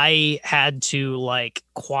I had to like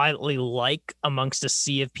quietly like amongst a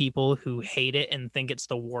sea of people who hate it and think it's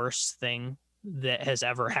the worst thing that has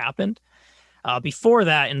ever happened. Before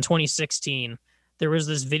that, in 2016, there was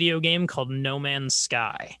this video game called No Man's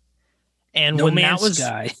Sky. And No when Man's that was,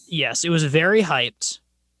 Sky. yes, it was very hyped.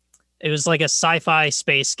 It was like a sci-fi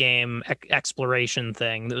space game exploration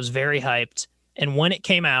thing that was very hyped. And when it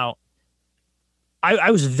came out,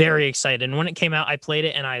 I was very excited. And when it came out, I played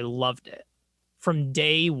it and I loved it. From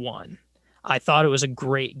day one, I thought it was a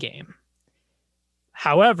great game.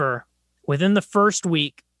 However, within the first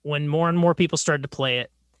week, when more and more people started to play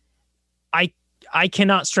it, I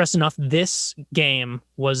cannot stress enough, this game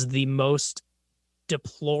was the most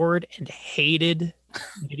deplored and hated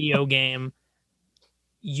video game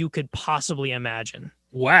you could possibly imagine.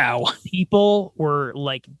 Wow. People were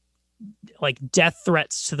like death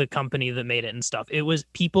threats to the company that made it and stuff. It was,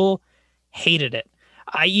 people hated it.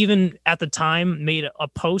 I even at the time made a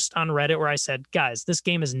post on Reddit where I said, guys, this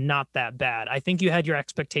game is not that bad. I think you had your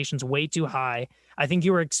expectations way too high. I think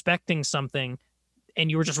you were expecting something and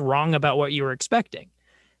you were just wrong about what you were expecting.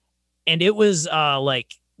 And it was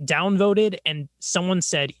like downvoted, and someone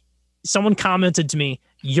commented to me,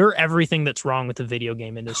 you're everything that's wrong with the video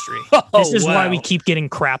game industry. This is why we keep getting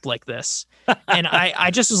crap like this. And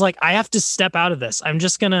I just was like, I have to step out of this. I'm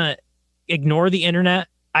just going to ignore the internet.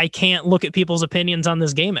 I can't look at people's opinions on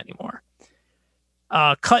this game anymore.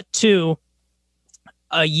 Cut to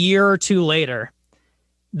a year or two later,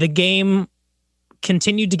 the game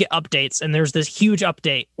continued to get updates, and there's this huge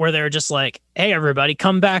update where they're just like, hey everybody,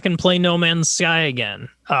 come back and play No Man's Sky again.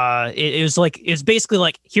 It's basically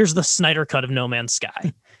like, here's the Snyder Cut of No Man's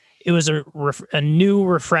Sky. It was a new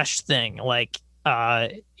refreshed thing. Like,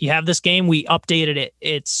 you have this game, we updated it,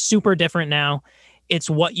 it's super different now, it's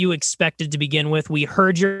what you expected to begin with, we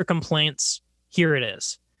heard your complaints, here it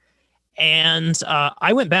is. And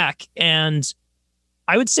I went back, and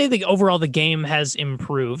I would say that overall the game has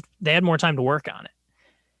improved. They had more time to work on it.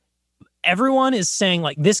 Everyone is saying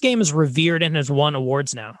like, this game is revered and has won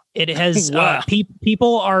awards now. It has Wow.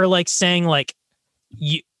 People are like saying like,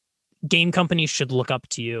 game companies should look up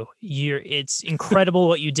to you. It's incredible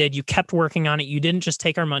what you did. You kept working on it. You didn't just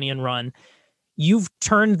take our money and run. You've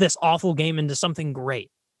turned this awful game into something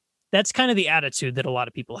great. That's kind of the attitude that a lot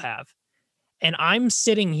of people have. And I'm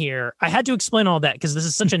sitting here, I had to explain all that because this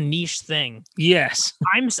is such a niche thing. Yes.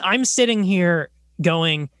 I'm sitting here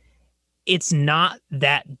going, it's not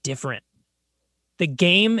that different. The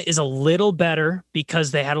game is a little better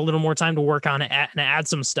because they had a little more time to work on it and add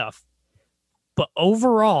some stuff. But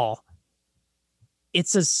overall,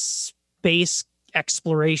 it's a space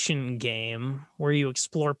exploration game where you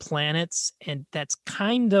explore planets, and that's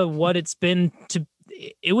kind of what it's been to.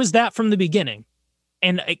 It was that from the beginning.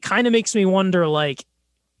 And it kind of makes me wonder, like,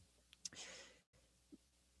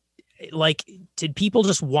 did people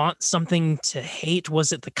just want something to hate?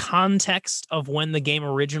 Was it the context of when the game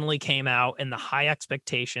originally came out and the high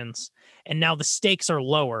expectations? And now the stakes are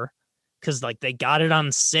lower because, like, they got it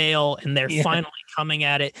on sale and they're finally coming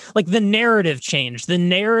at it. Like, the narrative changed. The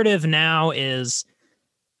narrative now is,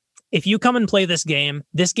 if you come and play this game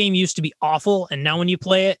used to be awful. And now when you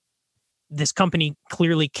play it, this company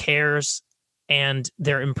clearly cares and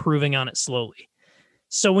they're improving on it slowly.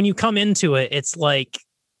 So when you come into it, it's like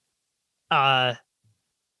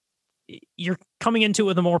you're coming into it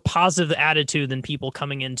with a more positive attitude than people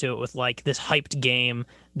coming into it with like this hyped game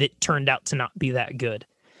that turned out to not be that good.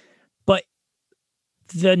 But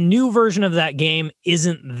the new version of that game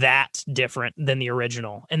isn't that different than the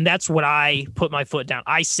original. And that's what I put my foot down.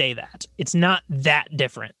 I say that. It's not that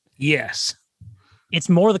different. Yes. It's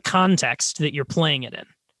more the context that you're playing it in.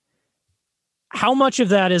 How much of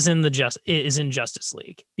that is in Justice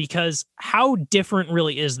League? Because how different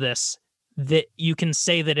really is this that you can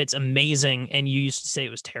say that it's amazing and you used to say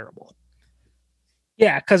it was terrible?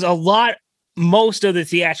 Yeah, because most of the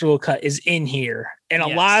theatrical cut is in here. And a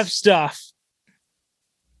lot of stuff,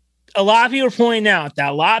 a lot of people are pointing out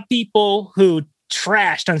that a lot of people who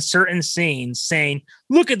trashed on certain scenes saying,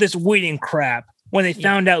 look at this Whedon crap, when they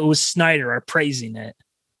found out it was Snyder, are praising it.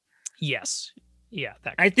 Yes. Yeah.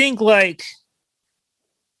 I think like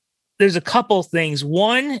there's a couple things.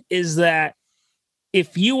 One is that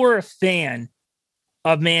if you were a fan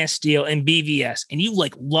of Man of Steel and BVS and you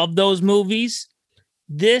like love those movies,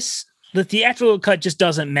 the theatrical cut just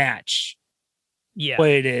doesn't match what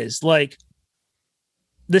it is. Like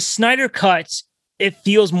the Snyder cut, it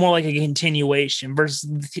feels more like a continuation versus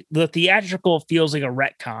the theatrical feels like a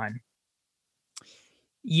retcon.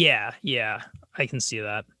 Yeah, I can see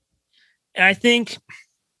that. And I think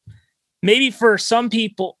maybe for some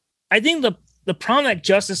people, I think the problem that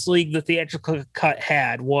Justice League, the theatrical cut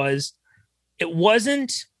had was it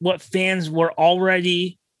wasn't what fans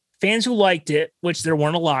who liked it, which there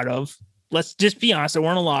weren't a lot of. Let's just be honest, there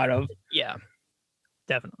weren't a lot of. Yeah,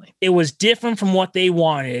 definitely. It was different from what they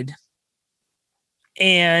wanted.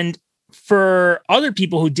 And for other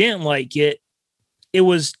people who didn't like it, it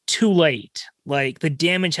was too late. Like the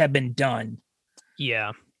damage had been done.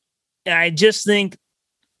 Yeah. And I just think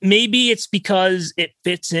maybe it's because it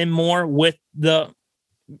fits in more with the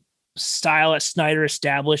style that Snyder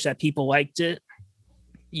established that people liked it.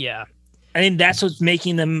 Yeah. I think that's what's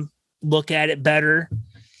making them look at it better.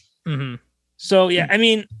 Mm-hmm. So, yeah, I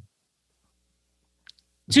mean,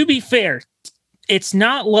 to be fair, it's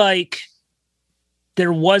not like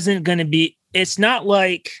it's not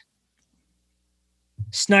like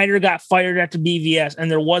Snyder got fired after BVS and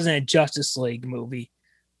there wasn't a Justice League movie.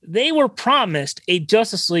 They were promised a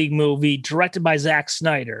Justice League movie directed by Zack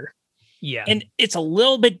Snyder. Yeah. And it's a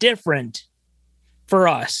little bit different for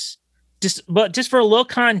us. But just for a little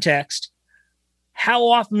context, how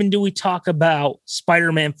often do we talk about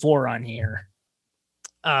Spider-Man 4 on here?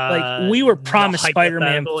 Like we were promised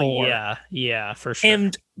Spider-Man 4. Yeah, for sure.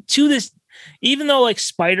 And to this, even though like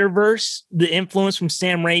Spider-Verse, the influence from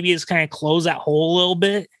Sam Raimi has kind of closed that hole a little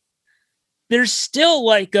bit, there's still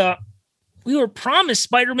like we were promised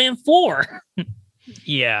Spider-Man 4.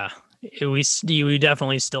 Yeah, we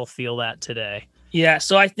definitely still feel that today. Yeah,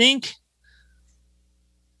 so I think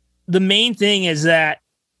the main thing is that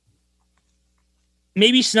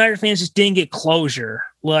maybe Snyder fans just didn't get closure.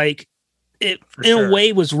 Like it, in a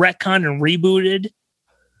way, was retconned and rebooted.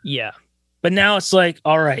 Yeah, but now it's like,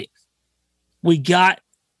 all right, we got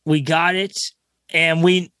it,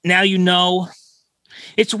 and now you know.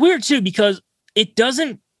 It's weird too because it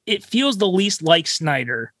feels the least like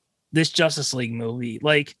Snyder, this Justice League movie.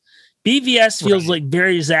 Like BVS feels like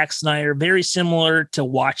very Zack Snyder, very similar to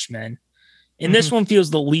Watchmen. And this one feels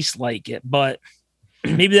the least like it, but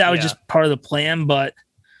maybe that was just part of the plan. But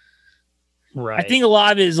I think a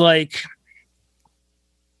lot of it is like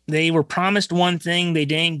they were promised one thing, they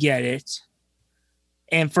didn't get it.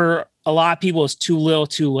 And for a lot of people, it's too little,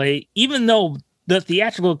 too late, even though the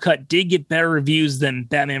theatrical cut did get better reviews than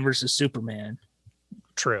Batman versus Superman.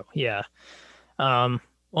 True. Yeah.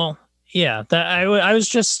 Well, yeah, that I was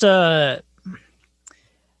just, I'm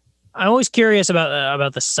always curious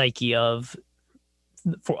about the psyche of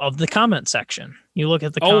the comment section. You look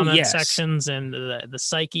at the comment sections and the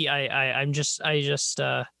psyche. I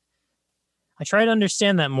try to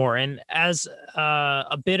understand that more. And as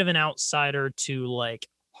a bit of an outsider to like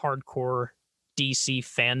hardcore DC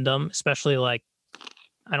fandom, especially like,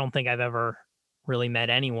 I don't think I've ever really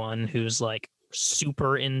met anyone who's like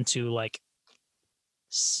super into like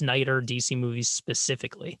Snyder DC movies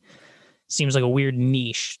specifically. Seems like a weird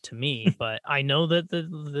niche to me, but I know that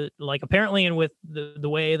the like apparently, and with the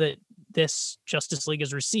way that this Justice League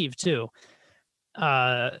is received too,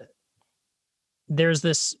 there's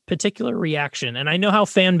this particular reaction, and I know how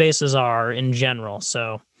fan bases are in general,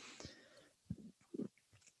 so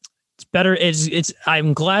it's better.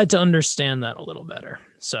 I'm glad to understand that a little better.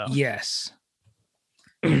 So yes.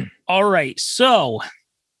 All right, so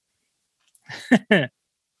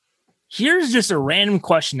here's just a random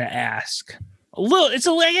question to ask. I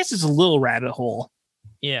guess it's a little rabbit hole.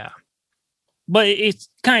 Yeah. But it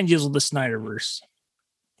kind of deals with the Snyderverse.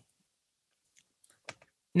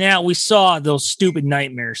 Now, we saw those stupid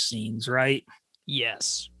nightmare scenes, right?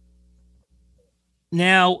 Yes.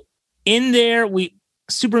 Now, in there,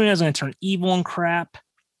 Superman is going to turn evil and crap.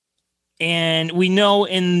 And we know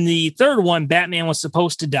in the third one, Batman was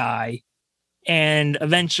supposed to die. And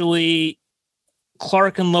eventually,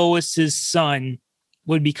 Clark and Lois's son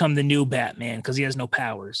would become the new Batman because he has no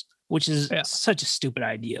powers, which is such a stupid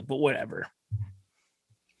idea, but whatever.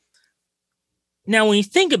 Now, when you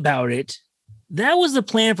think about it, that was the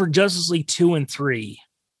plan for Justice League 2 and 3.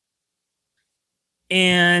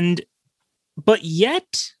 But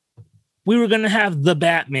yet, we were going to have The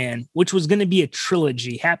Batman, which was going to be a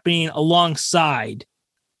trilogy happening alongside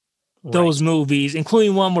those movies,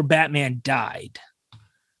 including one where Batman died.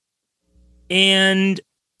 And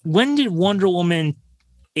when did Wonder Woman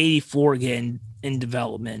 84 get in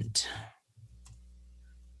development?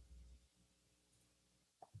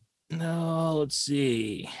 No, let's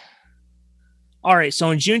see. All right, so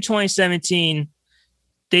in June 2017,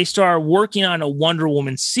 they started working on a Wonder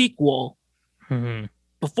Woman sequel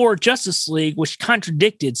before Justice League, which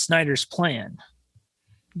contradicted Snyder's plan.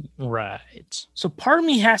 Right. So part of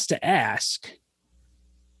me has to ask,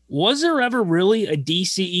 was there ever really a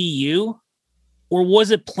DCEU? Or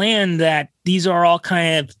was it planned that these are all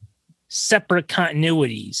kind of separate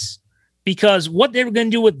continuities? Because what they were going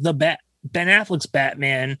to do with Ben Affleck's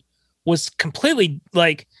Batman was completely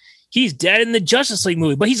like, he's dead in the Justice League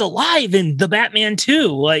movie, but he's alive in The Batman 2.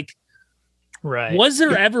 Like, right. Was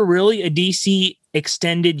there ever really a DC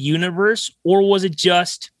extended universe, or was it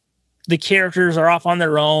just the characters are off on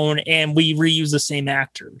their own and we reuse the same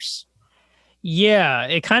actors? Yeah,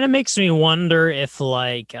 it kind of makes me wonder if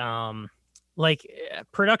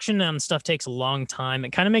production on stuff takes a long time.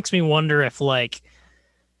 It kind of makes me wonder if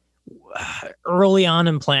early on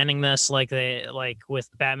in planning this, with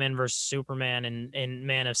Batman versus Superman and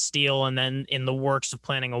Man of Steel, and then in the works of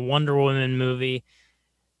planning a Wonder Woman movie,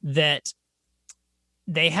 that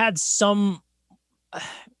they had some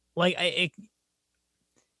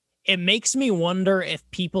it makes me wonder if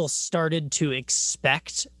people started to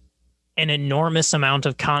expect an enormous amount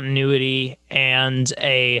of continuity and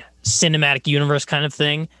a cinematic universe kind of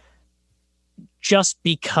thing just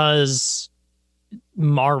because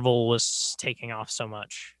Marvel was taking off so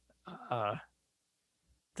much. The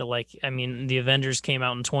Avengers came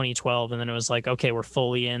out in 2012, and then it was like, okay, we're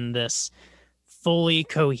fully in this fully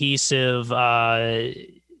cohesive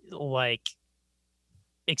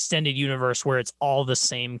extended universe where it's all the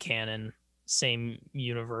same canon, same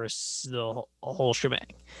universe, the whole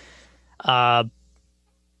shebang.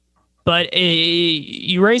 But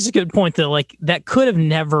you raise a good point that that could have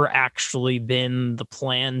never actually been the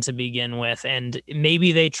plan to begin with, and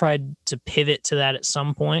maybe they tried to pivot to that at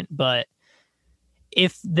some point. But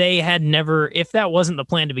if that wasn't the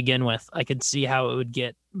plan to begin with, I could see how it would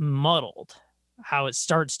get muddled. How it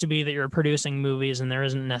starts to be that you're producing movies and there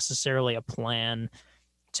isn't necessarily a plan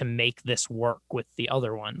to make this work with the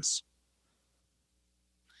other ones.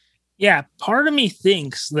 Yeah, part of me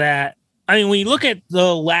thinks that, when you look at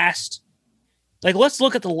the last, let's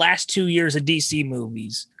look at the last 2 years of DC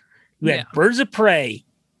movies. We had Birds of Prey,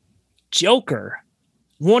 Joker,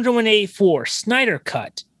 Wonder Woman 84, Snyder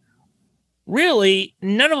Cut. Really,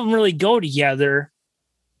 none of them really go together.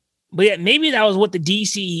 But yet maybe that was what the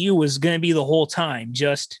DCEU was going to be the whole time.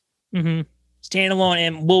 Just standalone,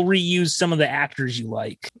 and we'll reuse some of the actors you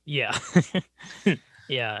like. Yeah.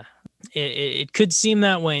 Yeah. It could seem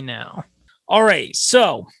that way now. All right,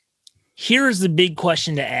 so here's the big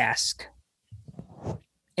question to ask,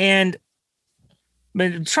 and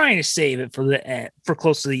I'm trying to save it for the end, for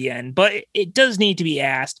close to the end, but it does need to be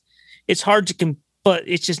asked. It's hard to, but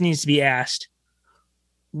it just needs to be asked.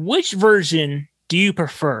 Which version do you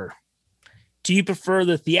prefer? Do you prefer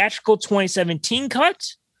the theatrical 2017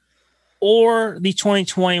 cut or the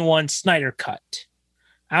 2021 Snyder cut?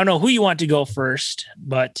 I don't know who you want to go first,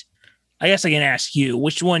 but I guess I can ask you,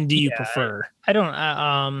 which one do you prefer? I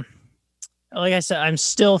don't, like I said, I'm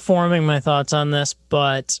still forming my thoughts on this,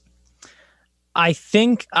 but I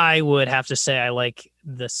think I would have to say I like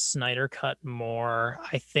the Snyder cut more.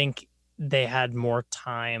 I think they had more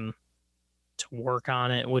time to work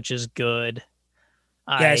on it, which is good.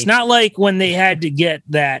 Yeah, it's not like when they had to get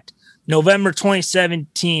that November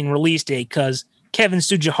 2017 release date because Kevin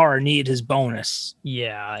Tsujihara needed his bonus.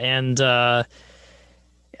 Yeah, and the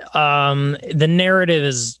narrative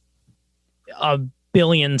is a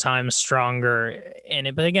billion times stronger in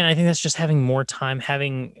it. But again, I think that's just having more time,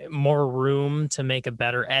 having more room to make a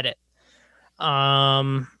better edit.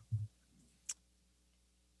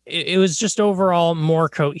 It was just overall more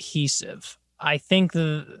cohesive. I think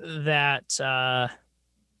that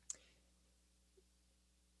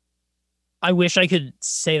I wish I could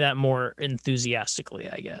say that more enthusiastically,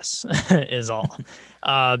 I guess, is all.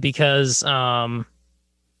 Because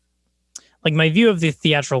like my view of the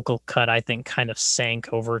theatrical cut, I think kind of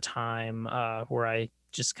sank over time, where I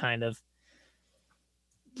just kind of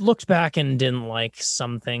looked back and didn't like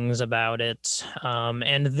some things about it.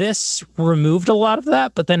 And this removed a lot of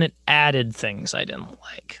that, but then it added things I didn't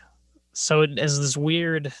like. So it has this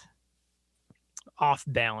weird off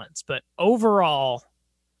balance, but overall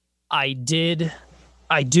I do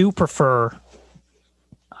prefer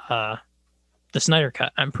the Snyder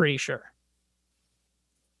cut, I'm pretty sure.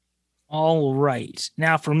 All right.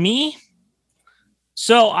 Now for me,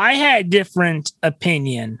 so I had a different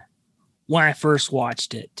opinion when I first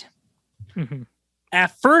watched it. Mm-hmm.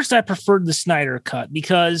 At first, I preferred the Snyder cut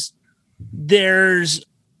because there's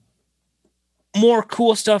more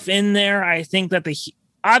cool stuff in there. I think that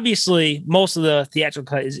obviously most of the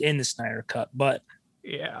theatrical cut is in the Snyder cut, but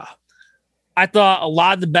yeah, I thought a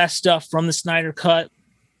lot of the best stuff from the Snyder cut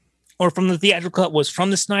or from the theatrical cut was from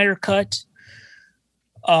the Snyder cut.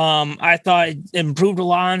 I thought it improved a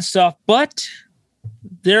lot on stuff, but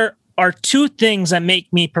there are two things that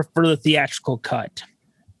make me prefer the theatrical cut.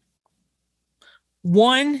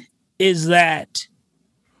 One is that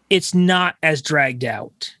it's not as dragged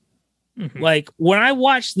out. Mm-hmm. Like when I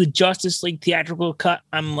watched the Justice League theatrical cut,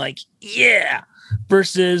 I'm like, yeah.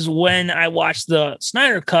 Versus when I watched the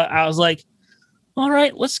Snyder cut, I was like, all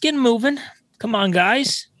right, let's get moving. Come on,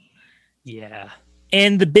 guys. Yeah.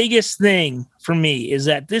 And the biggest thing for me is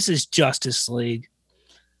that this is Justice League.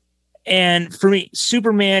 And for me,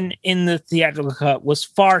 Superman in the theatrical cut was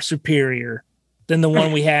far superior than the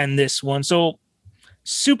one we had in this one. So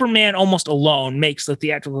Superman almost alone makes the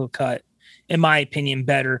theatrical cut, in my opinion,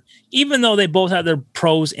 better, even though they both have their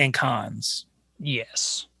pros and cons.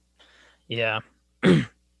 Yes. Yeah.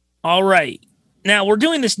 All right. Now we're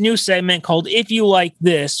doing this new segment called If You Like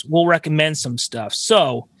This, We'll Recommend Some Stuff.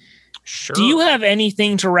 So sure. Do you have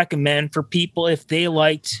anything to recommend for people if they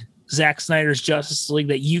liked Zack Snyder's Justice League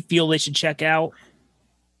that you feel they should check out?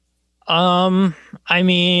 I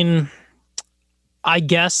mean, I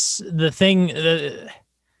guess the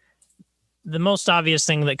most obvious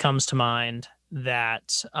thing that comes to mind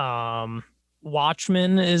that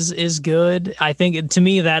Watchmen is good. I think to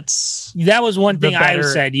me that was one thing I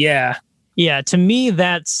said. Yeah. Yeah. To me,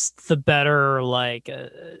 that's the better, like,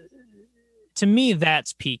 to me,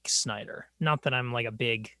 that's peak Snyder. Not that I'm like a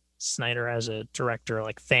big Snyder as a director,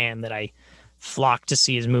 like fan that I flock to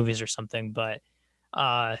see his movies or something, but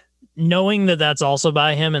knowing that that's also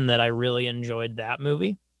by him and that I really enjoyed that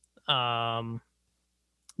movie back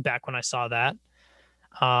when I saw that.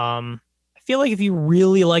 I feel like if you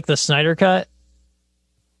really like the Snyder cut,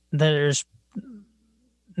 there's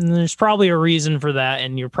probably a reason for that,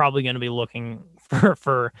 and you're probably going to be looking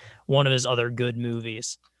for one of his other good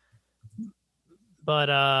movies. But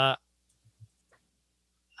I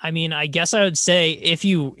mean, I guess I would say if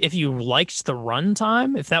you liked the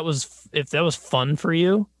runtime, if that was fun for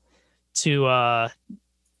you to watch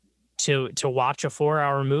a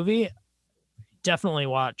 4-hour movie, definitely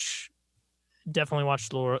watch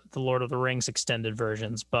the Lord of the Rings extended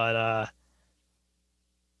versions. But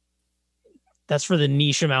that's for the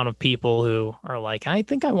niche amount of people who are like, I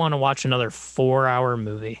think I want to watch another 4-hour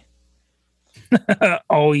movie.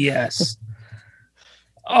 Oh yes.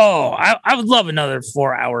 Oh, I would love another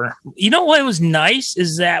 4-hour. You know what was nice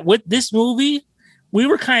is that with this movie, we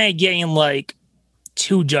were kind of getting like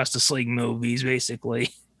 2 Justice League movies,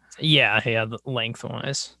 basically. Yeah,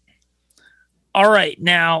 lengthwise. All right,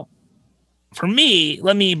 now for me,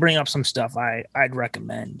 let me bring up some stuff I'd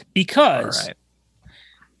recommend, because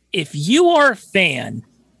if you are a fan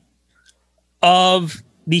of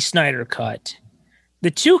the Snyder Cut,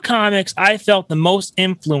 the 2 comics I felt the most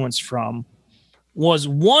influence from was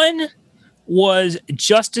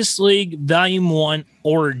Justice League Volume 1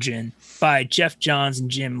 Origin by Jeff Johns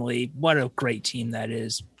and Jim Lee. What a great team that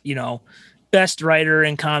is. You know, best writer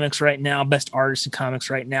in comics right now, best artist in comics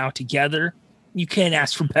right now together. You can't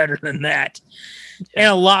ask for better than that.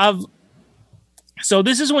 And so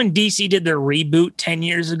this is when DC did their reboot 10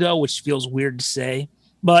 years ago, which feels weird to say,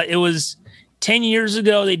 but it was 10 years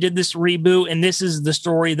ago they did this reboot, and this is the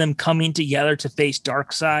story of them coming together to face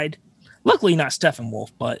Darkseid. Luckily not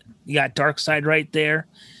Steppenwolf, but you got Darkseid right there.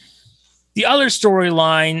 The other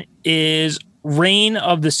storyline is Reign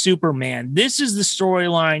of the Superman. This is the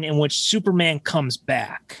storyline in which Superman comes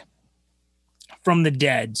back from the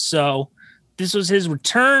dead. So this was his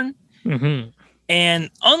return. Mm-hmm.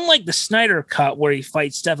 And unlike the Snyder Cut where he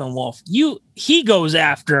fights Steppenwolf, he goes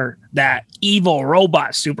after that evil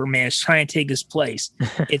robot Superman is trying to take his place.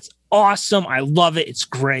 It's awesome. I love it. It's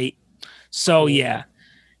great. So yeah.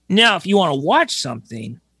 Now, if you want to watch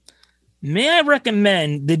something, may I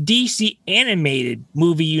recommend the DC animated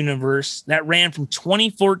movie universe that ran from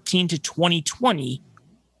 2014 to 2020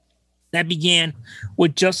 that began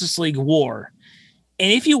with Justice League War.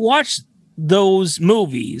 And if you watch those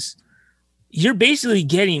movies, you're basically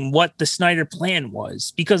getting what the Snyder plan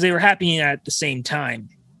was because they were happening at the same time.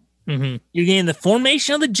 Mm-hmm. You're getting the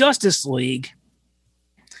formation of the Justice League,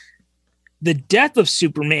 the death of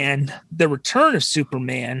Superman, the return of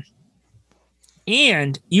Superman,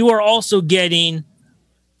 and you are also getting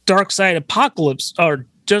Darkseid Apocalypse or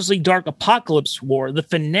Justice League Dark Apocalypse War, the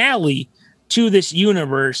finale to this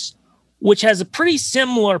universe, which has a pretty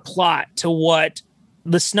similar plot to what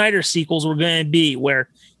the Snyder sequels were going to be, where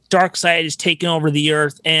Darkseid is taking over the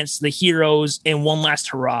Earth and it's the heroes in one last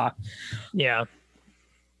hurrah. Yeah.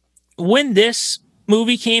 When this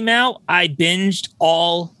movie came out, I binged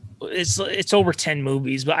all. It's over 10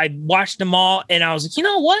 movies, but I watched them all and I was like, you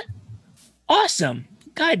know what? Awesome.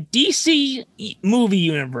 God, DC movie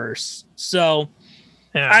universe. So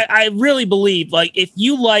Yeah. I really believe, like, if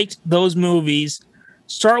you liked those movies,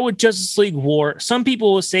 start with Justice League War. Some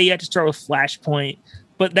people will say you have to start with Flashpoint,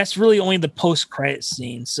 but that's really only the post-credit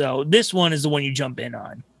scene. So this one is the one you jump in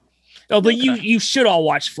on. Although you should all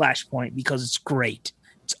watch Flashpoint because it's great.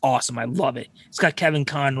 It's awesome. I love it. It's got Kevin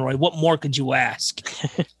Conroy. What more could you ask?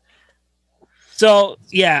 So,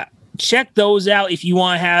 yeah, check those out if you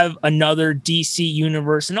want to have another DC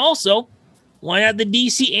universe. And also, why not the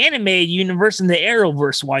DC animated universe and the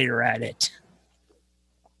Arrowverse while you're at it?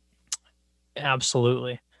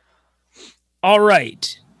 Absolutely. All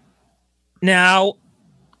right. Now,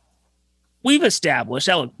 we've established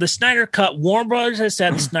that, look, the Snyder Cut, Warner Brothers has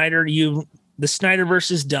said the Snyderverse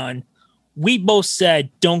is done. We both said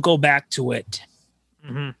don't go back to it.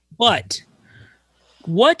 Mm-hmm. But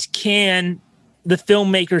what can the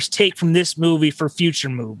filmmakers take from this movie for future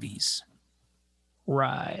movies?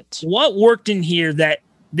 Right. What worked in here that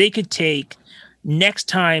they could take next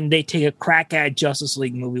time they take a crack at a Justice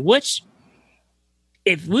League movie? Which,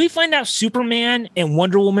 if we find out Superman and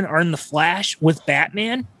Wonder Woman are in the Flash with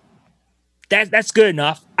Batman, that's good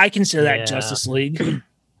enough. I consider that Justice League.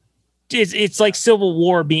 It's like Civil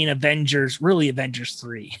War being Avengers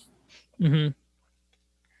 3. Mm-hmm.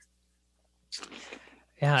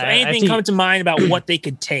 Yeah. So anything come to mind about what they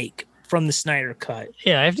could take from the Snyder Cut?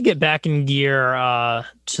 Yeah, I have to get back in gear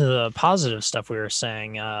to the positive stuff we were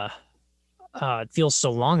saying. It feels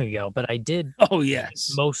so long ago, but I did. Oh,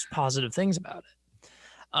 yes. Most positive things about it.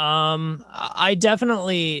 I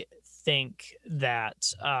definitely think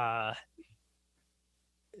that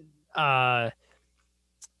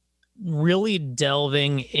really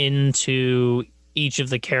delving into each of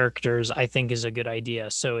the characters, I think, is a good idea.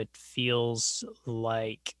 So it feels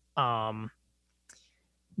like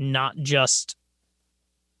not just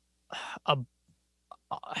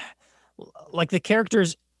like the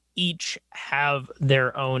characters each have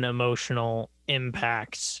their own emotional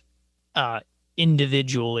impacts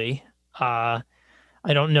individually. I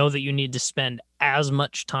don't know that you need to spend as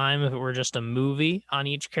much time if it were just a movie on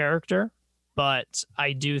each character, but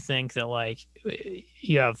I do think that, like,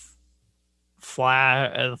 you have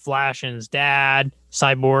Flash and his dad,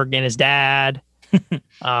 Cyborg and his dad,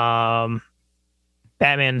 Batman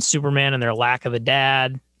and Superman and their lack of a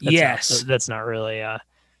dad. That's not really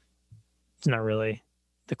it's not really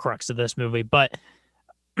the crux of this movie, but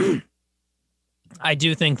I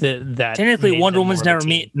do think that technically Wonder Woman's never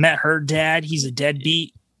met her dad. He's a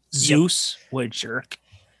deadbeat. Zeus, what a jerk.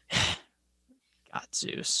 God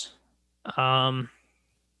Zeus. God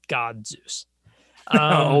Zeus.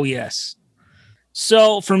 Oh yes.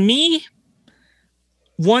 So for me,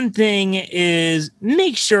 one thing is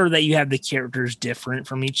make sure that you have the characters different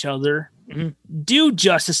from each other. Mm-hmm. Do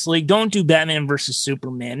Justice League. Don't do Batman versus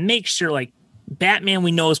Superman. Make sure, like, Batman,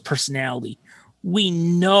 we know his personality. We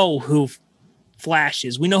know who Flash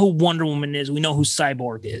is. We know who Wonder Woman is. We know who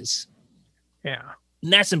Cyborg is. Yeah.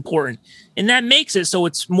 And that's important. And that makes it so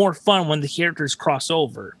it's more fun when the characters cross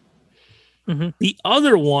over. Mm-hmm. The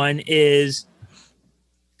other one is,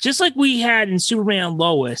 just like we had in Superman and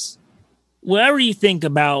Lois, whatever you think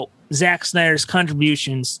about Zack Snyder's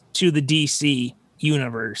contributions to the DC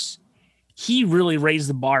universe, he really raised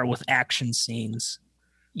the bar with action scenes.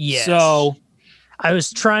 Yes. So I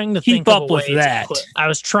was trying to keep up with that. I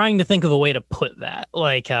was trying to think of a way to put that,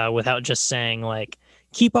 like, without just saying, like,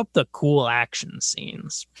 keep up the cool action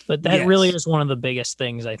scenes. But that really is one of the biggest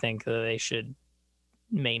things I think that they should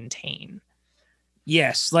maintain.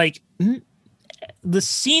 Yes, like, the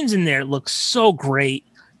scenes in there look so great.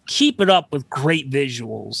 Keep it up with great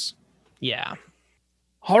visuals. Yeah.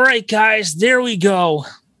 All right, guys, there we go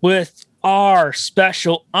with our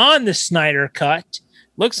special on the Snyder Cut.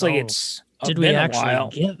 Looks like Oh, it's did been we a actually while.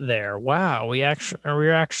 get there? Wow,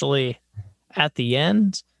 we're actually at the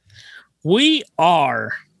end. We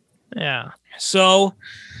are. Yeah. So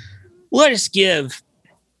let us give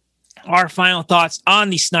our final thoughts on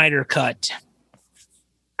the Snyder Cut.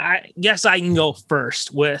 I guess I can go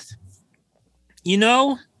first with,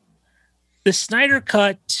 the Snyder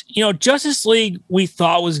Cut, Justice League we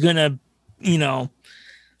thought was going to,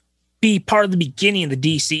 be part of the beginning of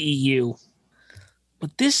the DCEU.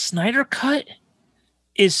 But this Snyder Cut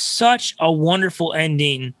is such a wonderful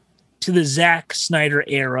ending to the Zack Snyder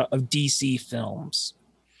era of DC films.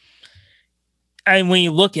 And when you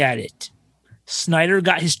look at it, Snyder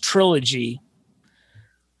got his trilogy.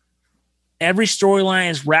 Every storyline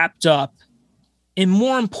is wrapped up. And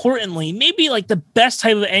more importantly, maybe like the best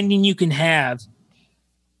type of ending you can have,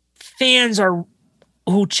 fans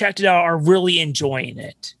who checked it out are really enjoying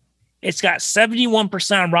it. It's got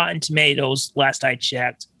 71% on Rotten Tomatoes, last I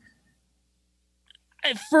checked.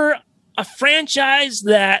 For a franchise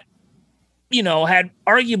that, had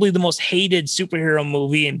arguably the most hated superhero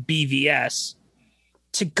movie in BVS,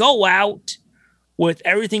 to go out with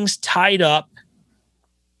everything's tied up,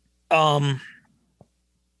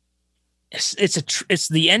 it's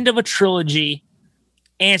the end of a trilogy,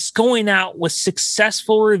 and it's going out with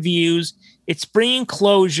successful reviews. It's bringing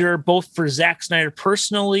closure both for Zack Snyder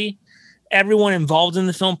personally, everyone involved in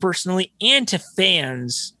the film personally, and to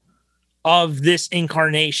fans of this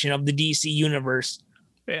incarnation of the DC universe.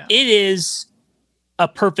 Yeah. It is a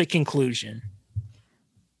perfect conclusion.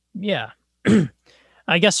 Yeah.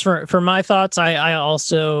 I guess for my thoughts, I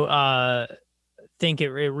also think it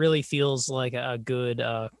really feels like a good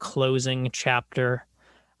closing chapter.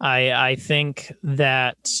 I think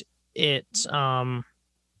that it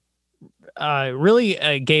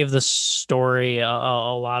really gave the story a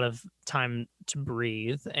lot of time to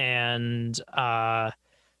breathe, and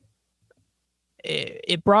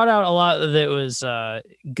it brought out a lot that was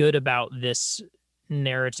good about this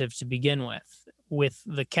narrative to begin with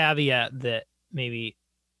the caveat that maybe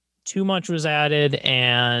too much was added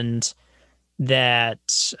and that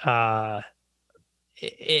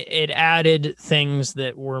it added things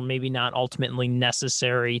that were maybe not ultimately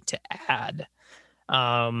necessary to add.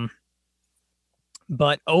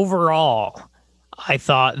 But overall, I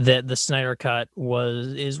thought that the Snyder Cut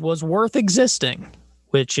was worth existing,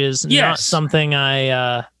 which is not something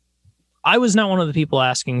I was not one of the people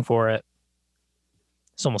asking for it.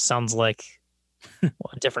 This almost sounds like a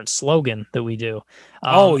different slogan that we do.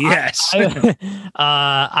 Yes.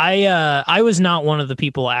 I was not one of the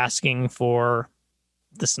people asking for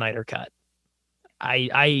the Snyder Cut.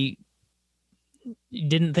 I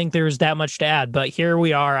didn't think there was that much to add, but here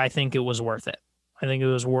we are. I think it was worth it. I think it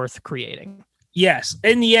was worth creating. Yes.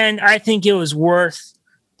 In the end, I think it was worth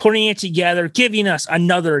putting it together, giving us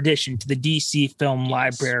another addition to the DC film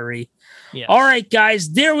library. Yes. All right,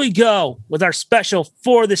 guys, there we go with our special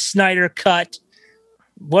for the Snyder Cut.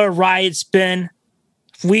 What a ride it's been.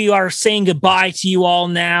 We are saying goodbye to you all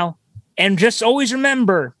now. And just always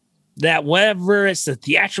remember that whether it's the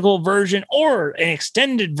theatrical version or an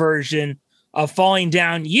extended version of Falling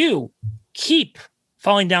Down, you keep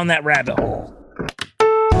falling down that rabbit hole.